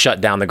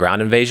shut down the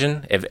ground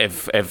invasion.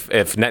 If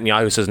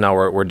Netanyahu says, no,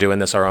 we're doing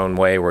this our own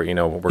way.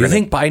 You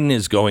think Biden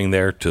is going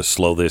there to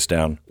slow this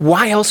down?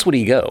 Why else would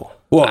he go?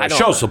 Well,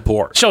 show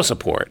support. Show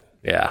support.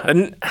 Yeah.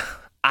 And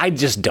I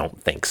just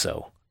don't think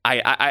so.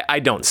 I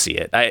don't see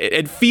it.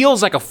 It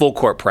feels like a full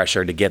court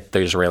pressure to get the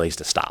Israelis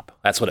to stop.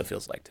 That's what it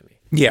feels like to me.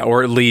 Yeah,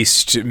 or at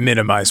least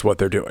minimize what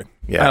they're doing.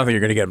 Yeah. I don't think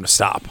you're going to get them to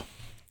stop.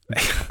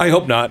 I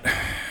hope not.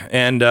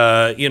 And,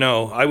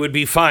 I would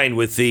be fine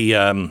with the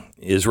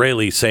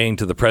Israelis saying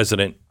to the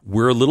president,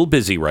 we're a little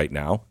busy right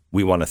now.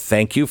 We want to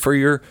thank you for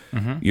your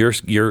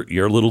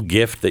little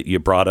gift that you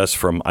brought us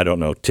from, I don't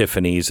know,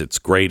 Tiffany's. It's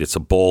great. It's a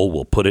bowl.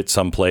 We'll put it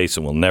someplace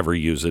and we'll never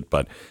use it.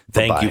 But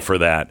thank you for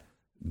that.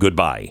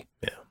 Goodbye.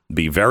 Yeah.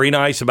 Be very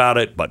nice about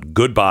it, but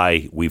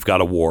goodbye. We've got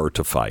a war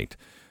to fight.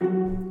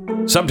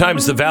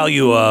 Sometimes the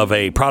value of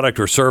a product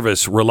or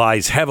service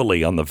relies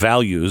heavily on the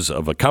values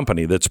of a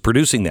company that's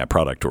producing that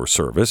product or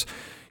service.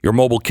 Your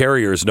mobile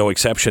carrier is no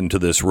exception to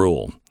this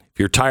rule. If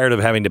you're tired of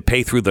having to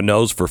pay through the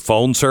nose for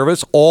phone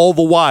service, all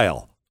the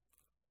while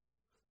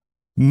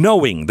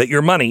knowing that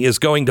your money is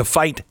going to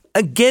fight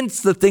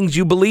against the things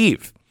you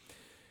believe,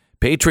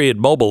 Patriot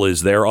Mobile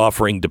is there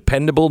offering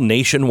dependable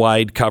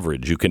nationwide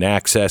coverage. You can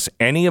access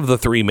any of the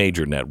 3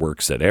 major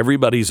networks that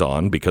everybody's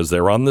on because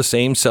they're on the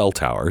same cell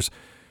towers.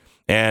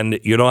 And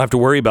you don't have to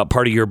worry about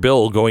part of your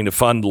bill going to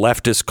fund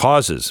leftist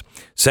causes.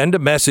 Send a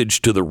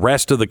message to the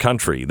rest of the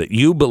country that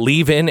you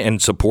believe in and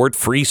support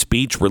free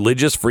speech,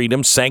 religious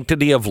freedom,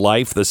 sanctity of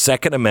life, the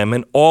Second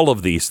Amendment, all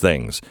of these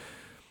things.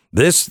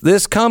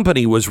 This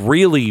company was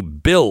really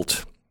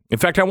built. In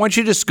fact, I want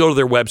you to just go to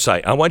their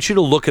website. I want you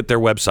to look at their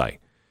website.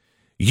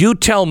 You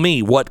tell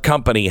me what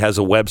company has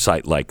a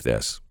website like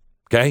this,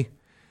 okay?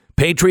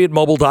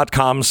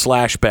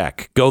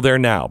 PatriotMobile.com/Beck. Go there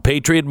now.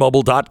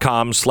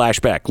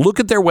 PatriotMobile.com/Beck. Look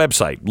at their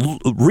website.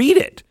 Read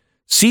it.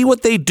 See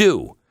what they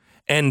do.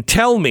 And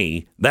tell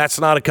me that's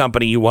not a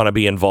company you want to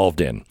be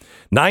involved in.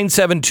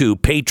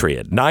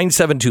 972-PATRIOT.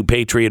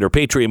 972-PATRIOT or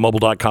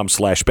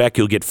PatriotMobile.com/Beck.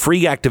 You'll get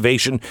free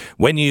activation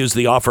when you use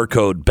the offer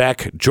code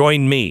Beck.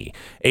 Join me.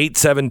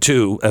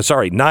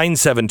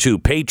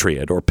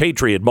 972-PATRIOT or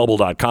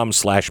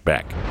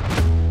PatriotMobile.com/Beck.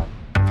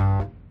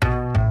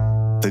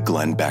 The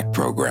Glenn Beck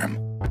Program.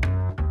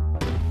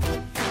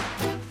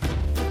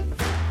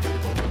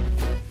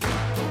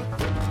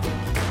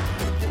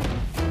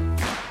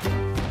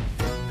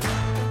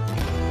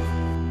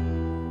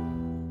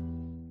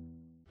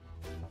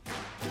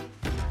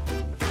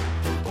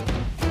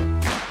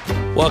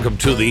 Welcome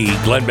to the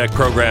Glenn Beck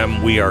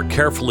program. We are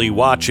carefully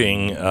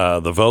watching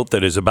the vote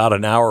that is about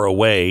an hour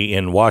away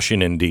in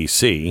Washington,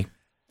 D.C.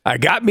 I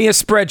got me a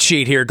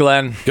spreadsheet here,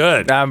 Glenn.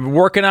 Good. I'm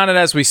working on it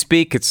as we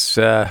speak. It's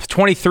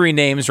 23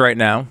 names right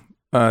now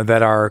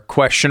that are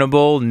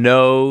questionable,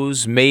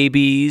 no's,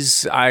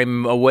 maybes.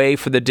 I'm away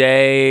for the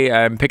day.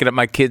 I'm picking up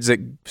my kids at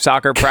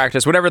soccer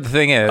practice, whatever the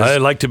thing is.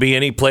 I'd like to be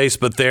any place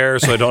but there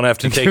so I don't have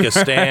to take a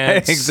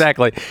stance.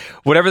 Exactly.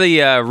 Whatever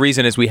the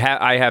reason is,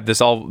 I have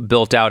this all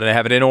built out and I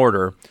have it in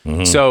order.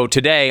 Mm-hmm. So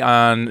today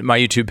on my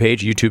YouTube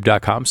page,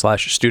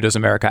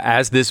 youtube.com/StuDoesAmerica,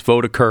 as this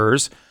vote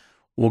occurs,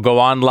 we'll go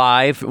on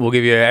live. We'll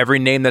give you every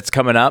name that's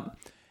coming up.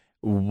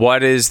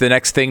 What is the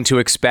next thing to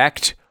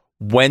expect?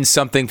 When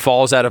something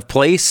falls out of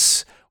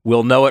place,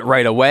 we'll know it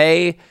right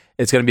away.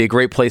 It's going to be a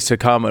great place to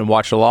come and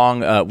watch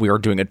along. We are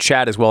doing a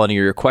chat as well. Any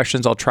of your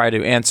questions I'll try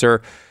to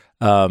answer.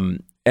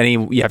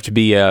 You have to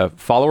be a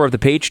follower of the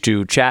page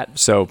to chat,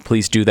 so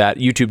please do that.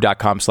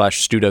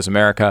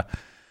 youtube.com/StuDoesAmerica.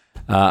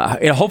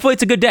 Hopefully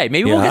it's a good day.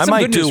 Maybe we'll get some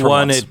good news. I might do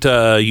one at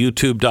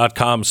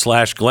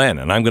youtube.com/Glenn,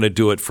 and I'm going to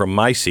do it from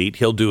my seat.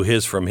 He'll do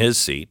his from his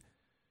seat.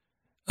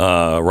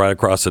 Right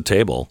across the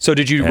table. So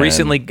did you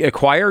recently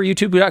acquire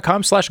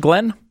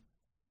youtube.com/Glenn?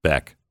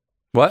 Beck.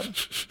 What?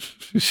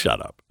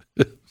 Shut up.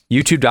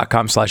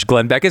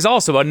 youtube.com/Glenn Beck is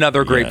also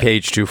another great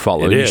page to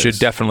follow. You should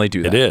definitely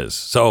do that. It is.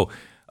 So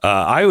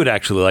I would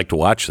actually like to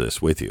watch this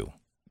with you.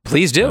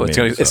 Please do.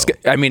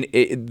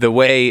 The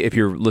way, if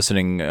you're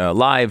listening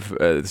live,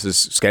 this is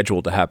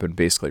scheduled to happen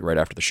basically right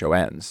after the show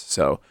ends.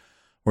 So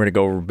we're going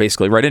to go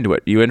basically right into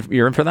it. You're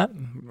in for that?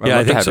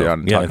 I think so.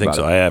 I think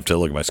so. I have to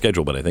look at my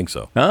schedule, but I think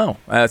so. Oh,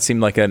 that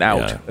seemed like an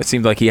out. Yeah. It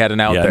seemed like he had an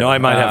out there. No, I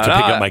might have to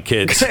pick up my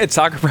kids. It's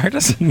soccer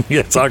practice?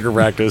 Yeah, soccer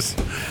practice.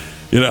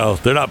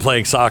 They're not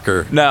playing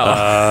soccer. No.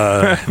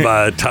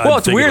 Well,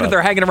 it's weird that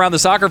they're hanging around the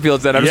soccer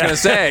fields then, I was going to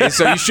say.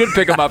 So you should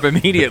pick them up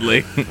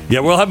immediately.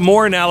 Yeah, we'll have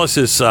more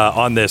analysis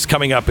on this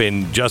coming up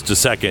in just a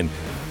second.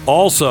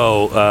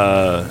 Also,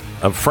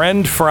 a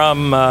friend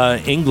from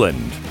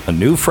England, a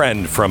new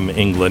friend from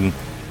England,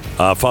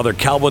 Father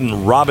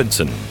Calvin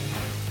Robinson,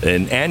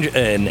 an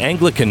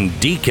Anglican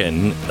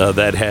deacon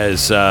that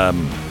has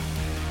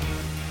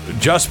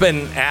just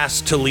been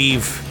asked to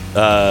leave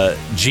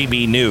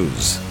GB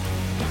News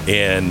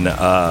in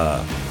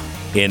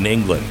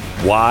England.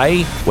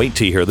 Why? Wait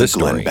till you hear this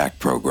story. Glenn Beck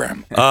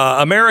Program.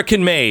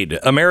 American Made,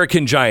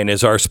 American Giant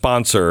is our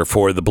sponsor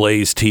for the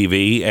Blaze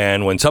TV.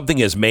 And when something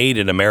is made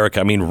in America,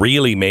 I mean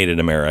really made in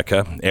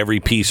America, every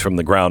piece from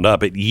the ground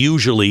up, it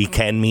usually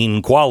can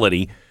mean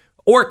quality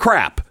or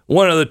crap,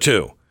 one of the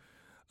two.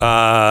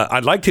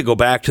 I'd like to go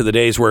back to the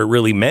days where it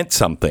really meant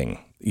something.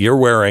 You're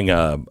wearing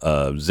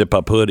a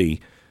zip-up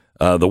hoodie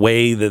the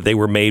way that they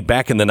were made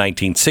back in the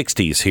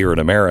 1960s here in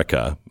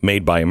America,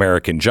 made by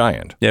American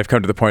Giant. Yeah, I've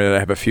come to the point that I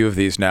have a few of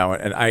these now,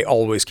 and I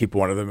always keep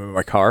one of them in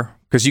my car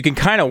because you can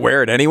kind of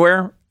wear it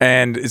anywhere,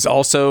 and it's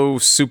also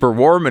super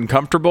warm and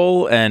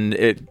comfortable, and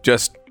it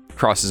just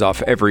crosses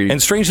off every.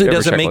 And strangely, every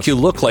doesn't checklist. make you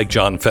look like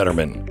John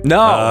Fetterman.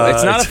 No,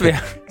 it's not.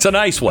 It's a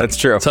nice one. That's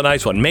true. It's a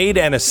nice one. Made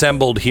and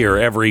assembled here.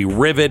 Every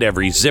rivet,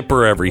 every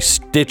zipper, every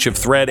stitch of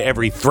thread,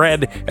 every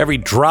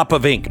drop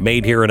of ink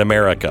made here in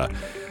America.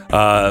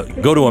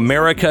 Go to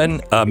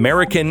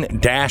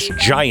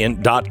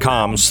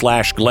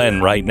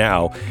American-Giant.com/Glenn right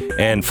now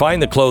and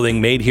find the clothing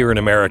made here in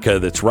America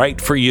that's right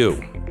for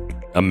you.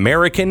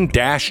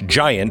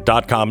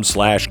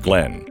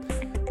 American-Giant.com/Glenn.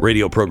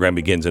 Radio program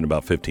begins in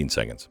about 15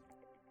 seconds.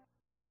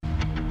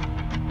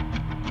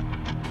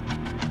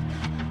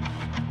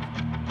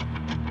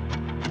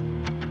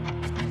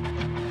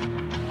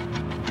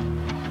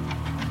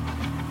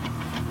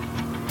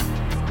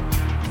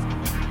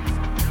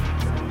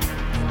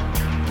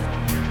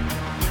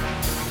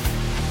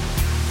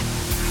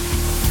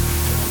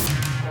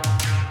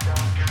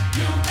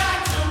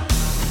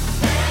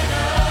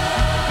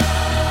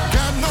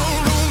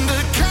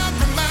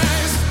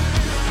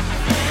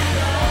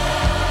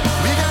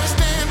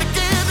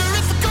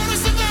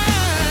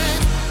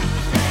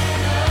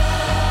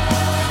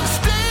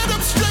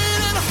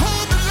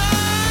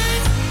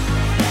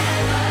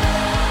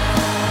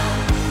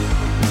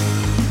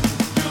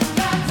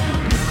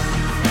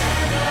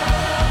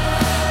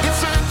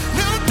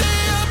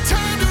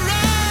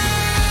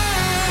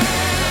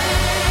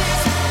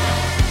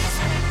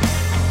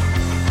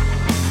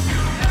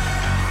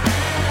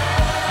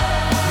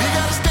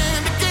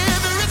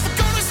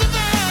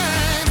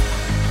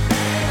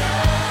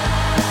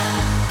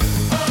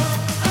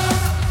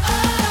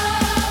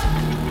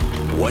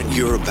 What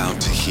you're about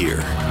to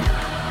hear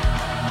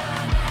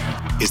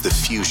is the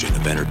fusion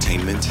of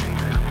entertainment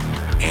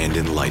and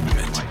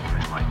enlightenment.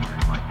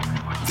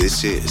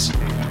 This is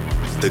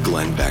the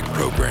Glenn Beck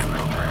Program.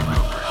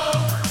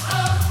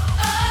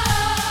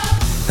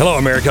 Hello,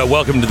 America.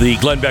 Welcome to the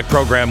Glenn Beck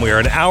Program. We are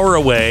an hour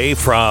away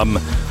from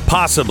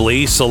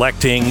possibly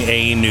selecting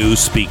a new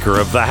Speaker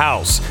of the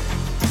House.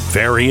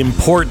 Very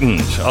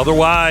important.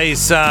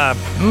 Otherwise, I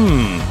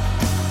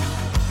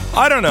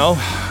don't know.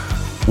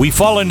 We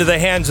fall into the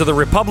hands of the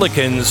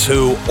Republicans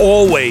who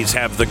always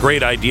have the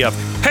great idea of,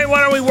 hey,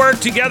 why don't we work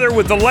together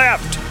with the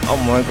left? Oh,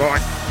 my God.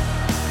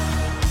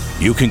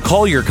 You can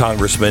call your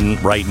congressman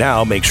right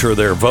now, make sure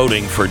they're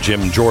voting for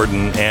Jim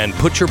Jordan, and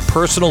put your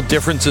personal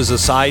differences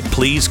aside,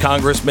 please,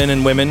 congressmen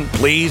and women.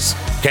 Please,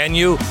 can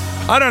you?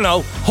 I don't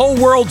know. Whole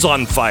world's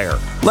on fire.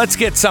 Let's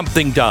get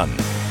something done.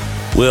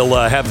 We'll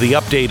have the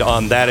update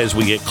on that as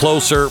we get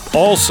closer.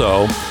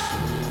 Also,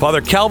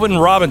 Father Calvin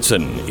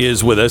Robinson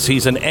is with us.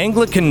 He's an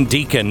Anglican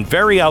deacon,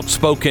 very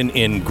outspoken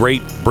in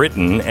Great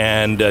Britain,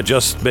 and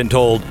just been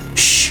told,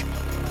 shh,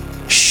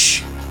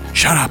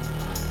 shut up,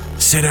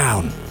 sit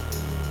down.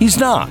 He's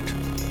not.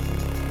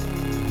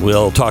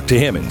 We'll talk to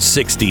him in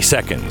 60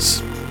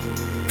 seconds.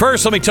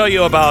 First, let me tell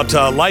you about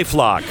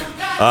LifeLock.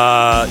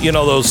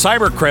 Those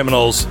cyber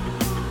criminals,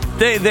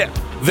 they're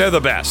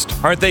the best,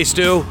 aren't they,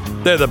 Stu?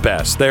 They're the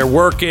best. They're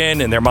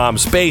working in their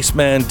mom's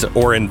basement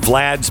or in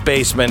Vlad's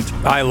basement.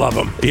 I love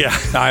them. Yeah,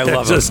 I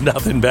love them. There's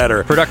nothing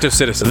better. Productive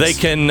citizens. They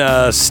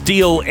can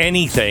steal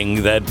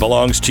anything that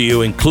belongs to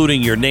you,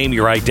 including your name,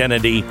 your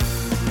identity,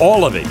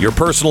 all of it, your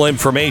personal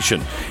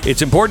information.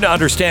 It's important to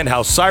understand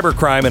how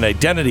cybercrime and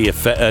identity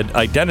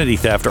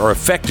theft are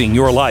affecting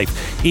your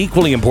life.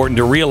 Equally important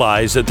to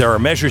realize that there are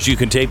measures you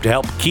can take to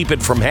help keep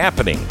it from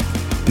happening.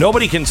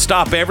 Nobody can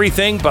stop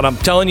everything, but I'm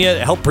telling you,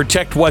 help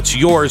protect what's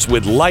yours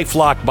with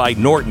LifeLock by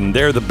Norton.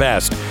 They're the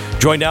best.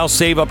 Join now,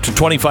 save up to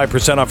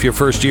 25% off your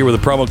first year with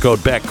the promo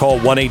code BECK. Call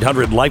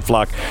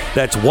 1-800-LifeLock.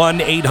 That's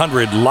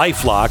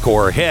 1-800-LifeLock,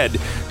 or head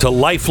to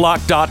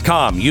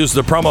lifelock.com. Use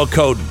the promo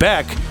code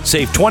BECK.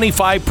 Save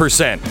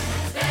 25%.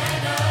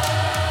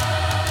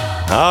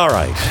 All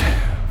right.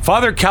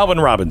 Father Calvin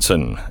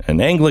Robinson, an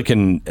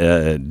Anglican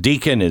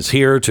deacon, is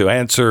here to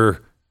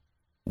answer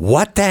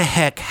what the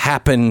heck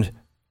happened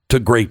to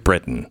Great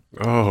Britain.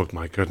 Oh,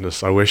 my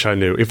goodness. I wish I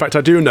knew. In fact,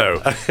 I do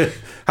know.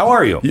 How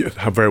are you?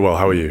 Very well.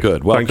 How are you?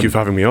 Good. Welcome. Thank you for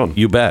having me on.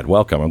 You bet.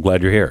 Welcome. I'm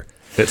glad you're here.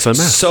 It's a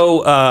mess.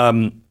 So,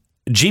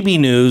 GB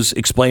News,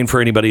 explain for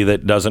anybody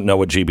that doesn't know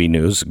what GB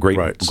News,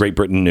 Great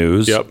Britain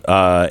News. Yep.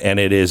 And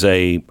it is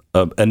an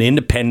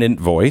independent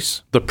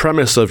voice. The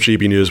premise of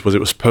GB News was it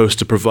was supposed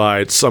to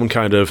provide some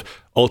kind of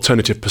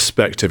alternative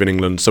perspective in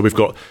England. So we've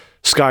got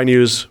Sky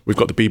News, we've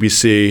got the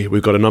BBC,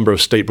 we've got a number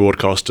of state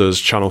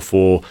broadcasters, Channel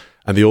 4,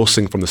 and they all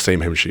sing from the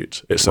same hymn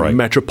sheet. It's a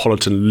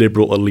metropolitan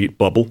liberal elite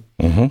bubble.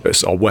 Mm-hmm.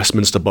 It's our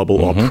Westminster bubble.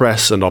 Mm-hmm. Our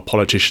press and our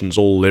politicians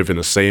all live in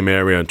the same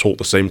area and talk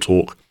the same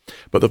talk.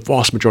 But the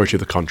vast majority of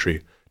the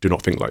country do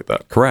not think like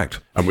that. Correct.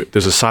 And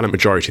there's a silent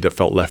majority that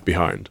felt left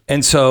behind.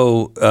 And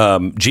so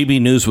GB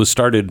News was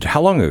started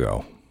how long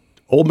ago?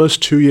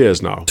 Almost 2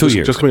 years now. 2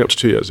 years. Just coming up to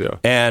 2 years, yeah.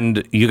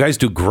 And you guys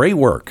do great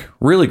work.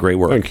 Really great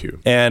work. Thank you.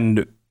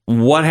 And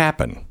what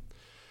happened?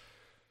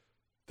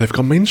 They've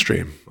gone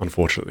mainstream,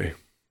 unfortunately.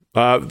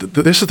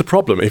 This is the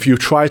problem. If you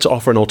try to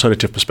offer an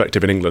alternative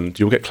perspective in England,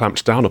 you'll get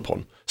clamped down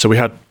upon. So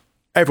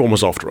everyone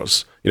was after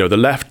us. You know, the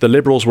left, the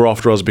Liberals were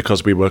after us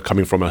because we were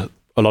coming from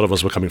a lot of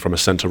us were coming from a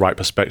centre-right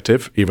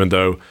perspective, even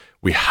though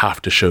we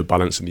have to show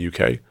balance in the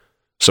UK.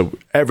 So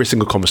every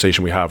single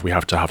conversation we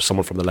have to have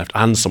someone from the left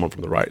and someone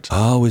from the right.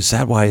 Oh, is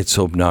that why it's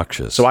so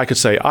obnoxious? So I could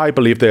say, I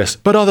believe this,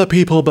 but other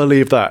people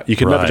believe that. You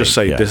can never just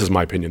say, this is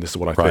my opinion, this is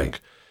what I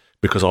think.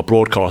 Because our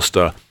broadcast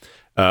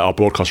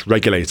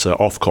regulator,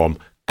 Ofcom,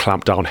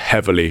 clamped down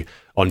heavily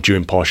on due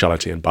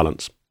impartiality and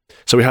balance.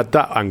 So we had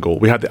that angle.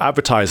 We had the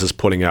advertisers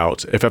pulling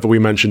out. If ever we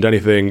mentioned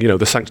anything,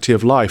 the sanctity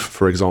of life,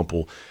 for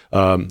example,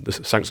 the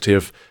sanctity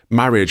of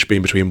marriage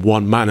being between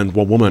one man and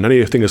one woman,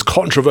 anything as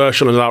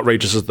controversial and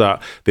outrageous as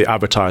that, the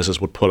advertisers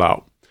would pull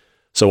out.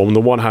 So on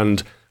the one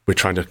hand, we're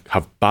trying to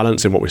have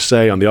balance in what we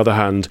say. On the other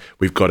hand,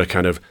 we've got to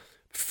kind of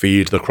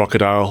feed the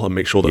crocodile and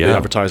make sure that the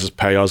advertisers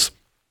pay us.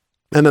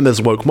 And then there's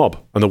the woke mob.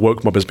 And the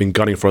woke mob has been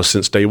gunning for us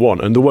since day one.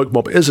 And the woke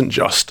mob isn't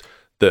just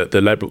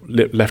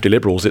the lefty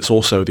liberals, it's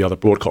also the other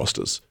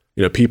broadcasters.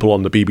 People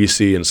on the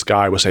BBC and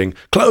Sky were saying,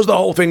 close the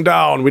whole thing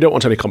down. We don't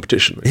want any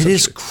competition. It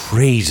is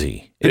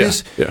crazy.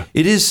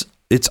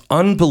 It's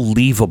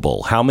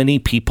unbelievable how many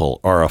people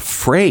are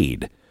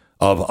afraid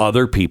of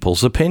other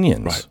people's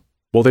opinions. Right.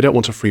 Well, they don't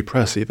want a free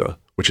press either,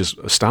 which is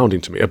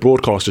astounding to me. A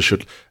broadcaster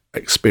should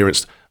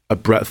experience a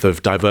breadth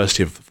of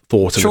diversity of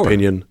thought and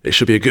opinion. It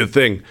should be a good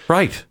thing.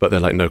 Right. But they're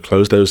like, no,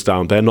 close those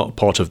down. They're not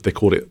part of, they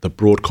call it the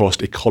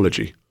broadcast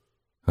ecology.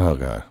 Oh,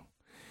 God.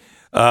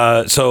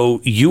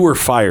 So you were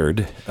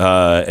fired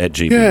at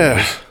GB.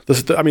 Yeah.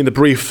 The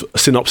brief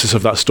synopsis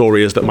of that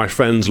story is that my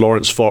friend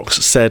Lawrence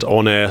Fox said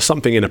on air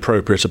something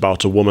inappropriate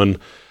about a woman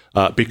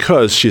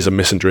because she's a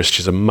misandrist,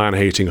 she's a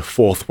man-hating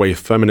fourth-wave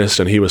feminist,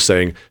 and he was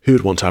saying,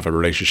 who'd want to have a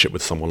relationship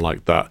with someone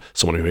like that,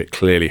 someone who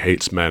clearly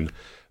hates men.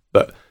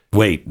 But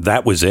wait,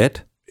 that was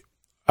it?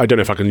 I don't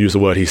know if I can use the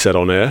word he said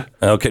on air.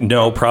 Okay,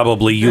 no,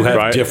 probably you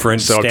have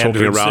different standards. So I'm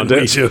talking around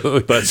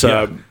it.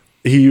 But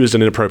he used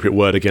an inappropriate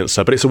word against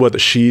her, but it's a word that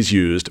she's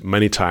used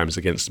many times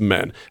against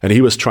men. And he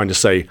was trying to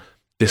say,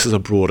 this is a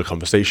broader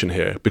conversation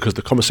here, because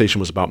the conversation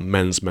was about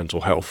men's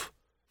mental health.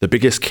 The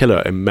biggest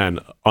killer in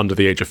men under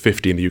the age of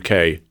 50 in the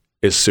UK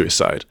is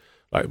suicide.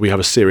 Like, we have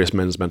a serious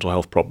men's mental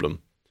health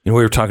problem. And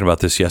we were talking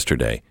about this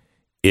yesterday.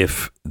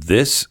 If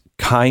this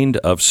kind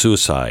of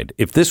suicide,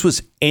 if this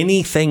was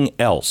anything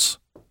else,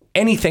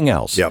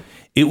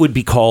 it would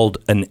be called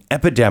an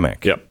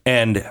epidemic.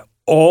 And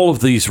all of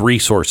these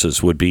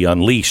resources would be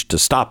unleashed to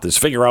stop this,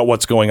 figure out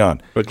what's going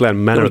on. But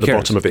Glenn, men are at the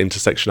bottom of the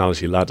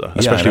intersectionality ladder,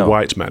 especially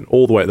white men,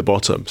 all the way at the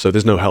bottom. So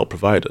there's no help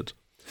provided.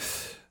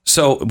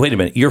 So wait a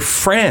minute, your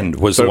friend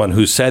was the one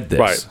who said this.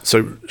 Right.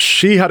 So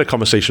she had a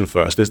conversation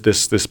first.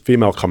 This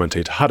female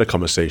commentator had a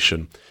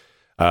conversation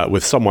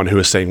with someone who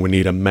was saying we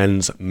need a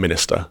men's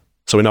minister.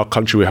 So in our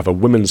country, we have a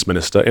women's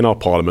minister in our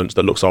parliament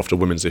that looks after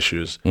women's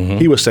issues. Mm-hmm.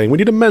 He was saying we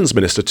need a men's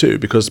minister too,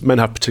 because men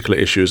have particular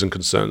issues and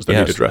concerns that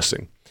need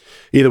addressing.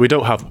 Either we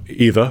don't have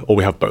either, or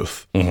we have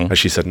both. Mm-hmm. And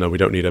she said, no, we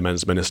don't need a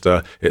men's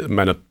minister.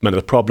 Men are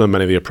the problem,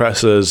 men are the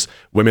oppressors.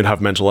 Women have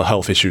mental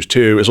health issues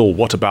too. It's all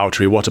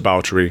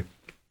whataboutery.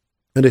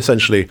 And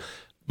essentially,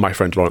 my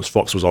friend Lawrence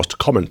Fox was asked to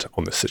comment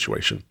on this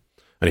situation.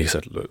 And he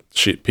said, look,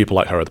 people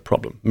like her are the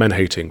problem.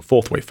 Men-hating,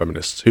 fourth-wave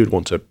feminists, who'd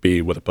want to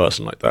be with a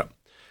person like that?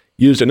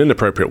 Used an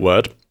inappropriate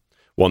word,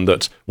 one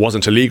that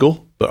wasn't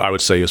illegal, but I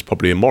would say is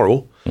probably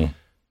immoral.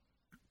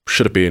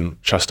 Should have been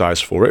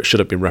chastised for it,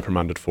 should have been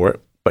reprimanded for it.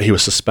 But he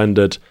was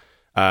suspended,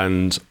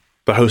 and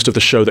the host of the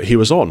show that he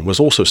was on was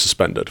also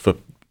suspended for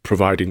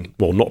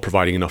not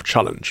providing enough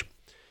challenge.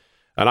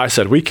 And I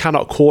said, we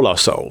cannot call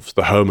ourselves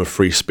the home of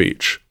free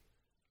speech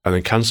and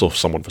then cancel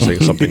someone for saying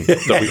something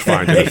that we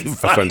find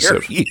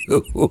offensive.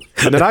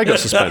 And then I got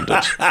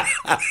suspended.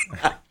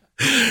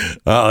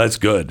 Oh, that's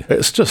good.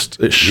 It's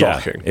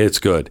shocking. Yeah, it's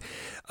good.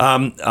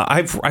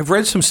 I've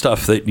read some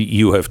stuff that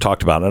you have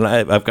talked about, and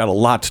I've got a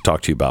lot to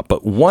talk to you about.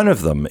 But one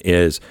of them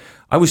is,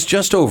 I was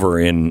just over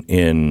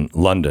in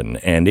London,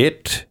 and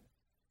it's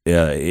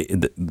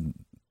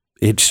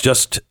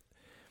just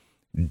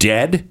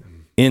dead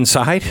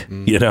inside.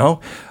 It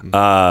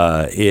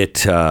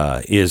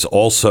is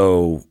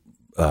also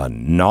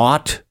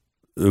not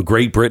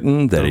Great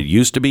Britain that it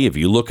used to be. If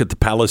you look at the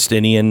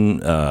Palestinian,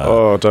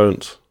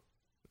 don't.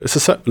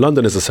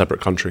 London is a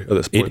separate country at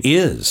this point. It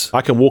is.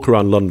 I can walk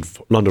around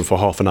London for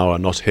half an hour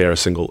and not hear a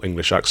single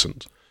English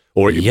accent,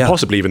 or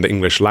possibly even the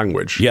English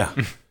language. Yeah.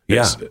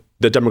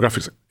 The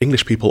demographics,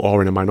 English people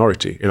are in a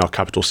minority in our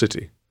capital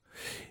city.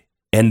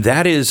 And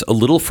that is a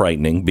little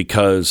frightening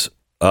because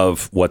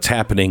of what's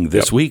happening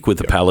this week with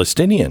the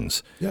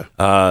Palestinians.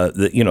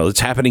 It's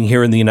happening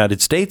here in the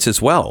United States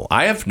as well.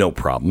 I have no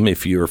problem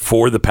if you're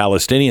for the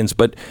Palestinians,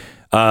 but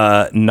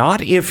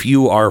not if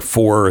you are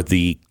for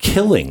the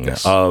killing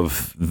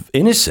of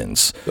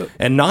innocents,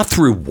 and not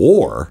through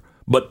war,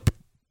 but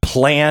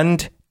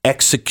planned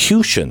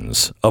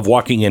executions of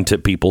walking into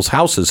people's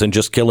houses and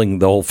just killing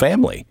the whole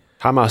family.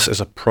 Hamas is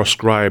a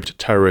proscribed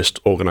terrorist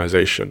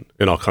organization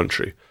in our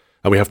country.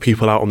 And we have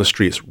people out on the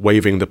streets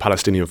waving the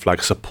Palestinian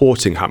flag,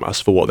 supporting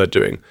Hamas for what they're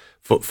doing,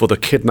 for the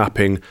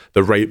kidnapping,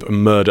 the rape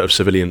and murder of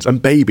civilians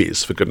and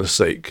babies, for goodness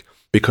sake,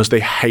 because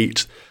they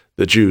hate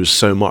the Jews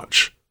so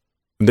much.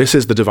 And this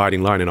is the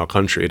dividing line in our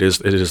country. It is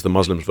the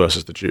Muslims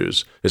versus the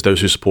Jews. It's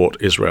those who support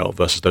Israel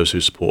versus those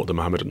who support the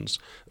Mohammedans,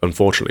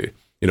 unfortunately.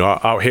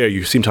 Out here,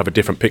 you seem to have a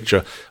different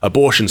picture.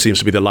 Abortion seems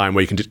to be the line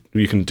where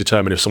you can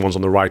determine if someone's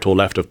on the right or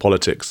left of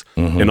politics.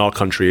 In our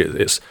country,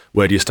 it's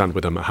where do you stand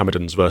with the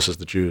Mohammedans versus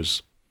the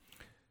Jews?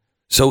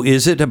 So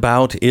is it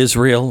about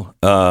Israel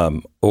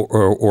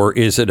or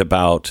is it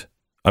about,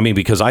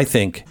 because I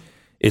think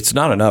it's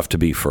not enough to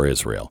be for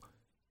Israel.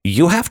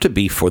 You have to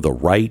be for the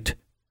right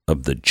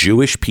of the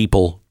Jewish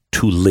people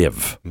to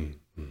live.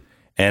 Mm-hmm.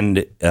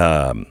 And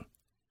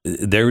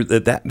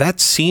that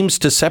seems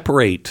to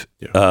separate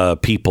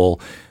people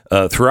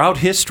throughout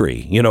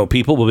history.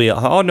 People will be,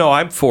 oh, no,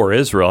 I'm for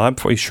Israel. I'm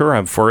for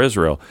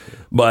Israel. Yeah.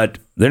 But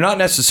they're not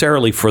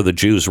necessarily for the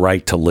Jews'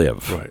 right to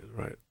live. Right.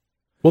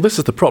 Well, this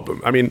is the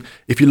problem.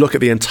 If you look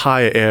at the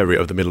entire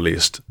area of the Middle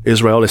East,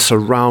 Israel is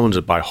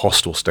surrounded by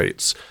hostile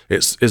states.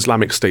 It's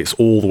Islamic states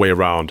all the way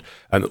around,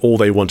 and all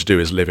they want to do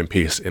is live in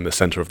peace in the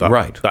center of that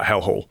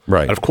hellhole.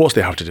 Right. And of course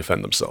they have to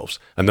defend themselves.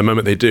 And the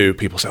moment they do,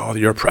 people say, oh,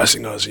 you're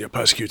oppressing us, you're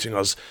persecuting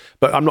us.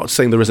 But I'm not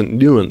saying there isn't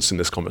nuance in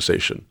this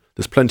conversation.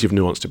 There's plenty of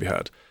nuance to be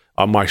had.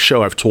 On my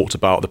show, I've talked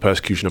about the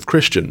persecution of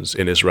Christians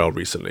in Israel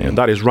recently, and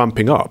that is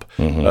ramping up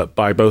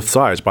by both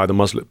sides, by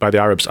the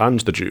Arabs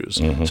and the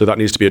Jews. So that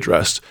needs to be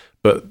addressed,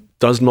 but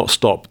does not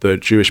stop the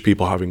Jewish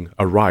people having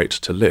a right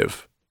to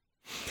live.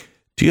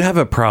 Do you have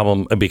a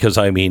problem? Because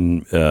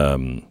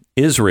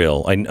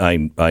Israel,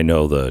 I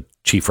know the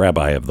chief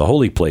rabbi of the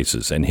holy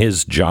places, and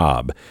his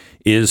job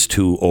is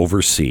to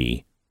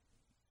oversee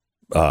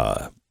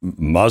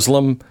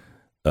Muslim,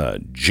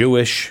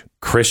 Jewish,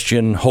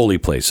 Christian holy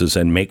places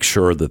and make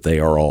sure that they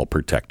are all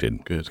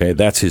protected. Good. Okay,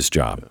 that's his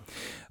job.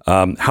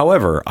 Yeah.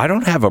 However, I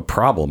don't have a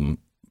problem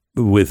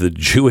with the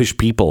Jewish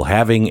people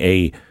having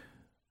a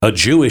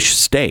Jewish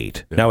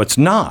state. Yeah. Now, it's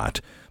not,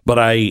 but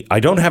I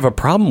don't have a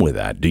problem with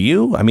that. Do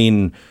you?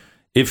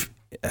 If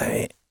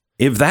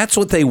that's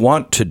what they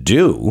want to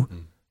do,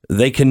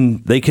 they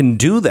can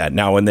do that.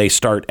 Now, when they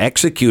start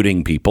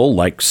executing people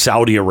like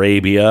Saudi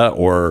Arabia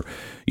or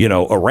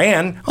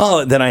Iran,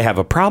 then I have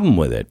a problem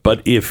with it.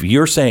 But if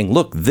you're saying,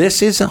 look,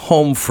 this is a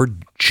home for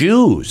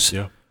Jews,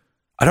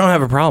 I don't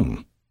have a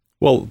problem.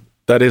 Well,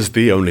 that is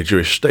the only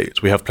Jewish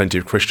state. We have plenty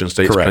of Christian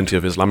states, Correct. Plenty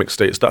of Islamic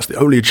states. That's the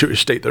only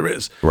Jewish state there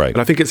is. Right. And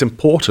I think it's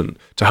important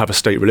to have a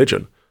state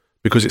religion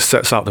because it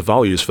sets out the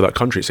values for that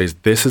country. It says,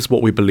 this is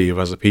what we believe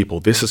as a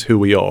people. This is who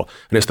we are.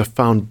 And it's the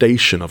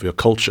foundation of your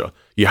culture.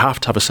 You have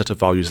to have a set of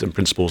values and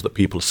principles that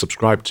people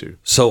subscribe to.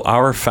 So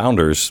our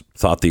founders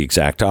thought the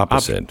exact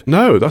opposite.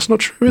 No, that's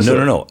not true, is it?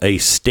 No. A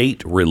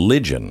state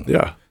religion.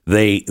 Yeah.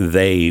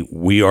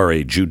 We are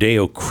a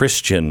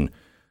Judeo-Christian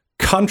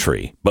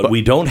country, but we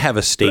don't have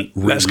a state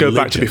religion. Let's go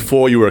back to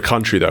before you were a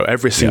country, though.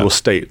 Every single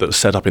state that was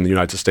set up in the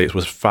United States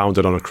was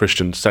founded on a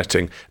Christian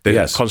setting.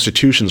 The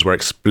constitutions were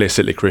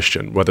explicitly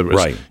Christian, whether it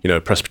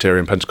was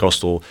Presbyterian,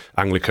 Pentecostal,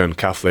 Anglican,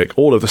 Catholic.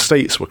 All of the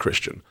states were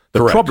Christian.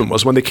 The problem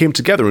was when they came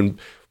together and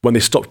when they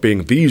stopped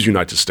being these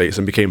United States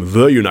and became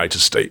the United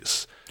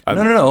States.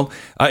 No.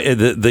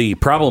 The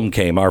problem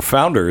came. Our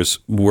founders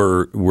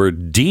were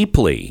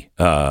deeply.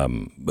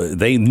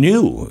 They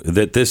knew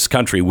that this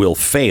country will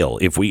fail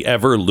if we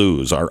ever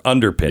lose our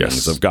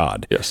underpinnings of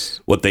God. Yes.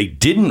 What they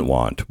didn't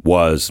want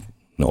was,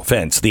 no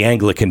offense, the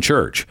Anglican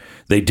Church.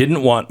 They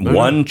didn't want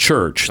one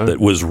church that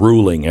was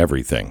ruling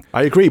everything.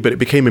 I agree, but it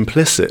became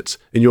implicit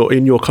in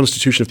your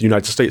Constitution of the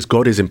United States.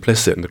 God is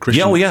implicit, and the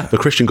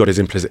Christian God is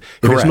implicit.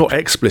 If it's not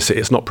explicit,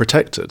 it's not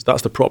protected.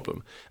 That's the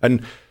problem.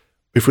 And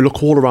if we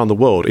look all around the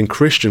world, in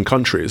Christian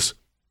countries,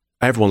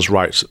 everyone's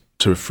right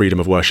to freedom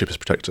of worship is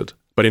protected.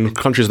 But in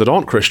countries that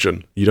aren't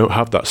Christian, you don't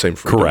have that same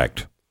freedom.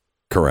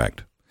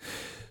 Correct.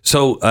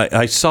 So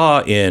I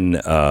saw in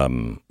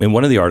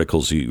one of the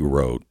articles you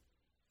wrote,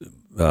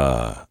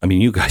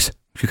 you guys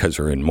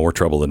are in more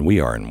trouble than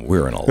we are, and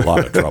we're in a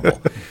lot of trouble.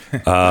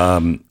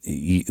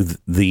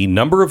 The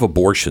number of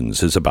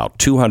abortions is about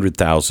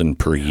 200,000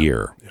 per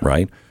year,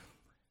 right?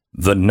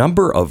 The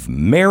number of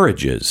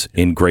marriages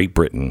in Great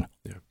Britain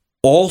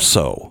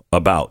also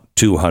about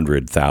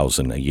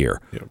 200,000 a year.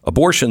 Yeah.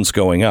 Abortions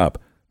going up,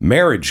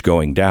 marriage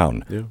going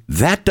down. Yeah.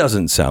 That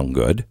doesn't sound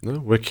good. No,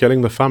 we're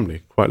killing the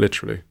family, quite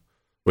literally.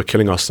 We're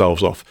killing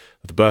ourselves off.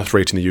 The birth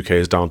rate in the UK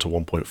is down to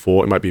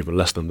 1.4. It might be even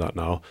less than that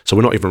now. So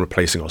we're not even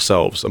replacing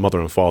ourselves. A mother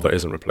and father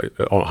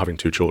aren't having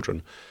two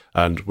children.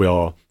 And we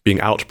are being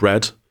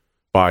outbred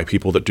by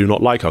people that do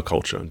not like our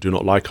culture and do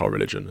not like our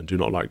religion and do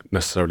not like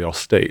necessarily our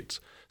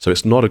state. So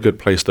it's not a good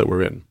place that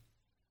we're in.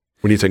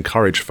 We need to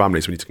encourage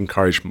families. We need to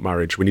encourage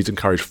marriage. We need to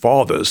encourage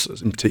fathers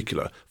in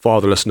particular.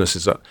 Fatherlessness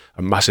is at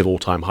a massive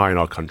all-time high in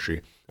our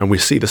country. And we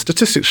see the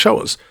statistics show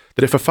us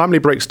that if a family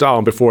breaks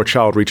down before a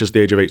child reaches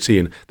the age of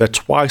 18, they're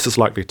twice as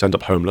likely to end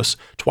up homeless,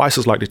 twice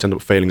as likely to end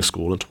up failing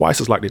school, and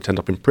twice as likely to end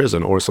up in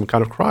prison or some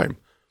kind of crime.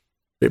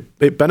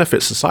 It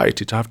benefits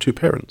society to have two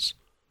parents.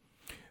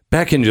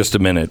 Back in just a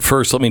minute.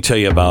 First, let me tell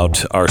you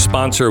about our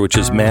sponsor, which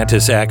is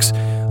Mantis X.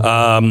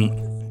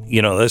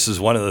 This is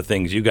one of the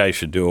things you guys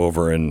should do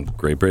over in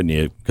Great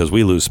Britain, because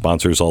we lose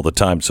sponsors all the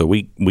time. So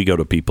we go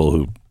to people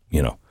who,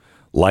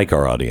 like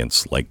our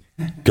audience, like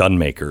gun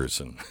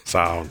makers and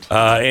sound.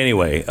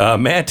 Anyway,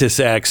 Mantis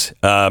X.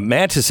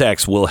 Mantis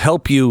X will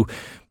help you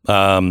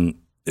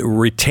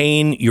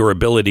retain your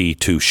ability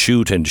to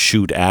shoot and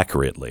shoot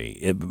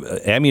accurately.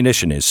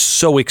 Ammunition is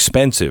so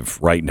expensive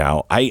right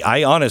now.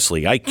 I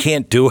honestly, I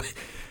can't do it.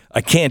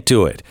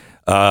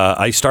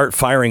 I start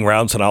firing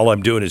rounds and all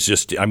I'm doing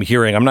is I'm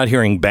not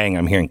hearing bang.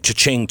 I'm hearing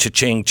cha-ching,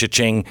 cha-ching,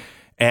 cha-ching.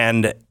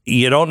 And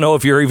you don't know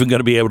if you're even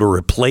going to be able to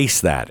replace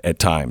that at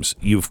times.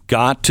 You've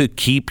got to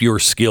keep your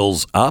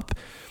skills up.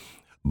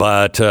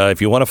 But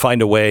if you want to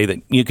find a way that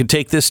you can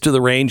take this to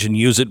the range and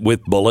use it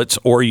with bullets,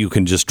 or you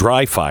can just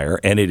dry fire,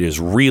 and it is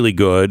really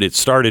good. It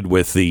started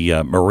with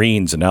the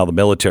Marines, and now the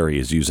military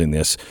is using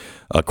this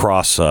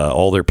across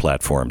all their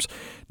platforms.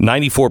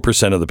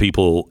 94% of the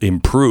people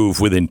improve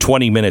within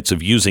 20 minutes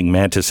of using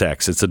Mantis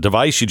X. It's a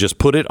device. You just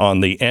put it on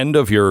the end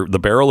of the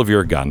barrel of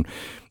your gun.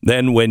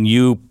 Then when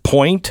you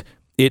point,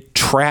 it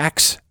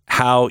tracks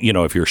how,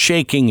 if you're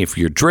shaking, if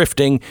you're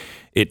drifting,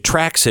 it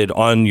tracks it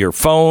on your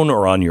phone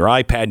or on your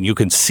iPad, and you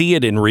can see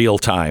it in real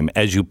time.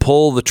 As you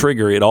pull the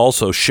trigger, it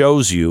also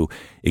shows you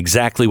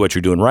exactly what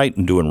you're doing right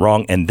and doing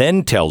wrong, and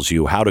then tells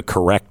you how to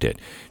correct it.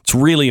 It's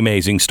really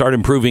amazing. Start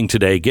improving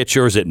today. Get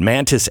yours at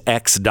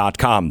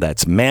mantisx.com.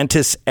 That's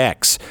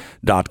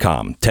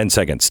mantisx.com. 10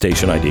 seconds,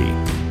 station ID.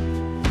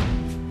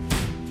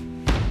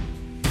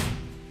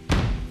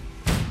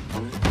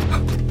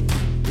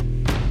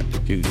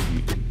 You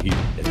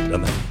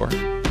done that before?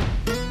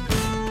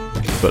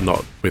 But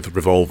not with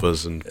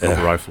revolvers and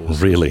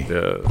rifles. Really?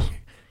 Yeah.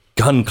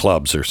 Gun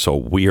clubs are so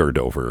weird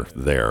over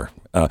there.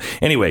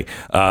 Anyway,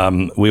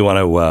 we want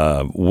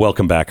to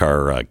welcome back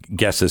our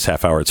guest this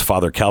half hour. It's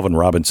Father Calvin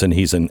Robinson.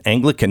 He's an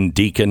Anglican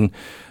deacon,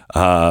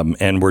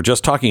 and we're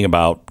just talking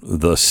about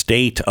the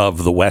state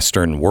of the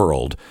Western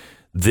world.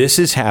 This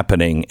is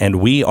happening,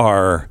 and we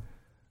are...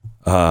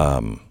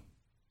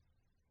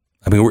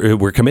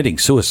 we're committing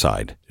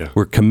suicide. Yeah.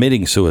 We're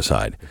committing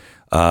suicide.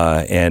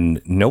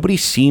 And nobody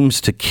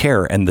seems to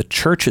care. And the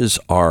churches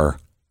are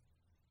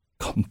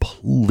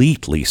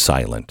completely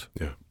silent.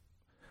 Yeah.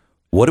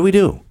 What do we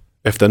do?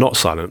 If they're not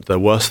silent, they're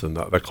worse than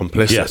that. They're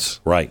complicit. Yes,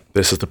 right.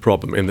 This is the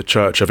problem. In the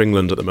Church of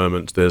England at the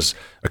moment, there's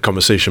a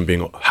conversation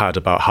being had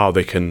about how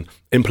they can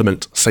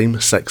implement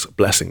same-sex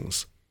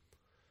blessings.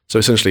 So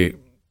essentially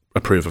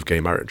approve of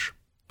gay marriage.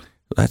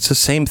 That's the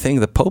same thing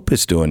the Pope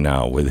is doing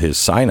now with his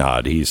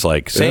synod. He's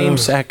like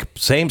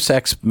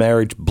same-sex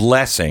marriage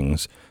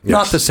blessings. Yes,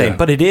 not the same,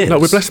 but it is. No,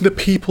 we're blessing the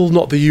people,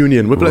 not the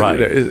union.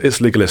 It's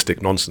legalistic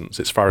nonsense.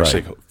 It's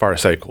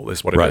pharisaical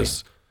is what it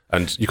is.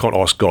 And you can't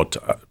ask God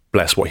to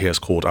bless what he has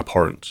called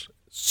abhorrent.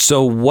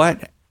 So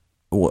what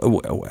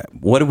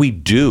do we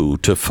do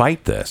to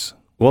fight this?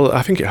 Well,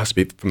 I think it has to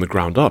be from the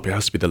ground up. It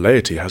has to be the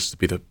laity. It has to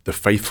be the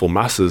faithful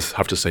masses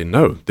have to say,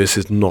 no, this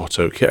is not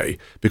okay,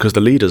 because the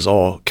leaders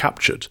are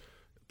captured.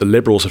 The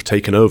liberals have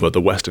taken over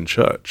the Western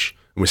church.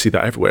 And we see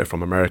that everywhere,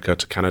 from America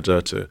to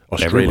Canada to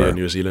Australia, everywhere.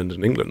 New Zealand,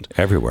 and England.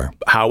 Everywhere.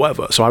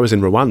 However, so I was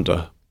in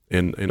Rwanda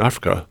in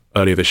Africa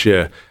earlier this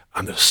year,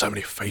 and there's so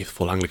many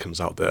faithful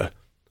Anglicans out there.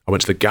 I went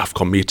to the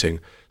GAFCON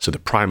meeting, so the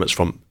primates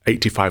from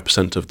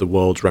 85% of the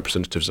world's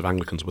representatives of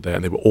Anglicans were there,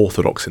 and they were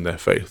orthodox in their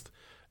faith.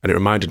 And it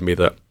reminded me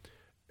that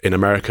in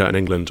America and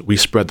England, we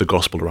spread the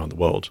gospel around the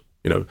world.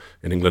 In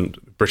England,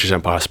 British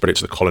Empire spread it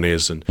to the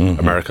colonies, and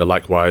America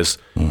likewise.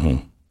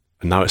 Mm-hmm.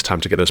 And now it's time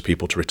to get those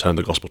people to return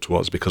the gospel to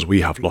us, because we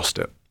have lost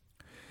it.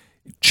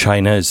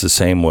 China is the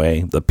same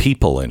way. The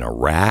people in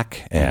Iraq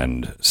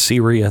and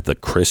Syria, the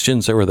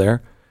Christians that were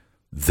there,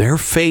 their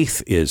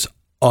faith is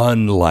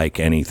unlike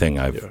anything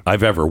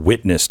I've ever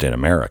witnessed in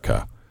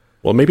America.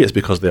 Well, maybe it's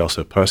because they are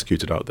so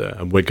persecuted out there.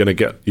 And we're getting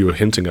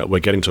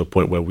to a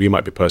point where we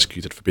might be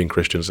persecuted for being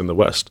Christians in the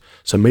West.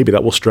 So maybe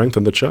that will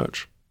strengthen the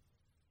church.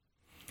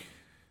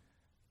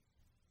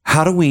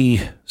 How do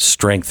we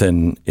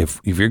strengthen, if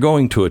you're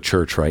going to a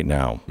church right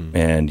now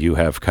and you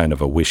have kind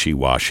of a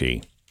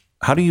wishy-washy,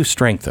 how do you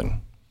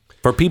strengthen?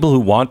 For people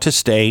who want to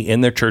stay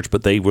in their church,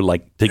 but they would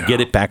like to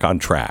get it back on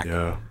track.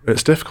 Yeah,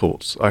 it's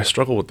difficult. I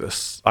struggle with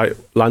this. I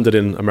landed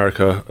in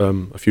America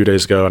a few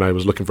days ago, and I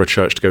was looking for a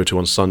church to go to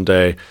on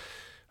Sunday.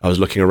 I was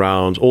looking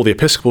around. All the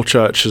Episcopal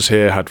churches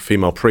here had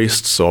female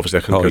priests, so obviously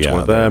I couldn't go to one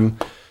of them.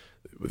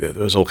 There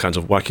was all kinds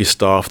of wacky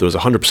stuff. There was a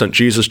 100%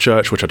 Jesus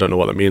church, which I don't know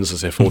what that means,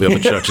 as if all the other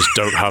churches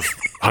don't have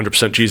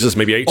 100% Jesus,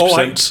 maybe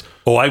 80%.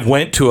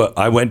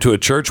 I went to a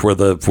church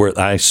where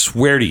I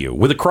swear to you,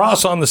 with a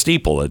cross on the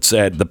steeple, it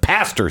said, the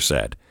pastor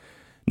said,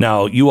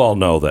 now you all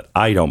know that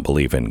I don't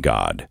believe in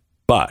God,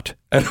 but,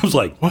 and I was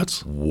like,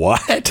 what?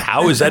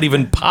 How is that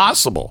even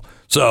possible?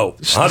 So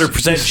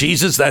 100%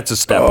 Jesus, that's a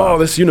step up. Oh,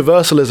 this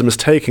universalism is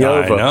taking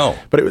over. I know.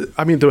 But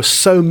there were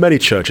so many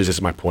churches,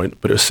 is my point,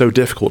 but it was so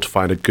difficult to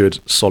find a good,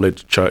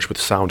 solid church with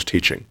sound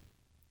teaching.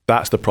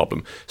 That's the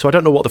problem. So I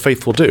don't know what the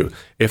faithful do.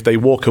 If they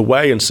walk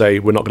away and say,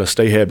 we're not going to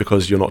stay here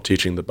because you're not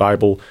teaching the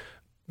Bible,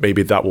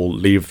 maybe that will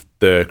leave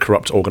the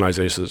corrupt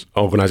organizations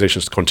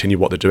to continue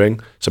what they're doing.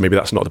 So maybe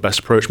that's not the best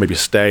approach. Maybe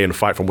stay and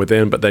fight from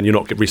within, but then you're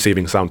not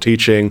receiving sound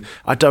teaching.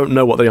 I don't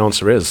know what the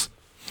answer is.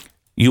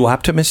 You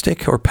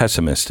optimistic or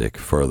pessimistic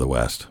for the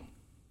West?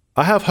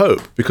 I have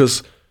hope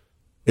because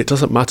it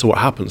doesn't matter what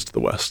happens to the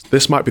West.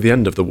 This might be the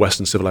end of the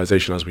Western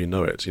civilization as we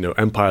know it.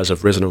 Empires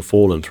have risen and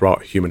fallen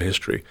throughout human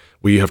history.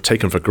 We have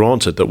taken for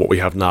granted that what we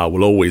have now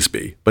will always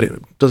be, but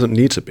it doesn't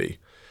need to be.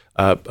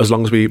 As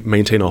long as we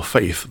maintain our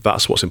faith,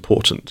 that's what's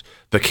important.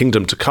 The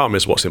kingdom to come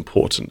is what's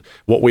important.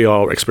 What we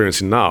are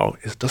experiencing now,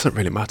 it doesn't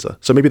really matter.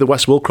 So maybe the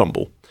West will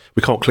crumble.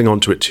 We can't cling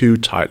on to it too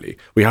tightly.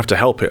 We have to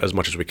help it as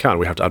much as we can.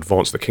 We have to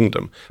advance the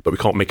kingdom, but we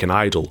can't make an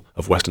idol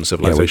of Western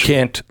civilization. Yeah, we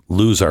can't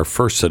lose our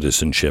first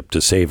citizenship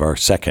to save our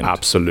second.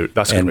 Absolutely.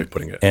 That's a good way of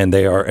putting it. And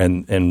there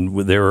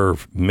are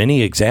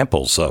many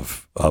examples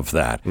of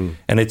that.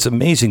 And it's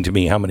amazing to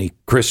me how many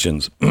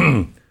Christians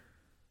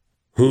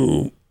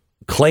who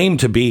claim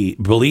to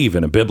believe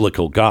in a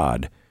biblical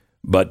God,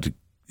 but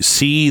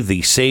see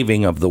the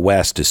saving of the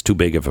West as too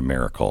big of a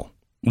miracle.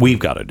 We've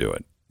got to do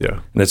it. Yeah.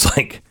 And it's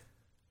like,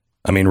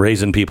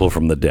 raising people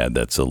from the dead,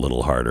 that's a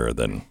little harder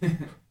than,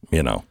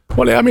 Well,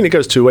 it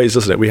goes two ways,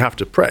 doesn't it? We have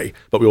to pray,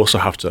 but we also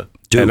have to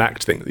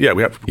enact things. Yeah,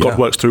 God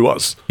works through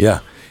us.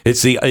 Yeah.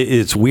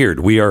 It's weird.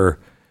 We are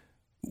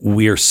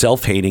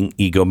self-hating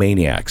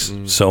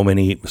egomaniacs so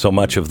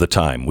much of the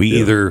time. We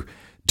either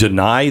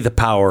deny the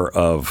power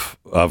of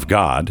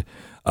God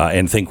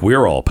and think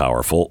we're all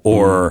powerful,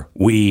 or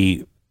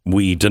we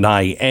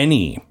deny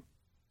any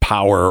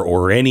power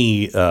or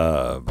any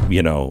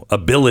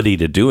ability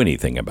to do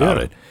anything about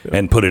it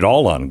and put it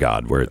all on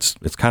God, where it's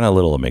kind of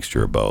a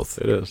mixture of both.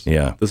 It is.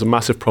 Yeah. There's a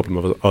massive problem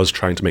of us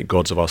trying to make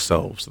gods of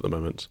ourselves at the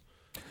moment.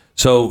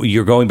 So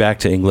you're going back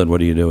to England.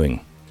 What are you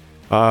doing?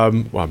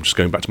 I'm just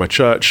going back to my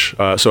church.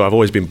 So I've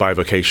always been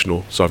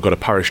bivocational. So I've got a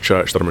parish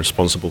church that I'm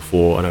responsible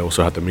for, and I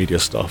also had the media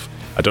stuff.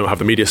 I don't have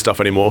the media stuff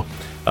anymore,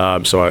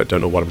 so I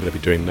don't know what I'm going to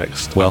be doing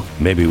next. Well,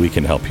 maybe we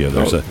can help you.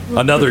 There's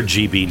another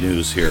GB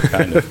News here,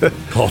 kind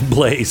of called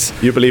Blaze.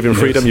 You believe in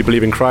freedom. You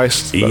believe in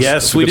Christ.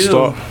 Yes, we do.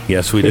 Start.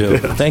 Yes, we do.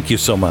 Thank you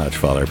so much,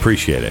 Father.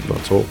 Appreciate it.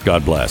 That's all.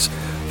 God bless.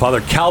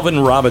 Father Calvin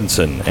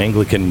Robinson,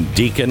 Anglican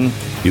deacon.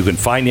 You can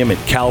find him at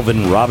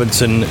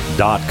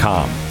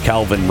calvinrobinson.com.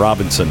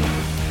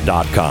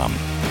 calvinrobinson.com.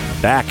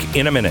 Back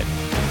in a minute.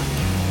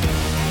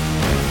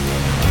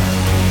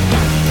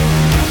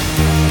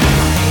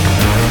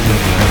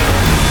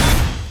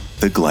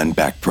 The Glenn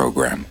Beck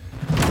Program.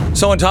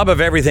 So on top of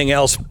everything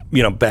else,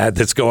 bad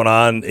that's going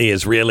on,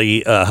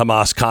 Israeli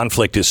Hamas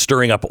conflict is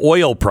stirring up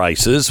oil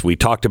prices. We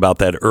talked about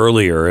that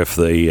earlier. If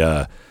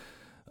the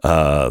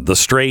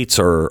straits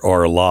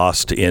are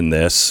lost in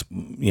this,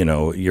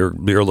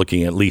 you're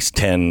looking at least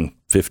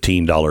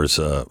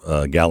 $10-15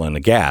 a gallon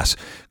of gas.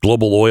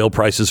 Global oil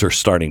prices are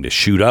starting to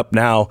shoot up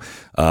now.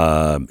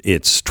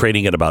 It's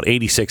trading at about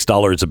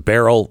 $86 a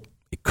barrel.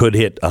 It could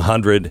hit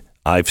 $100.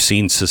 I've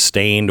seen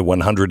sustained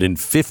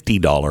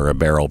 $150 a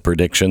barrel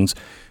predictions.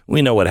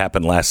 We know what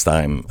happened last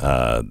time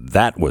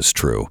that was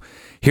true.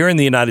 Here in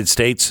the United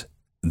States,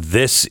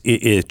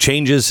 it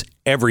changes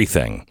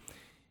everything.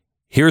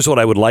 Here's what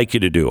I would like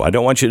you to do. I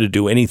don't want you to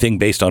do anything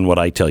based on what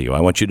I tell you.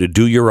 I want you to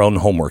do your own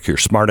homework. You're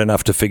smart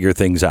enough to figure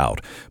things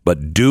out.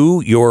 But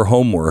do your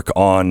homework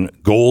on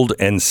gold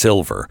and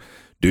silver.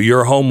 Do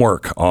your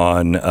homework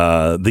on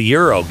the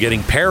euro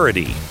getting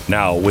parity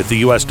now with the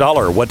U.S.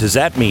 dollar. What does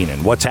that mean,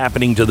 and what's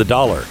happening to the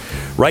dollar?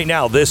 Right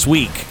now, this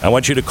week, I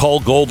want you to call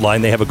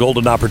Goldline. They have a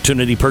golden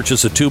opportunity.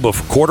 Purchase a tube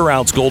of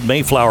quarter-ounce gold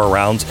Mayflower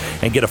rounds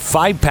and get a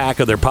 5-pack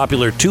of their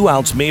popular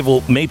 2-ounce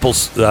maple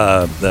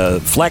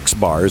flex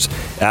bars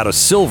out of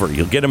silver.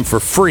 You'll get them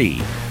for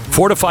free.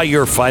 Fortify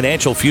your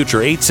financial future.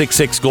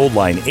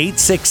 866-GOLDLINE.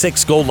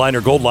 866-GOLDLINE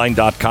or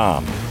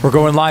goldline.com. We're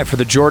going live for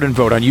the Jordan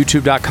vote on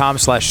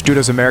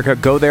youtube.com/StudosAmerica.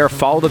 Go there,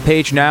 follow the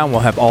page now, and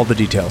we'll have all the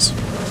details.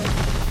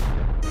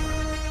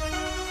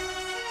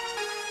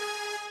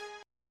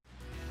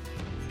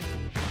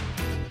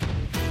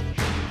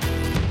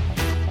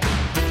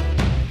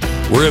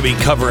 We're going to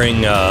be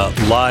covering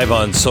live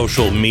on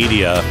social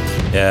media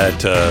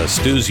at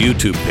Stu's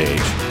YouTube page.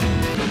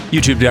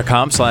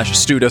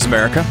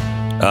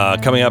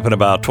 youtube.com/StudosAmerica. Coming up in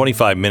about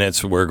 25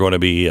 minutes, we're going to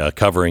be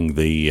covering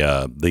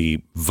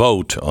the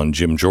vote on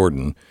Jim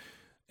Jordan.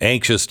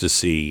 Anxious to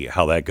see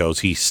how that goes.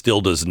 He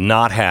still does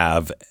not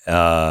have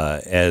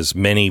as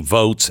many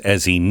votes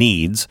as he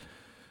needs,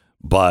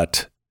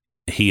 but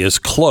he is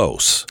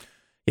close.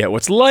 Yeah,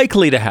 what's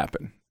likely to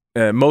happen,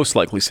 most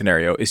likely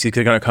scenario, is he's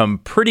going to come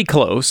pretty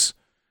close,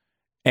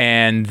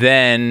 and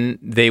then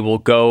they will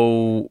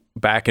go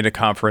back into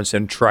conference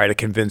and try to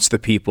convince the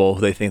people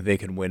they think they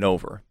can win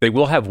over. They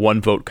will have one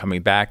vote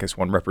coming back as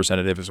one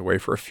representative is away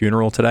for a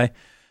funeral today.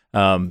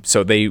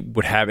 So they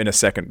would have in a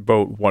second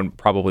vote,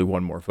 probably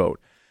one more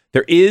vote.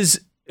 There is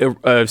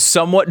a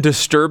somewhat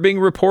disturbing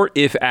report,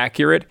 if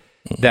accurate,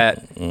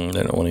 that... I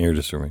don't want to hear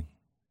disturbing.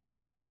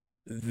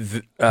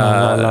 That...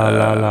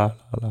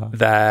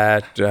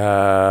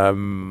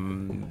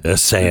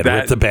 Just say it.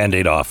 Rip the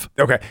Band-Aid off.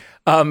 Okay.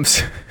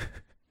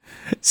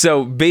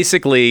 So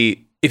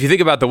basically, if you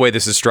think about the way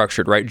this is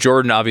structured, right?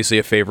 Jordan, obviously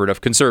a favorite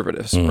of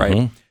conservatives,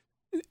 right?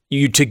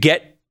 To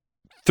get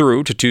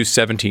through to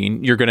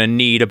 217, you're going to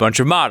need a bunch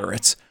of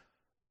moderates.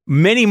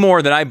 Many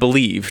more than I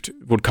believed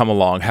would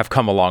have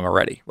come along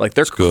already. Like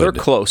they're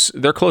close.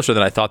 They're closer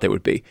than I thought they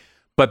would be.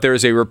 But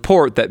there's a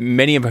report that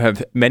many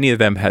of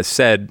them has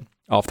said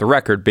off the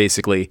record,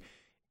 basically,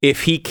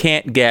 if he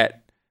can't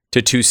get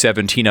to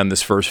 217 on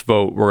this first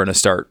vote, we're going to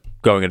start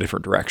going a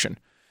different direction.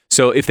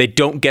 So if they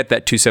don't get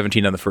that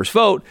 217 on the first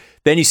vote,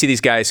 then you see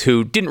these guys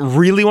who didn't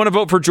really want to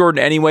vote for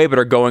Jordan anyway, but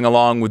are going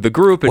along with the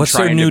group. And what's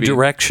their new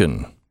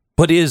direction?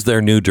 What is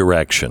their new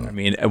direction? I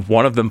mean,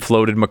 one of them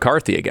floated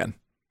McCarthy again.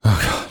 Oh,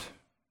 God.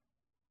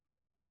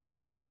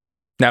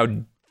 Now,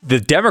 the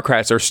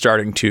Democrats are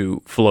starting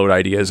to float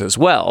ideas as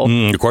well.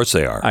 Of course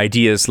they are.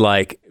 Ideas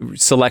like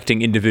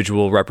selecting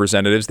individual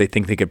representatives they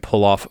think they could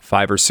pull off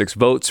 5 or 6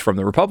 votes from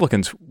the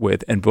Republicans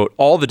with and vote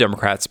all the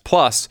Democrats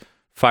plus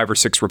 5 or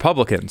 6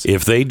 Republicans.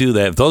 If they do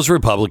that, if those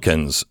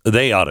Republicans,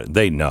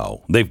 they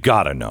know. They've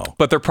got to know.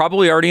 But they're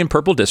probably already in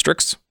purple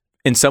districts.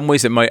 In some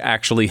ways, it might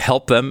actually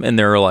help them in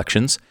their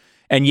elections.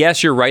 And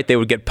yes, you're right. They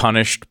would get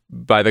punished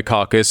by the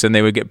caucus, and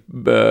they would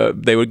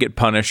get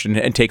punished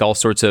and take all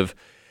sorts of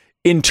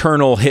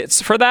internal hits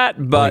for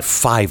that. But only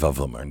 5 of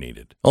them are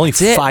needed. Only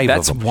 5 of them.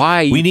 That's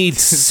why we need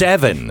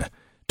 7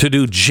 to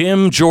do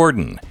Jim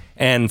Jordan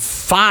and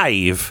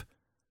 5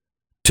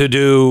 to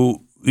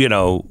do,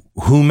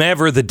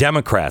 whomever the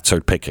Democrats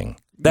are picking.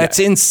 That's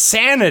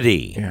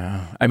insanity.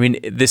 Yeah. I mean,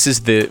 this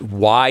is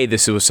why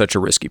this was such a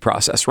risky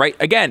process, right?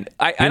 Again,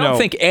 I don't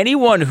think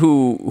anyone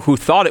who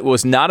thought it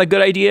was not a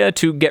good idea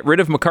to get rid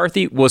of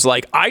McCarthy was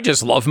like, I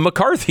just love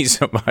McCarthy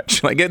so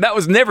much. Like, that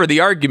was never the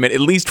argument,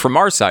 at least from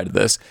our side of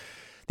this.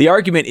 The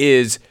argument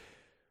is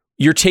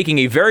you're taking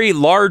a very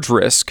large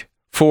risk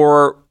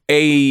for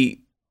a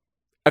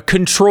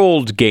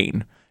controlled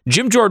gain.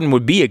 Jim Jordan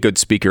would be a good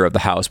Speaker of the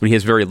House, but he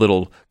has very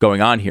little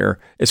going on here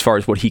as far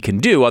as what he can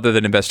do other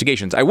than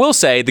investigations. I will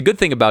say the good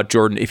thing about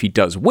Jordan, if he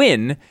does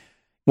win,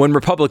 when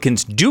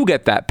Republicans do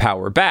get that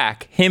power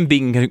back, him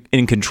being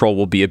in control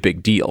will be a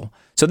big deal.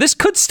 So this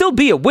could still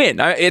be a win.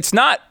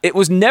 It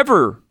was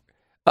never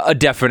a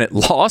definite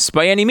loss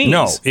by any means.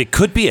 No, it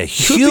could be a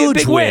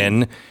huge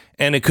win,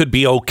 and it could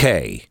be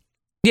okay.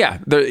 Yeah,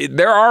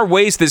 there are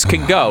ways this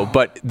can go,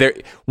 but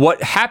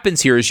what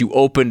happens here is you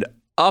opened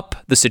up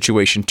the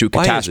situation to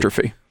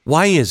catastrophe.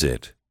 Why is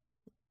it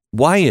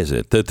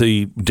that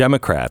the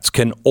Democrats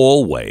can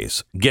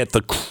always get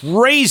the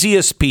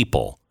craziest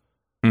people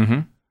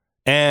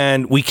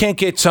and we can't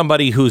get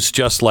somebody who's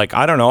just like,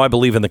 I don't know, I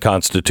believe in the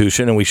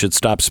Constitution and we should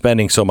stop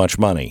spending so much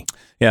money?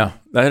 Yeah,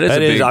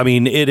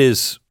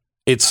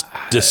 it's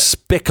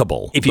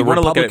despicable. If you the want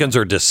Republicans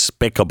are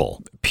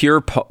despicable.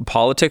 Pure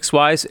politics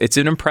wise, it's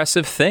an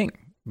impressive thing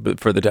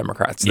for the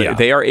Democrats.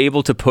 They are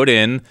able to put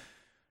in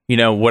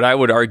what I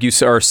would argue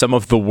are some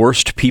of the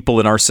worst people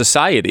in our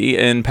society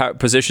in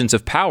positions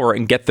of power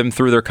and get them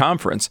through their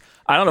conference.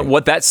 I don't know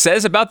what that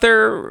says about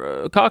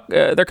their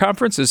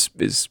conference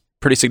is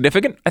pretty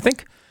significant, I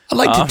think. I'd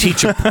like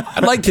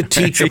to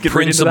teach a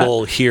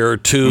principle here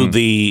to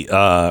the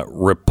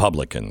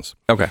Republicans.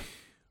 Okay.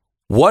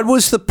 What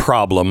was the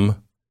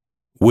problem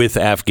with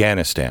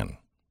Afghanistan?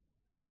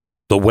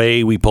 The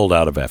way we pulled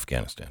out of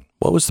Afghanistan.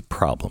 What was the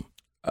problem?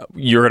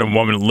 You're going to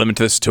want me to limit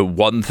this to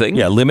one thing?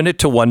 Yeah, limit it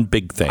to one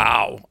big thing.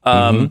 Wow.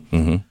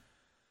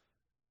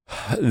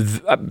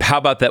 How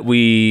about that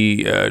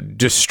we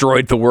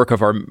destroyed the work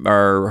of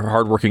our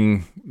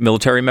hardworking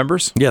military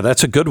members? Yeah,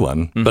 that's a good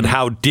one. But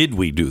how did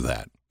we do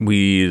that?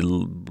 We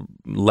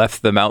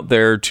left them out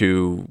there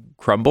to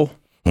crumble.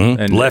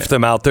 And left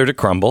them out there to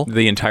crumble.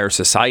 The entire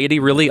society,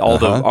 really. All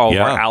of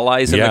our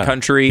allies in the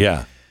country.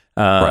 Yeah.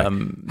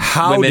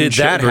 How did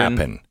that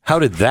happen? How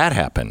did that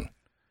happen?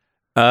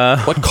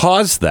 What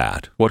caused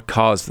that?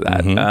 Weakness.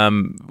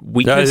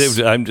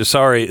 I'm just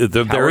sorry.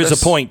 There is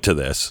a point to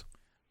this.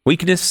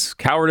 Weakness,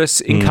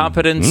 cowardice,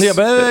 incompetence. Yeah,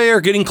 but they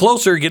are getting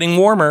closer, getting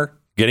warmer.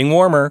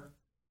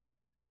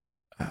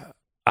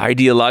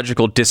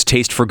 Ideological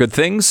distaste for good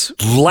things.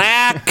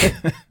 Lack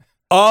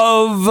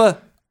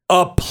of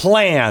a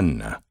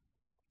plan.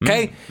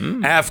 Okay?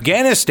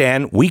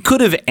 Afghanistan, we could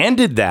have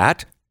ended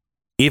that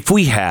if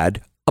we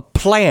had a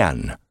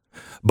plan.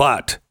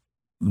 But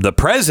the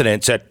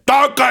president said,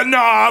 September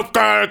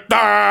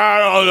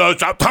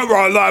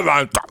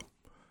 11th.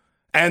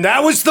 And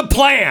that was the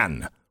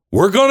plan.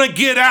 We're going to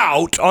get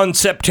out on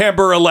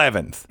September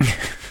 11th.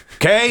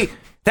 Okay?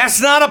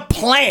 That's not a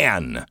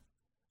plan.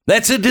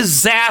 That's a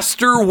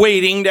disaster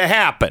waiting to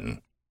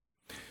happen.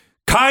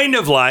 Kind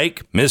of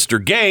like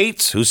Mr.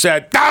 Gates, who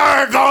said,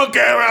 don't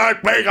give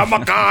it to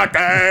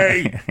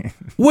McCarthy,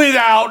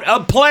 without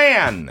a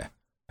plan.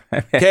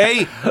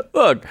 Okay?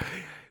 Look,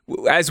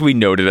 as we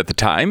noted at the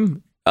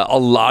time, a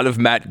lot of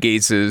Matt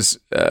Gaetz's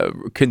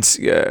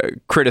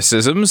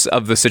criticisms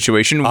of the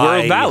situation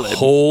were valid. I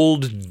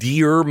hold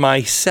dear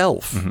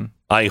myself.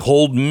 I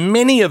hold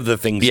many of the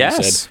things he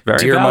said very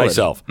dear valid.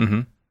 myself.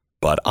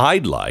 But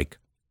I'd like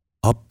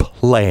a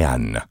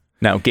plan.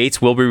 Now,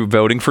 Gates will be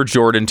voting for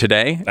Jordan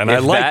today. And I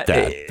like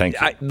that. Thank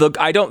you. Look,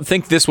 I don't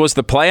think this was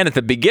the plan at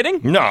the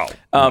beginning. No.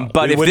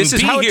 But if this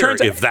is how it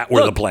turns out, if that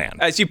were the plan.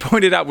 As you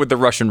pointed out with the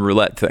Russian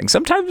roulette thing,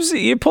 sometimes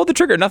you pull the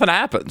trigger, nothing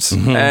happens.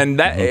 Mm-hmm.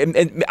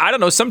 And I don't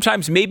know,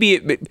 sometimes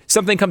maybe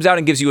something comes out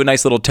and gives you a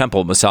nice little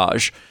temple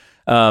massage.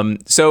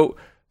 So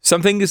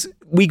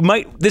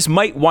this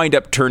might wind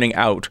up turning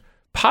out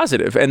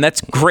positive, and that's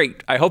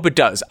great. I hope it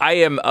does. I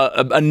am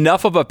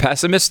enough of a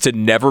pessimist to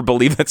never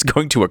believe that's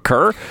going to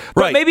occur,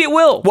 but maybe it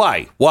will.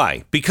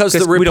 Why? Because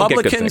the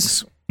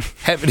Republicans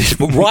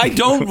why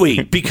don't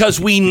we?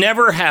 Because we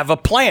never have a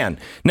plan.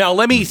 Now,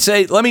 let me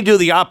do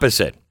the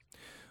opposite.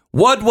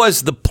 What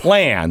was the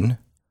plan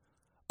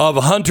of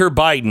Hunter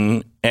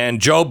Biden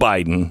and Joe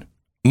Biden,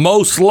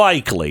 most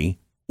likely,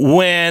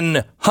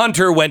 when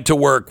Hunter went to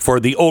work for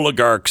the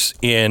oligarchs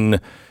in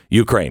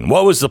Ukraine?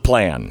 What was the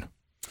plan?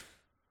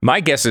 My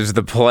guess is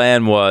the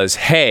plan was,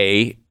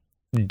 hey,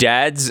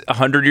 Dad's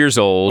 100 years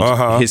old.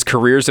 His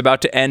career's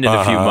about to end in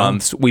a few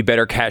months. We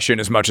better cash in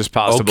as much as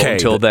possible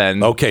until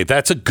then. Okay,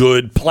 that's a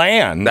good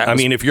plan. I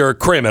mean, if you're a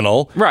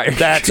criminal, right,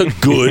 that's a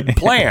good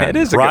plan. It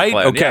is a right? good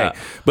plan, okay.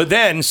 yeah. But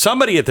then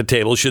somebody at the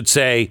table should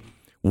say,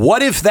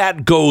 what if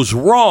that goes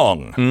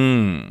wrong?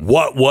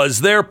 What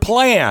was their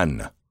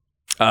plan?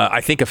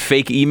 I think a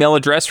fake email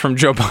address from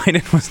Joe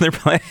Biden was their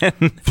plan.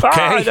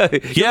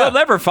 Okay. You'll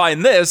never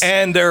find this.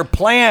 And their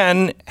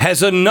plan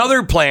has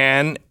another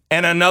plan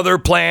and another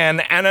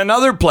plan and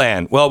another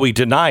plan. Well, we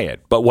deny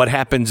it. But what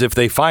happens if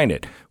they find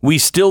it? We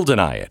still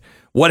deny it.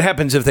 What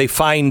happens if they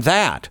find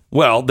that?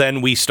 Well, then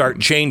we start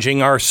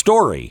changing our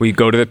story. We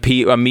go to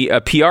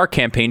a PR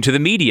campaign to the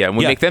media, and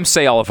we make them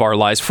say all of our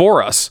lies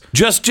for us.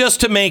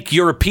 Just to make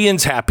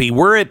Europeans happy,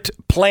 we're at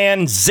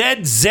Plan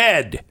ZZ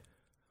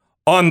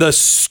on the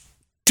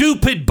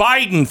stupid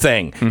Biden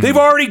thing. They've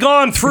already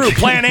gone through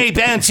Plan A,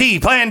 Plan C,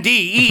 Plan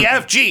D, E,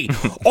 F, G,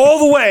 all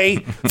the way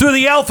through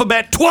the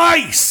alphabet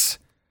twice.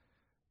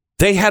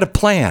 They had a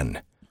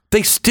plan.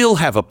 They still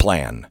have a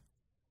plan.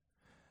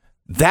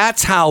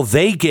 That's how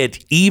they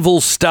get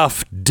evil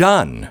stuff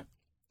done.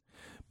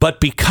 But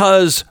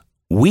because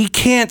we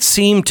can't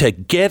seem to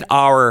get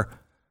our...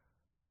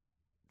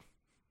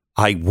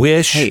 I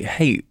wish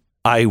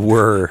I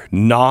were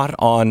not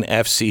on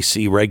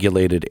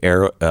FCC-regulated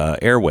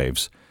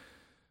airwaves.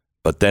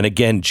 But then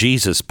again,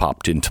 Jesus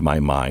popped into my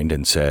mind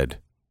and said,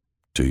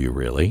 do you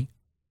really?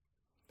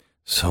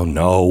 So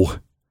no,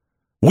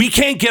 we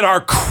can't get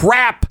our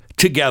crap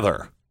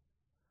together.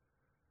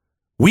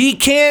 We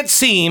can't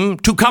seem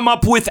to come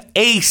up with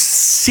a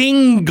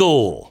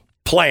single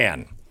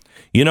plan.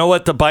 You know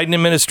what the Biden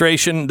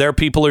administration, their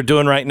people are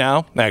doing right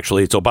now?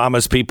 Actually, it's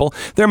Obama's people.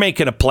 They're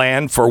making a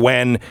plan for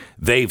when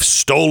they've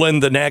stolen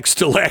the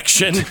next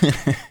election.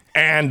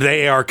 And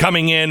they are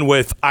coming in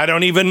with, I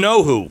don't even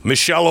know who,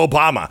 Michelle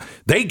Obama.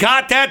 They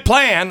got that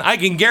plan. I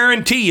can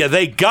guarantee you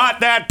they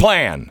got that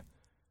plan.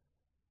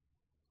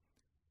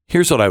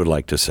 Here's what I would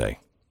like to say.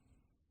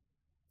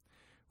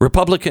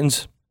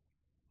 Republicans,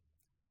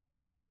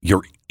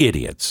 you're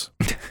idiots.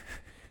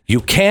 You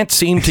can't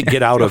seem to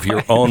get out of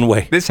your own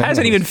way. This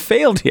hasn't even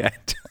failed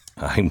yet.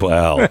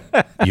 Well,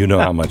 you know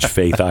how much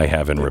faith I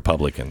have in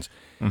Republicans.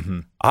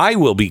 I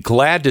will be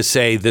glad to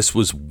say this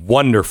was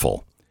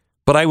wonderful.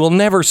 But I will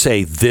never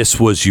say this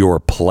was your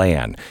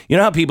plan. You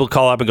know how people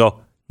call up and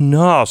go,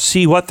 no,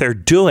 see what they're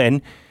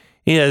doing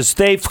is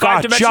they've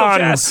got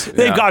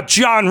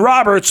John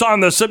Roberts on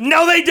the sub.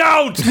 No, they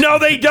don't. No,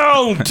 they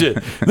don't.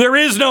 There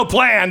is no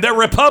plan. They're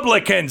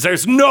Republicans.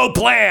 There's no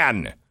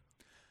plan.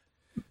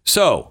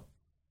 So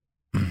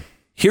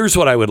here's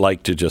what I would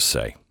like to just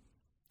say.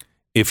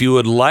 If you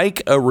would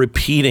like a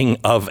repeating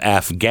of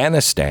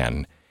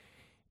Afghanistan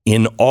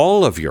in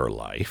all of your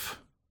life,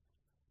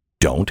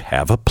 don't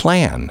have a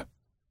plan.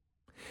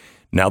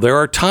 Now, there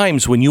are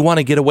times when you want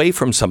to get away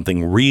from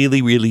something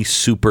really, really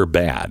super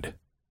bad.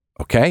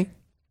 Okay?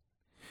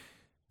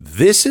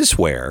 This is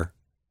where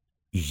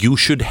you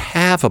should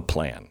have a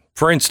plan.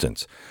 For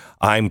instance,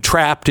 I'm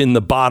trapped in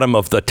the bottom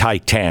of the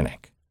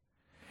Titanic.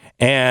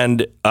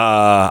 And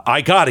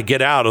I got to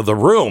get out of the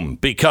room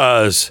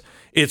because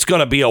it's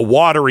going to be a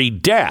watery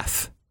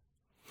death.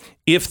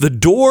 If the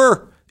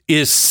door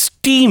is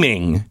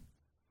steaming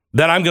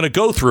that I'm going to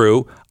go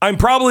through, I'm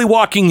probably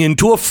walking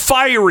into a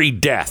fiery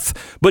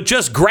death. But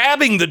just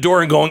grabbing the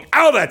door and going,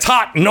 oh, that's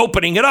hot, and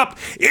opening it up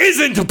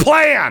isn't a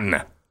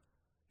plan.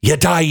 You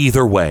die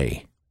either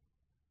way.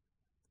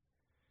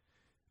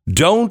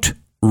 Don't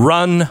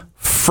run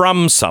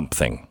from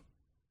something.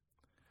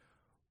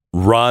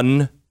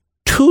 Run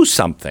to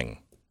something.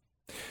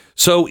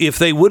 So if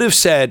they would have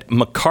said,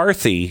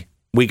 McCarthy,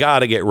 we got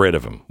to get rid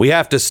of him. We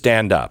have to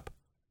stand up.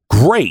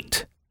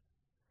 Great.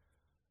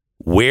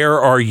 Where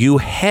are you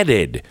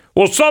headed?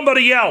 Well,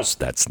 somebody else.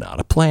 That's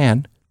not a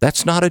plan.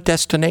 That's not a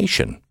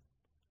destination.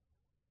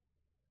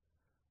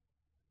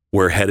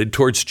 We're headed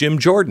towards Jim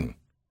Jordan.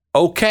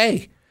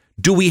 Okay.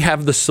 Do we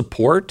have the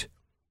support?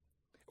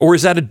 Or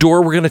is that a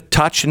door we're going to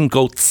touch and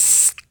go,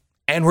 tss,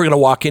 and we're going to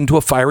walk into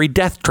a fiery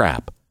death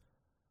trap?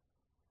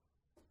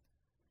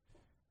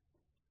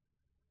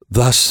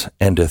 Thus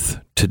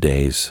endeth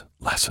today's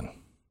lesson.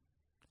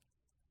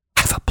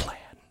 Have a plan.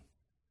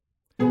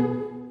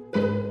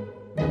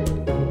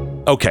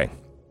 Okay.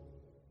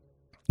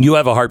 You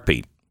have a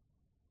heartbeat.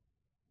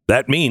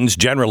 That means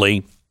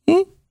generally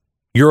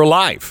you're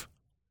alive.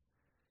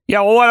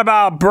 Yeah, well, what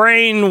about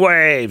brain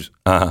waves?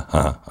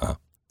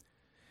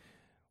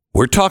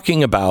 We're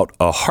talking about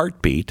a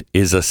heartbeat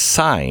is a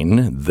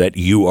sign that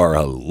you are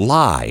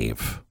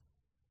alive.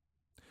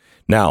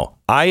 Now,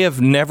 I have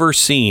never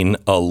seen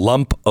a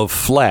lump of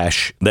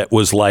flesh that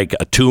was like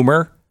a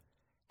tumor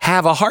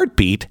have a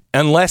heartbeat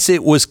unless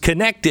it was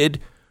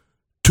connected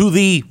to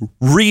the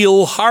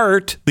real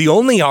heart, the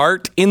only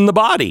heart in the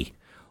body.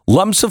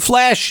 Lumps of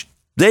flesh,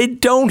 they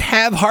don't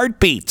have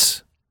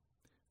heartbeats.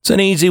 It's an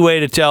easy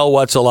way to tell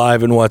what's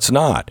alive and what's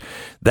not.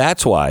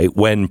 That's why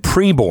when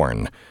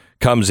preborn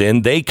comes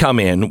in, they come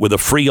in with a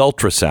free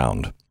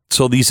ultrasound.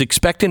 So these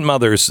expectant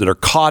mothers that are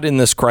caught in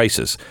this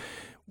crisis,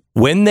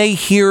 when they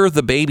hear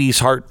the baby's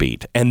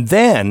heartbeat and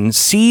then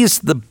sees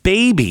the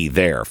baby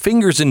there,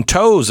 fingers and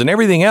toes and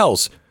everything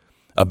else,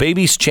 a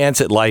baby's chance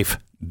at life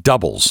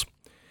doubles.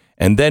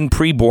 And then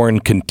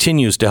preborn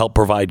continues to help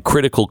provide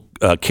critical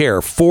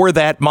care for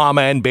that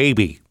mama and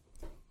baby.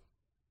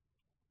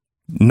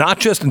 Not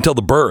just until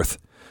the birth,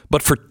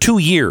 but for 2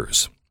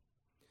 years.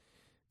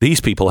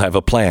 These people have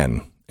a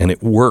plan, and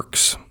it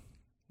works,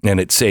 and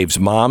it saves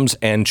moms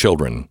and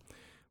children.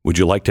 Would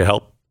you like to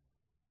help?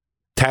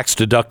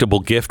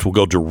 Tax-deductible gift will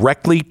go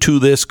directly to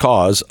this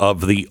cause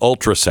of the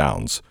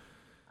ultrasounds.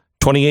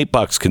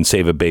 $28 can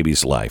save a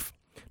baby's life.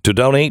 To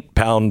donate,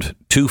 pound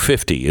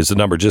 250 is the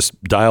number.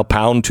 Just dial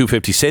pound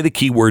 250. Say the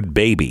keyword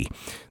baby.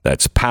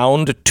 That's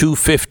pound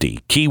 250,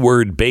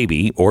 keyword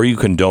baby, or you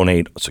can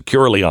donate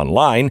securely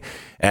online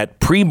at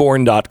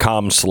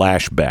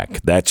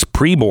preborn.com/Beck. That's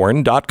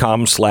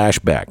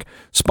preborn.com/Beck.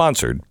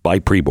 Sponsored by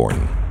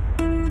Preborn.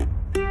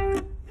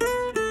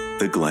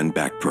 The Glenn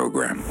Beck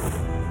Program.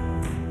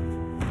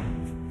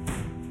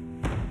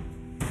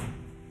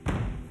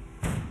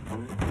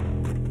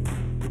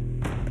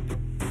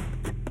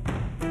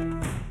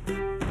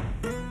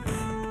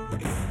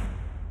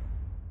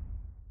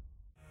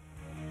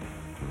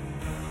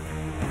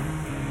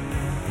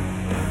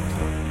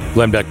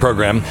 Glenn Beck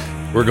Program.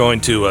 We're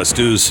going to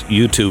Stu's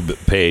YouTube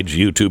page,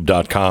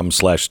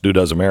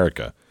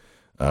 youtube.com/StuDoesAmerica.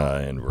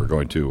 And we're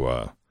going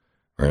to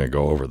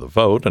go over the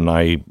vote, and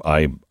I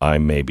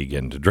may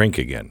begin to drink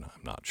again.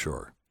 I'm not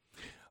sure.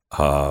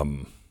 But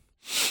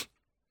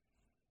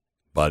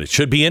it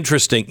should be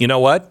interesting. You know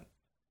what?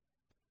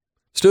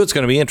 Stu, it's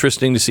going to be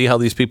interesting to see how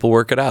these people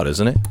work it out,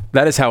 isn't it?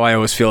 That is how I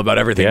always feel about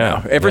everything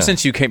now. Ever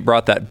since you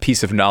brought that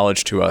piece of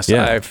knowledge to us,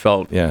 I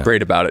felt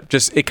great about it.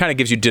 Just it kind of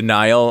gives you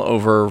denial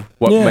over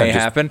what may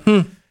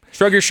happen.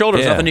 Shrug your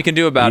shoulders. Nothing you can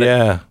do about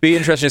it. Be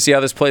interesting to see how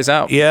this plays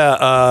out.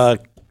 Yeah.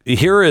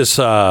 Here is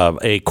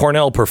a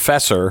Cornell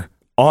professor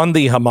on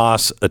the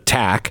Hamas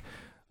attack.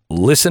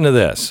 Listen to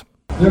this.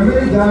 There are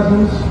many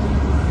thousands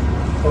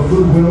of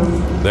goodwill.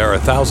 There are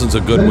thousands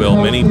of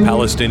goodwill, many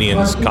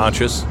Palestinians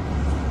conscious.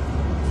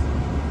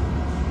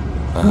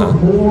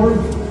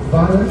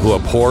 Who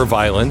abhor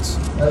violence,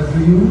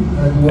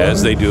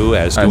 as they do,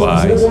 as do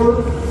I.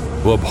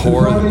 Who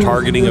abhor the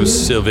targeting of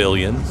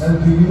civilians,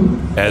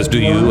 as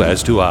do you,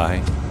 as do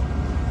I.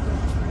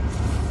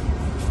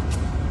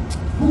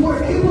 Who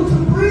were able to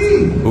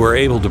breathe. Who were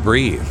able to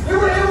breathe. They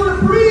were able to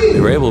breathe.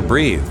 They were able to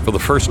breathe for the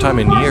first time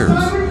in years.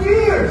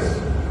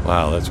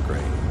 Wow, that's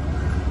great.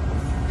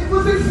 It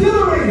was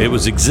exhilarating. It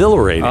was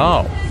exhilarating.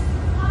 Oh.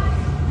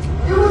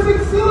 It was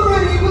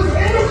exhilarating. It was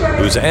energizing.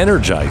 It was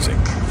energizing.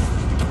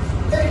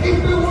 And if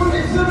they weren't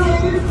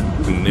exhilarated,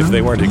 and if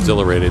they weren't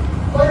exhilarated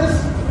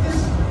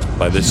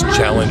by this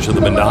challenge of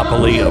the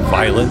monopoly of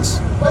violence,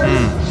 by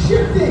this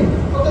shifting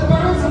of the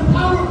balance of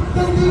power,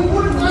 then they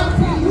would not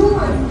be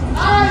human.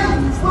 I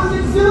was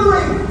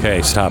exhilarated.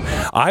 Okay, stop.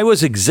 I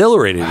was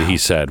exhilarated, he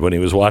said, when he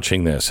was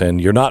watching this.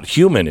 And you're not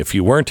human if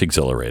you weren't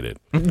exhilarated.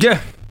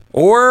 Yeah.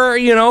 Or,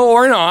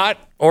 or not.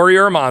 Or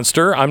you're a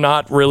monster. I'm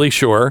not really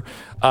sure.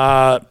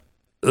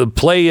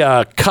 Play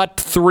cut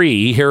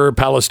 3. Here are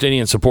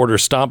Palestinian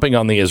supporters stomping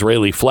on the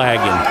Israeli flag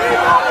in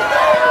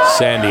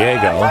San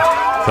Diego.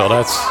 So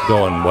that's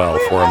going well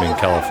for him in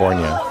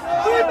California.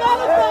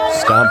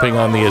 Stomping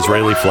on the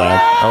Israeli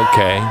flag.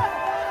 Okay.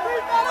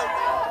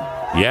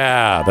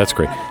 Yeah, that's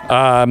great.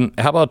 How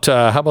about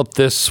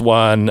this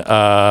one?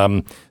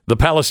 The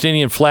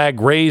Palestinian flag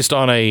raised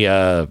on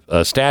a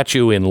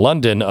statue in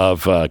London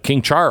of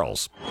King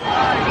Charles.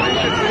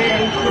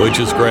 Which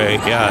is great.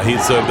 Yeah,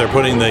 they're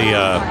putting the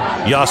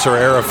Yasser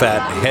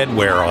Arafat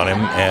headwear on him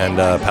and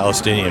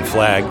Palestinian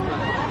flag.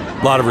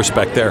 A lot of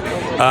respect there.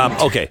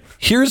 Okay,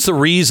 here's the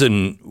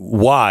reason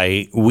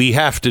why we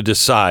have to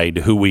decide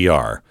who we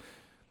are.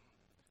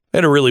 I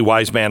had a really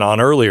wise man on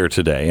earlier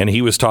today, and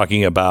he was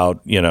talking about,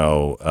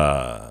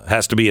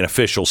 has to be an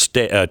official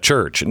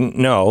church.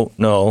 No,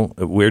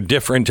 we're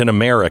different in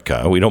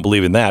America. We don't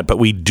believe in that, but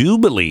we do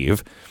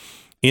believe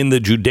in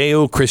the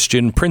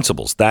Judeo-Christian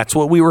principles. That's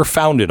what we were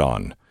founded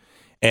on.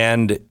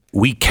 And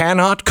we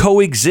cannot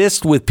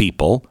coexist with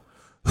people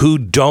who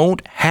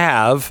don't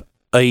have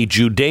a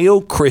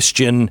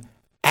Judeo-Christian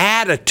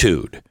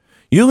attitude.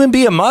 You can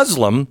be a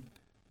Muslim,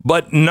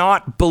 but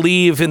not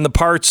believe in the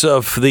parts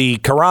of the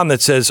Quran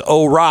that says,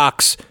 "Oh,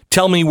 rocks,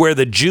 tell me where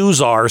the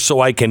Jews are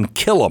so I can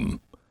kill them."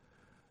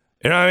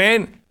 You know what I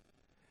mean?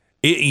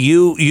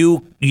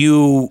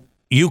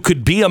 You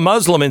could be a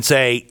Muslim and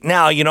say,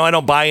 "No, I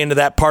don't buy into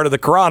that part of the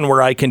Quran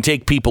where I can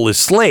take people as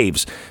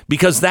slaves,"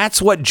 because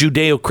that's what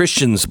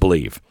Judeo-Christians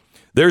believe.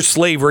 There's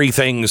slavery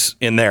things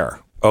in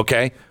there,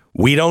 okay?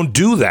 We don't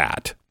do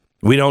that.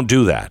 We don't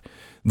do that.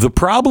 The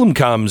problem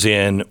comes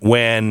in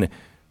when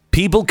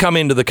people come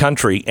into the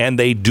country and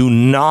they do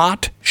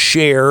not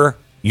share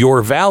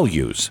your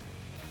values.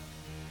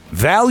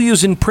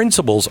 Values and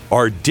principles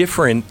are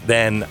different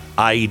than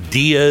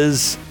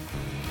ideas,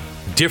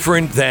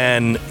 different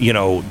than,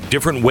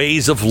 different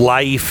ways of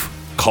life,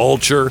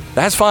 culture.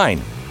 That's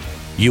fine.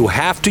 You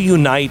have to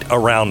unite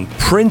around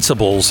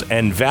principles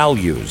and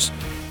values.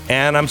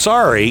 And I'm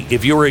sorry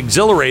if you were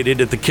exhilarated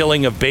at the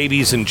killing of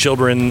babies and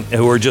children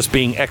who are just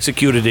being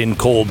executed in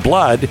cold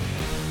blood.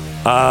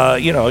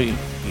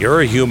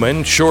 You're a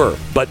human, sure,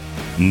 but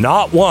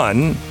not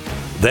one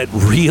that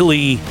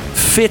really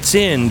fits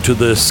into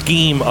the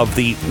scheme of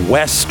the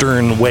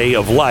Western way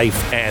of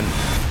life and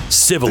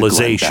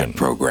civilization. The Glenn Beck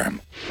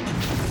Program.